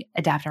we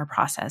adapt our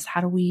process?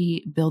 How do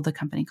we build the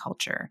company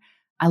culture?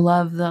 I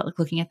love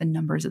looking at the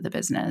numbers of the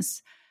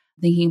business,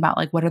 thinking about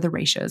like, what are the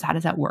ratios? How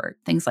does that work?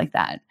 Things like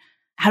that.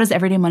 How does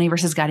Everyday Money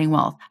versus Guiding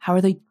Wealth? How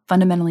are they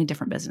fundamentally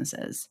different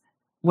businesses?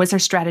 What's their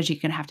strategy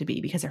going to have to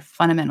be because they're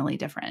fundamentally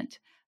different?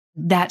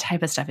 That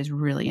type of stuff is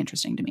really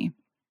interesting to me.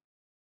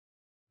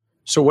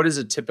 So what does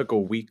a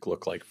typical week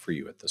look like for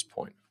you at this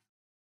point?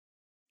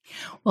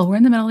 Well, we're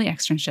in the middle of the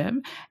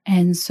externship.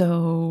 And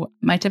so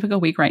my typical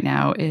week right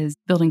now is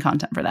building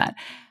content for that.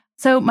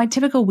 So my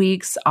typical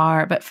weeks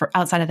are, but for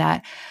outside of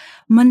that,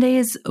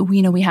 Mondays,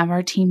 we have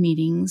our team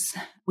meetings.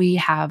 We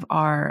have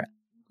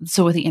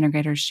so with the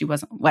integrators,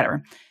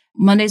 whatever.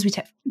 Mondays, we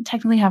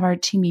technically have our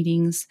team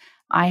meetings.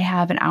 I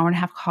have an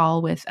 1.5-hour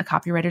call with a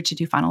copywriter to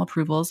do final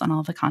approvals on all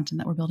of the content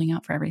that we're building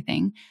out for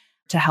everything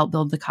to help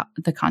build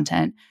the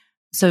content.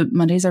 So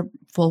Mondays are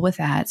full with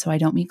that. So I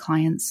don't meet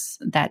clients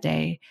that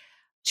day.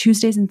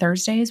 Tuesdays and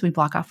Thursdays, we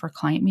block off for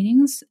client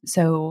meetings.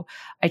 So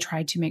I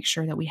try to make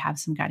sure that we have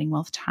some Guiding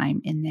Wealth time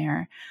in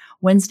there.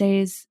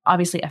 Wednesdays,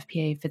 obviously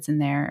FPA fits in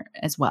there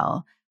as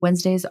well.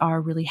 Wednesdays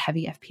are really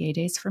heavy FPA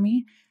days for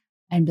me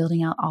and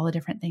building out all the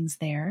different things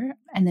there.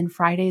 And then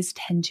Fridays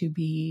tend to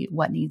be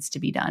what needs to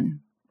be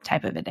done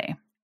type of a day.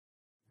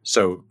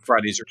 So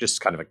Fridays are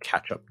just kind of a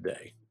catch-up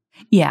day.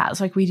 Yeah.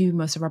 It's like we do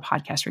most of our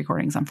podcast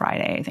recordings on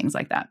Friday, things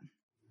like that.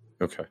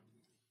 Okay.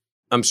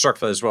 I'm struck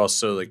by that as well.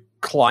 So like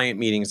client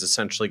meetings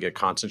essentially get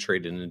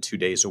concentrated in 2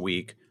 days a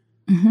week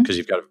because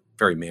you've got a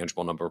very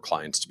manageable number of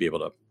clients to be able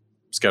to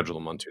schedule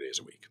them on 2 days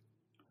a week.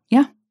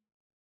 Yeah.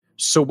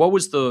 So what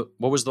was the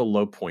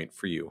low point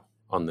for you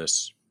on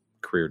this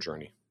career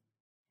journey?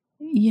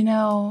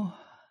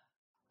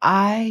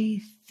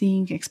 I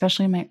think,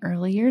 especially in my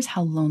early years,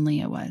 how lonely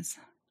it was.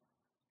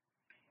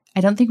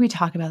 I don't think we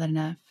talk about that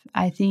enough.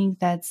 I think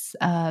that's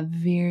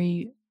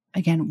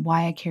again,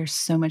 why I care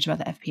so much about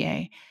the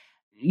FPA.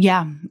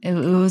 Yeah, it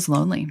was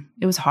lonely.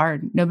 It was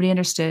hard. Nobody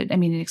understood. I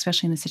mean,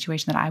 especially in the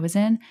situation that I was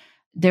in,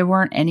 there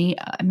weren't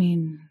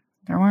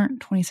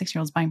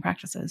 26-year-olds buying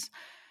practices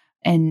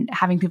and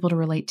having people to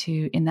relate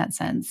to in that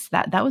sense.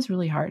 That was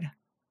really hard.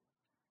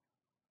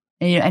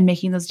 And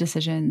making those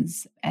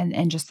decisions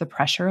and just the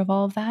pressure of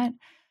all of that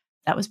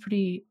was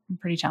pretty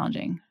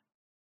challenging.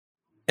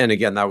 And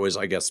again, that was,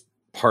 I guess,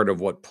 part of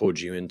what pulled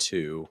you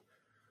into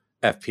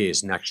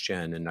FPA's Next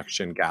Gen and Next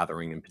Gen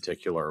Gathering in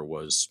particular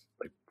was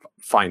like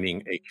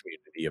finding a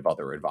community of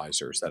other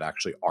advisors that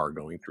actually are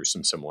going through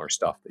some similar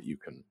stuff that you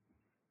can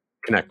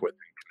connect with and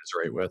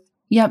commiserate with.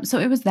 Yep. So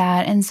it was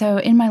that. And so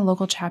in my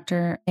local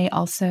chapter, they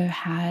also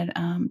had,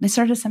 they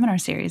started a seminar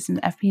series in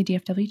the FPA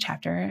DFW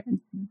chapter.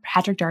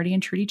 Patrick Daugherty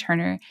and Trudy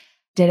Turner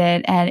did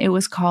it. And it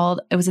was a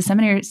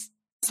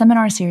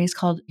seminar series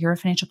called You're a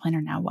Financial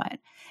Planner, Now What?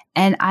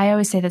 And I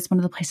always say that's one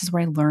of the places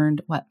where I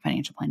learned what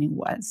financial planning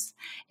was.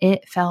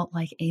 It felt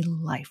like a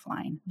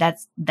lifeline. That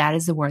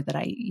is the word that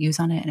I use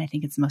on it. And I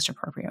think it's the most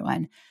appropriate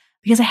one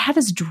because I had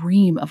this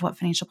dream of what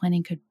financial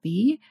planning could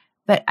be,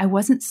 but I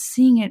wasn't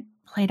seeing it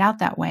played out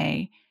that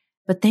way.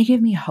 But they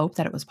gave me hope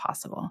that it was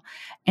possible.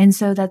 And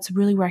so that's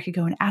really where I could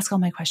go and ask all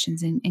my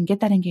questions and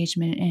get that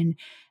engagement. And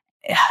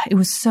it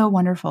was so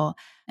wonderful.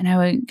 And I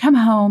would come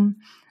home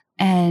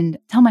and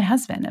tell my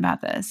husband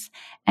about this.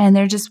 And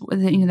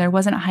there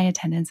wasn't a high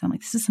attendance. I'm like,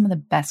 this is some of the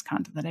best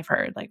content that I've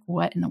heard. Like,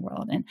 what in the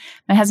world? And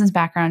my husband's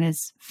background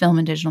is film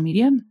and digital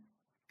media.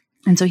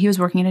 And so he was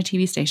working at a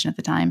TV station at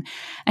the time.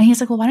 And he's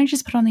like, well, why don't you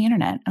just put it on the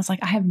internet? I was like,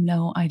 I have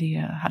no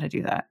idea how to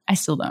do that. I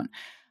still don't.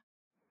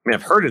 I mean,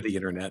 I've heard of the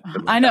internet.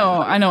 But I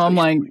know. I'm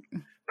like,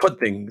 put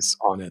things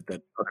on it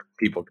that other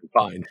people can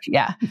find.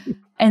 Yeah.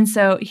 And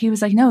so he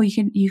was like, no,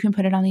 you can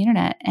put it on the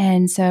internet.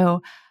 And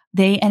so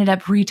they ended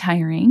up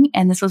retiring.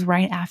 And this was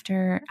right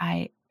after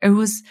I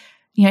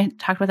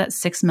talked about that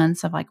 6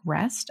 months of like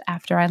rest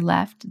after I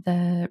left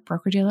the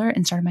broker-dealer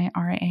and started my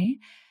RIA.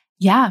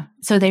 Yeah.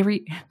 So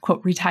they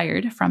quote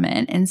retired from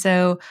it. And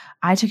so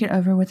I took it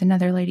over with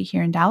another lady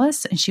here in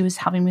Dallas, and she was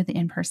helping me with the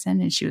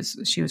in-person, and she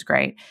was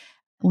great.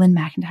 Lynn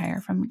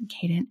McIntyre from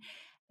Cadent.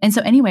 And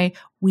so anyway,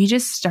 we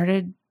just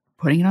started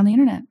putting it on the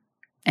internet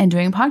and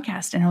doing a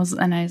podcast.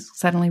 And I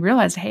suddenly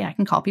realized, hey, I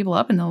can call people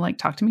up and they'll like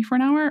talk to me for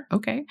an hour.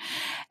 Okay.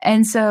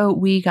 And so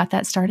we got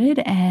that started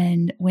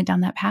and went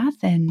down that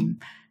path,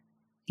 and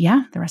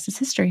yeah, the rest is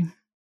history.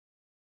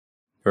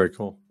 Very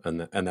cool.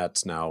 And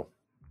that's now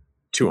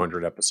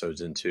 200 episodes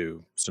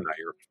into. So now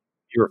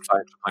you're a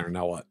financial planner.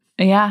 Now what?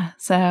 Yeah.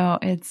 So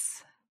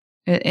it's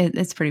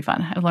pretty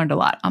fun. I've learned a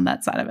lot on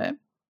that side of it.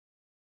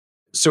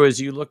 So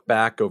as you look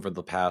back over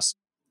the past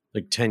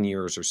like 10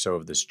 years or so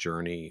of this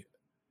journey,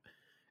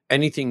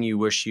 anything you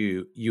wish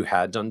you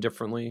had done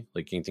differently?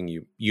 Like anything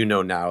you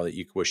know now that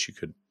you wish you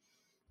could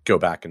go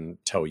back and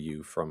tell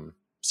you from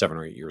 7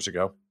 or 8 years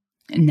ago?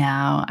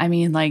 No, I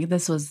mean, like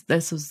this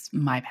was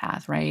my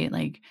path, right?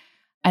 Like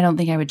I don't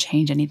think I would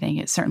change anything.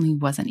 It certainly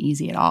wasn't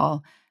easy at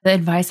all. The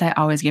advice I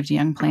always give to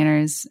young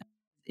planners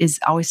is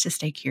always to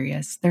stay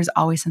curious. There's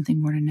always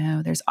something more to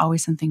know. There's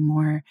always something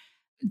more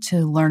to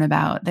learn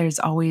about. There's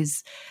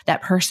always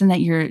that person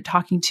that you're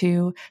talking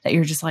to that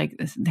you're just like,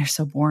 they're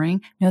so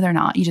boring. No, they're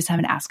not. You just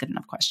haven't asked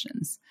enough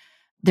questions.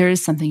 There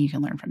is something you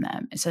can learn from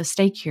them. So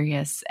stay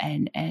curious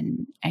and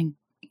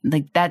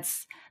like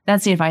that's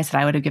the advice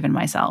that I would have given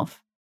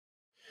myself.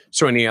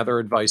 So any other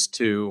advice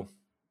to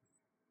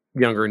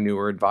younger,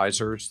 newer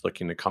advisors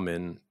looking to come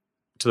in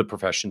to the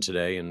profession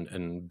today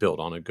and build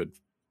on a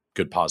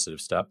good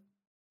positive step?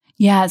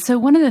 Yeah. So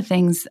one of the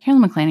things,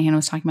 Carolyn McClanahan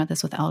was talking about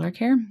this with elder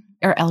care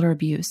or elder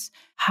abuse,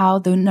 how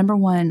the number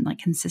one like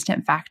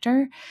consistent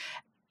factor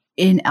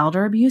in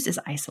elder abuse is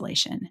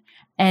isolation.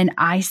 And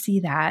I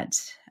see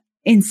that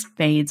in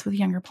spades with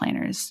younger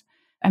planners.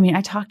 I mean,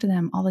 I talk to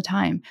them all the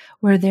time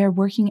where they're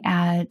working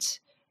at,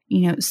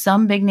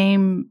 some big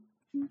name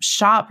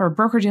shop or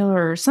broker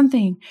dealer or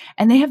something,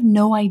 and they have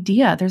no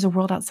idea there's a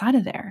world outside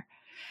of there.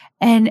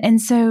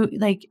 And so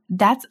like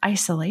that's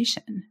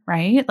isolation,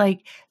 right?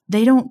 Like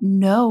they don't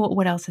know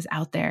what else is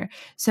out there.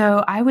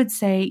 So I would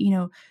say,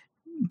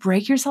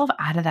 break yourself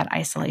out of that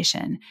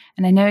isolation.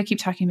 And I know I keep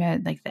talking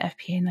about like the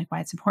FPA and like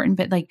why it's important,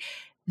 but like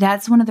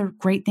that's one of the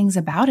great things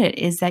about it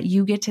is that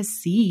you get to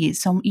see.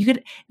 So you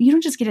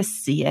don't just get to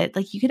see it.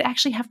 Like you could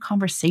actually have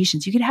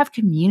conversations. You could have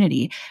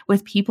community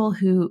with people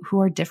who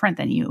are different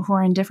than you, who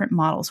are in different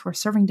models, who are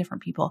serving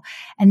different people.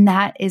 And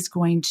that is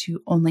going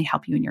to only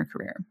help you in your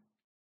career.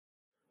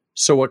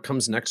 So what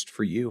comes next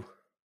for you?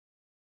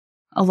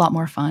 A lot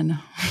more fun.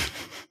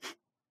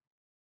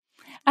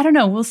 I don't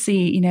know. We'll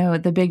see.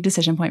 The big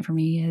decision point for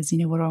me is,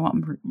 what do I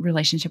want my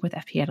relationship with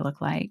FPA to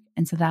look like?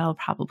 And so that'll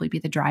probably be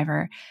the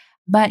driver.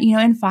 But,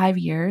 in 5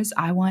 years,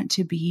 I want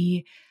to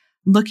be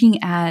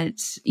looking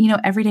at,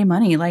 everyday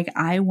money. Like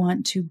I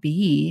want to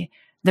be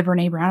the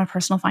Brene Brown of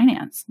personal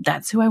finance.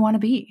 That's who I want to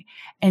be.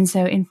 And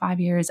so in 5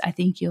 years,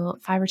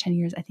 5 or 10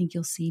 years, I think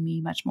you'll see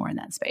me much more in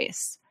that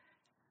space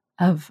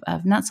of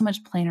not so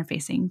much planner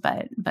facing,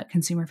 but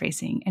consumer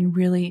facing, and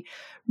really,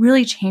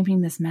 really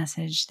championing this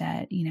message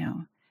that,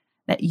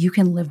 that you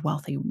can live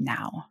wealthy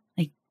now,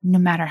 like no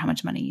matter how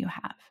much money you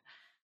have.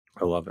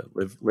 I love it.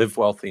 Live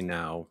wealthy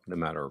now, no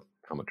matter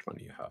how much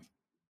money you have.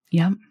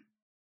 Yep.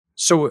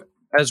 So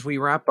as we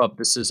wrap up,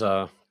 this is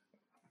a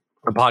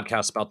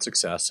podcast about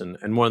success.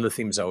 And one of the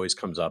themes that always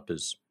comes up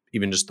is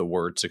even just the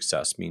word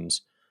success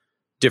means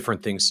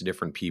different things to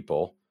different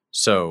people.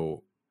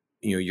 So,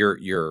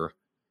 you're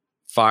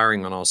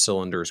firing on all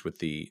cylinders with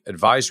the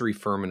advisory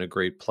firm in a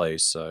great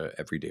place.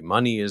 Everyday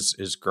Money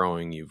is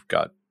growing. You've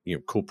got,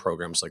 cool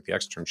programs like the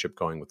externship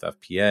going with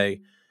FPA.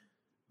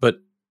 But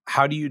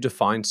how do you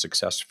define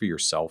success for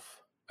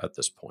yourself at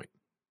this point?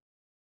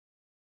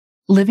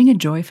 Living a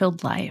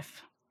joy-filled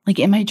life. Like,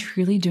 am I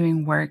truly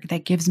doing work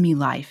that gives me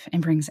life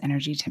and brings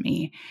energy to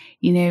me?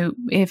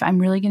 If I'm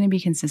really going to be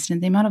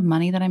consistent, the amount of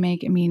money that I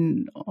make,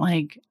 I'm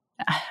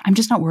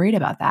just not worried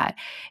about that.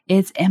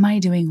 It's, am I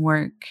doing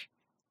work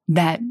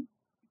that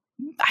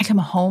I come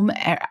home,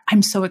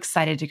 I'm so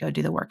excited to go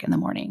do the work in the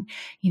morning.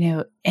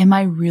 Am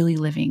I really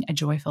living a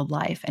joy-filled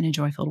life and a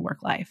joy-filled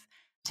work life?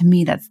 To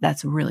me,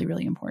 that's really,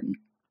 really important.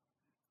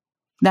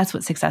 That's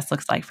what success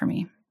looks like for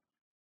me.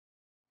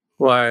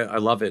 Well, I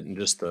love it. And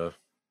just the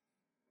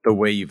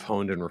way you've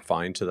honed and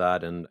refined to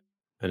that. And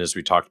as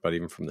we talked about,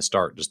 even from the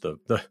start, just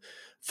the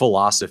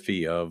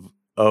philosophy of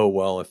oh,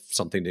 well, if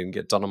something didn't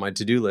get done on my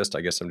to-do list,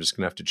 I guess I'm just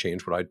going to have to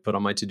change what I'd put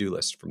on my to-do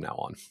list from now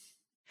on.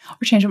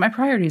 Or change what my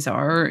priorities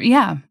are. Or,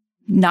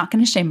 not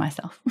going to shame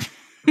myself.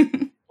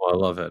 Well, I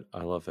love it.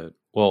 I love it.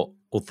 Well,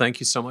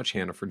 thank you so much,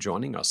 Hannah, for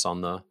joining us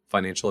on the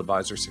Financial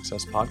Advisor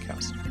Success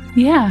Podcast.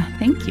 Yeah,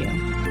 thank you.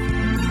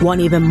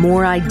 Want even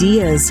more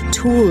ideas,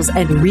 tools,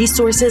 and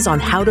resources on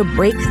how to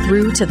break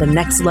through to the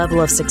next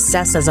level of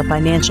success as a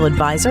financial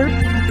advisor?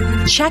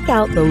 Check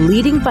out the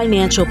leading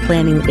financial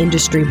planning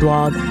industry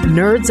blog,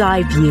 Nerd's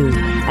Eye View,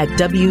 at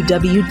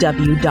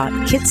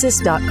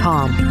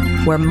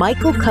www.kitces.com, where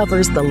Michael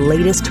covers the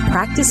latest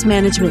practice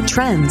management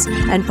trends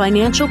and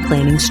financial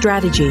planning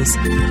strategies.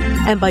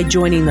 And by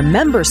joining the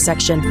members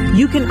section,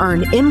 you can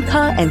earn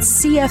IMCA and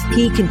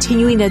CFP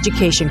continuing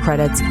education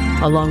credits,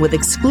 along with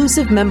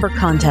exclusive member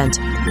content.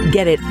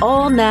 Get it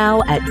all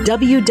now at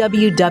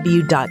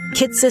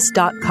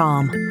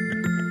www.kitces.com.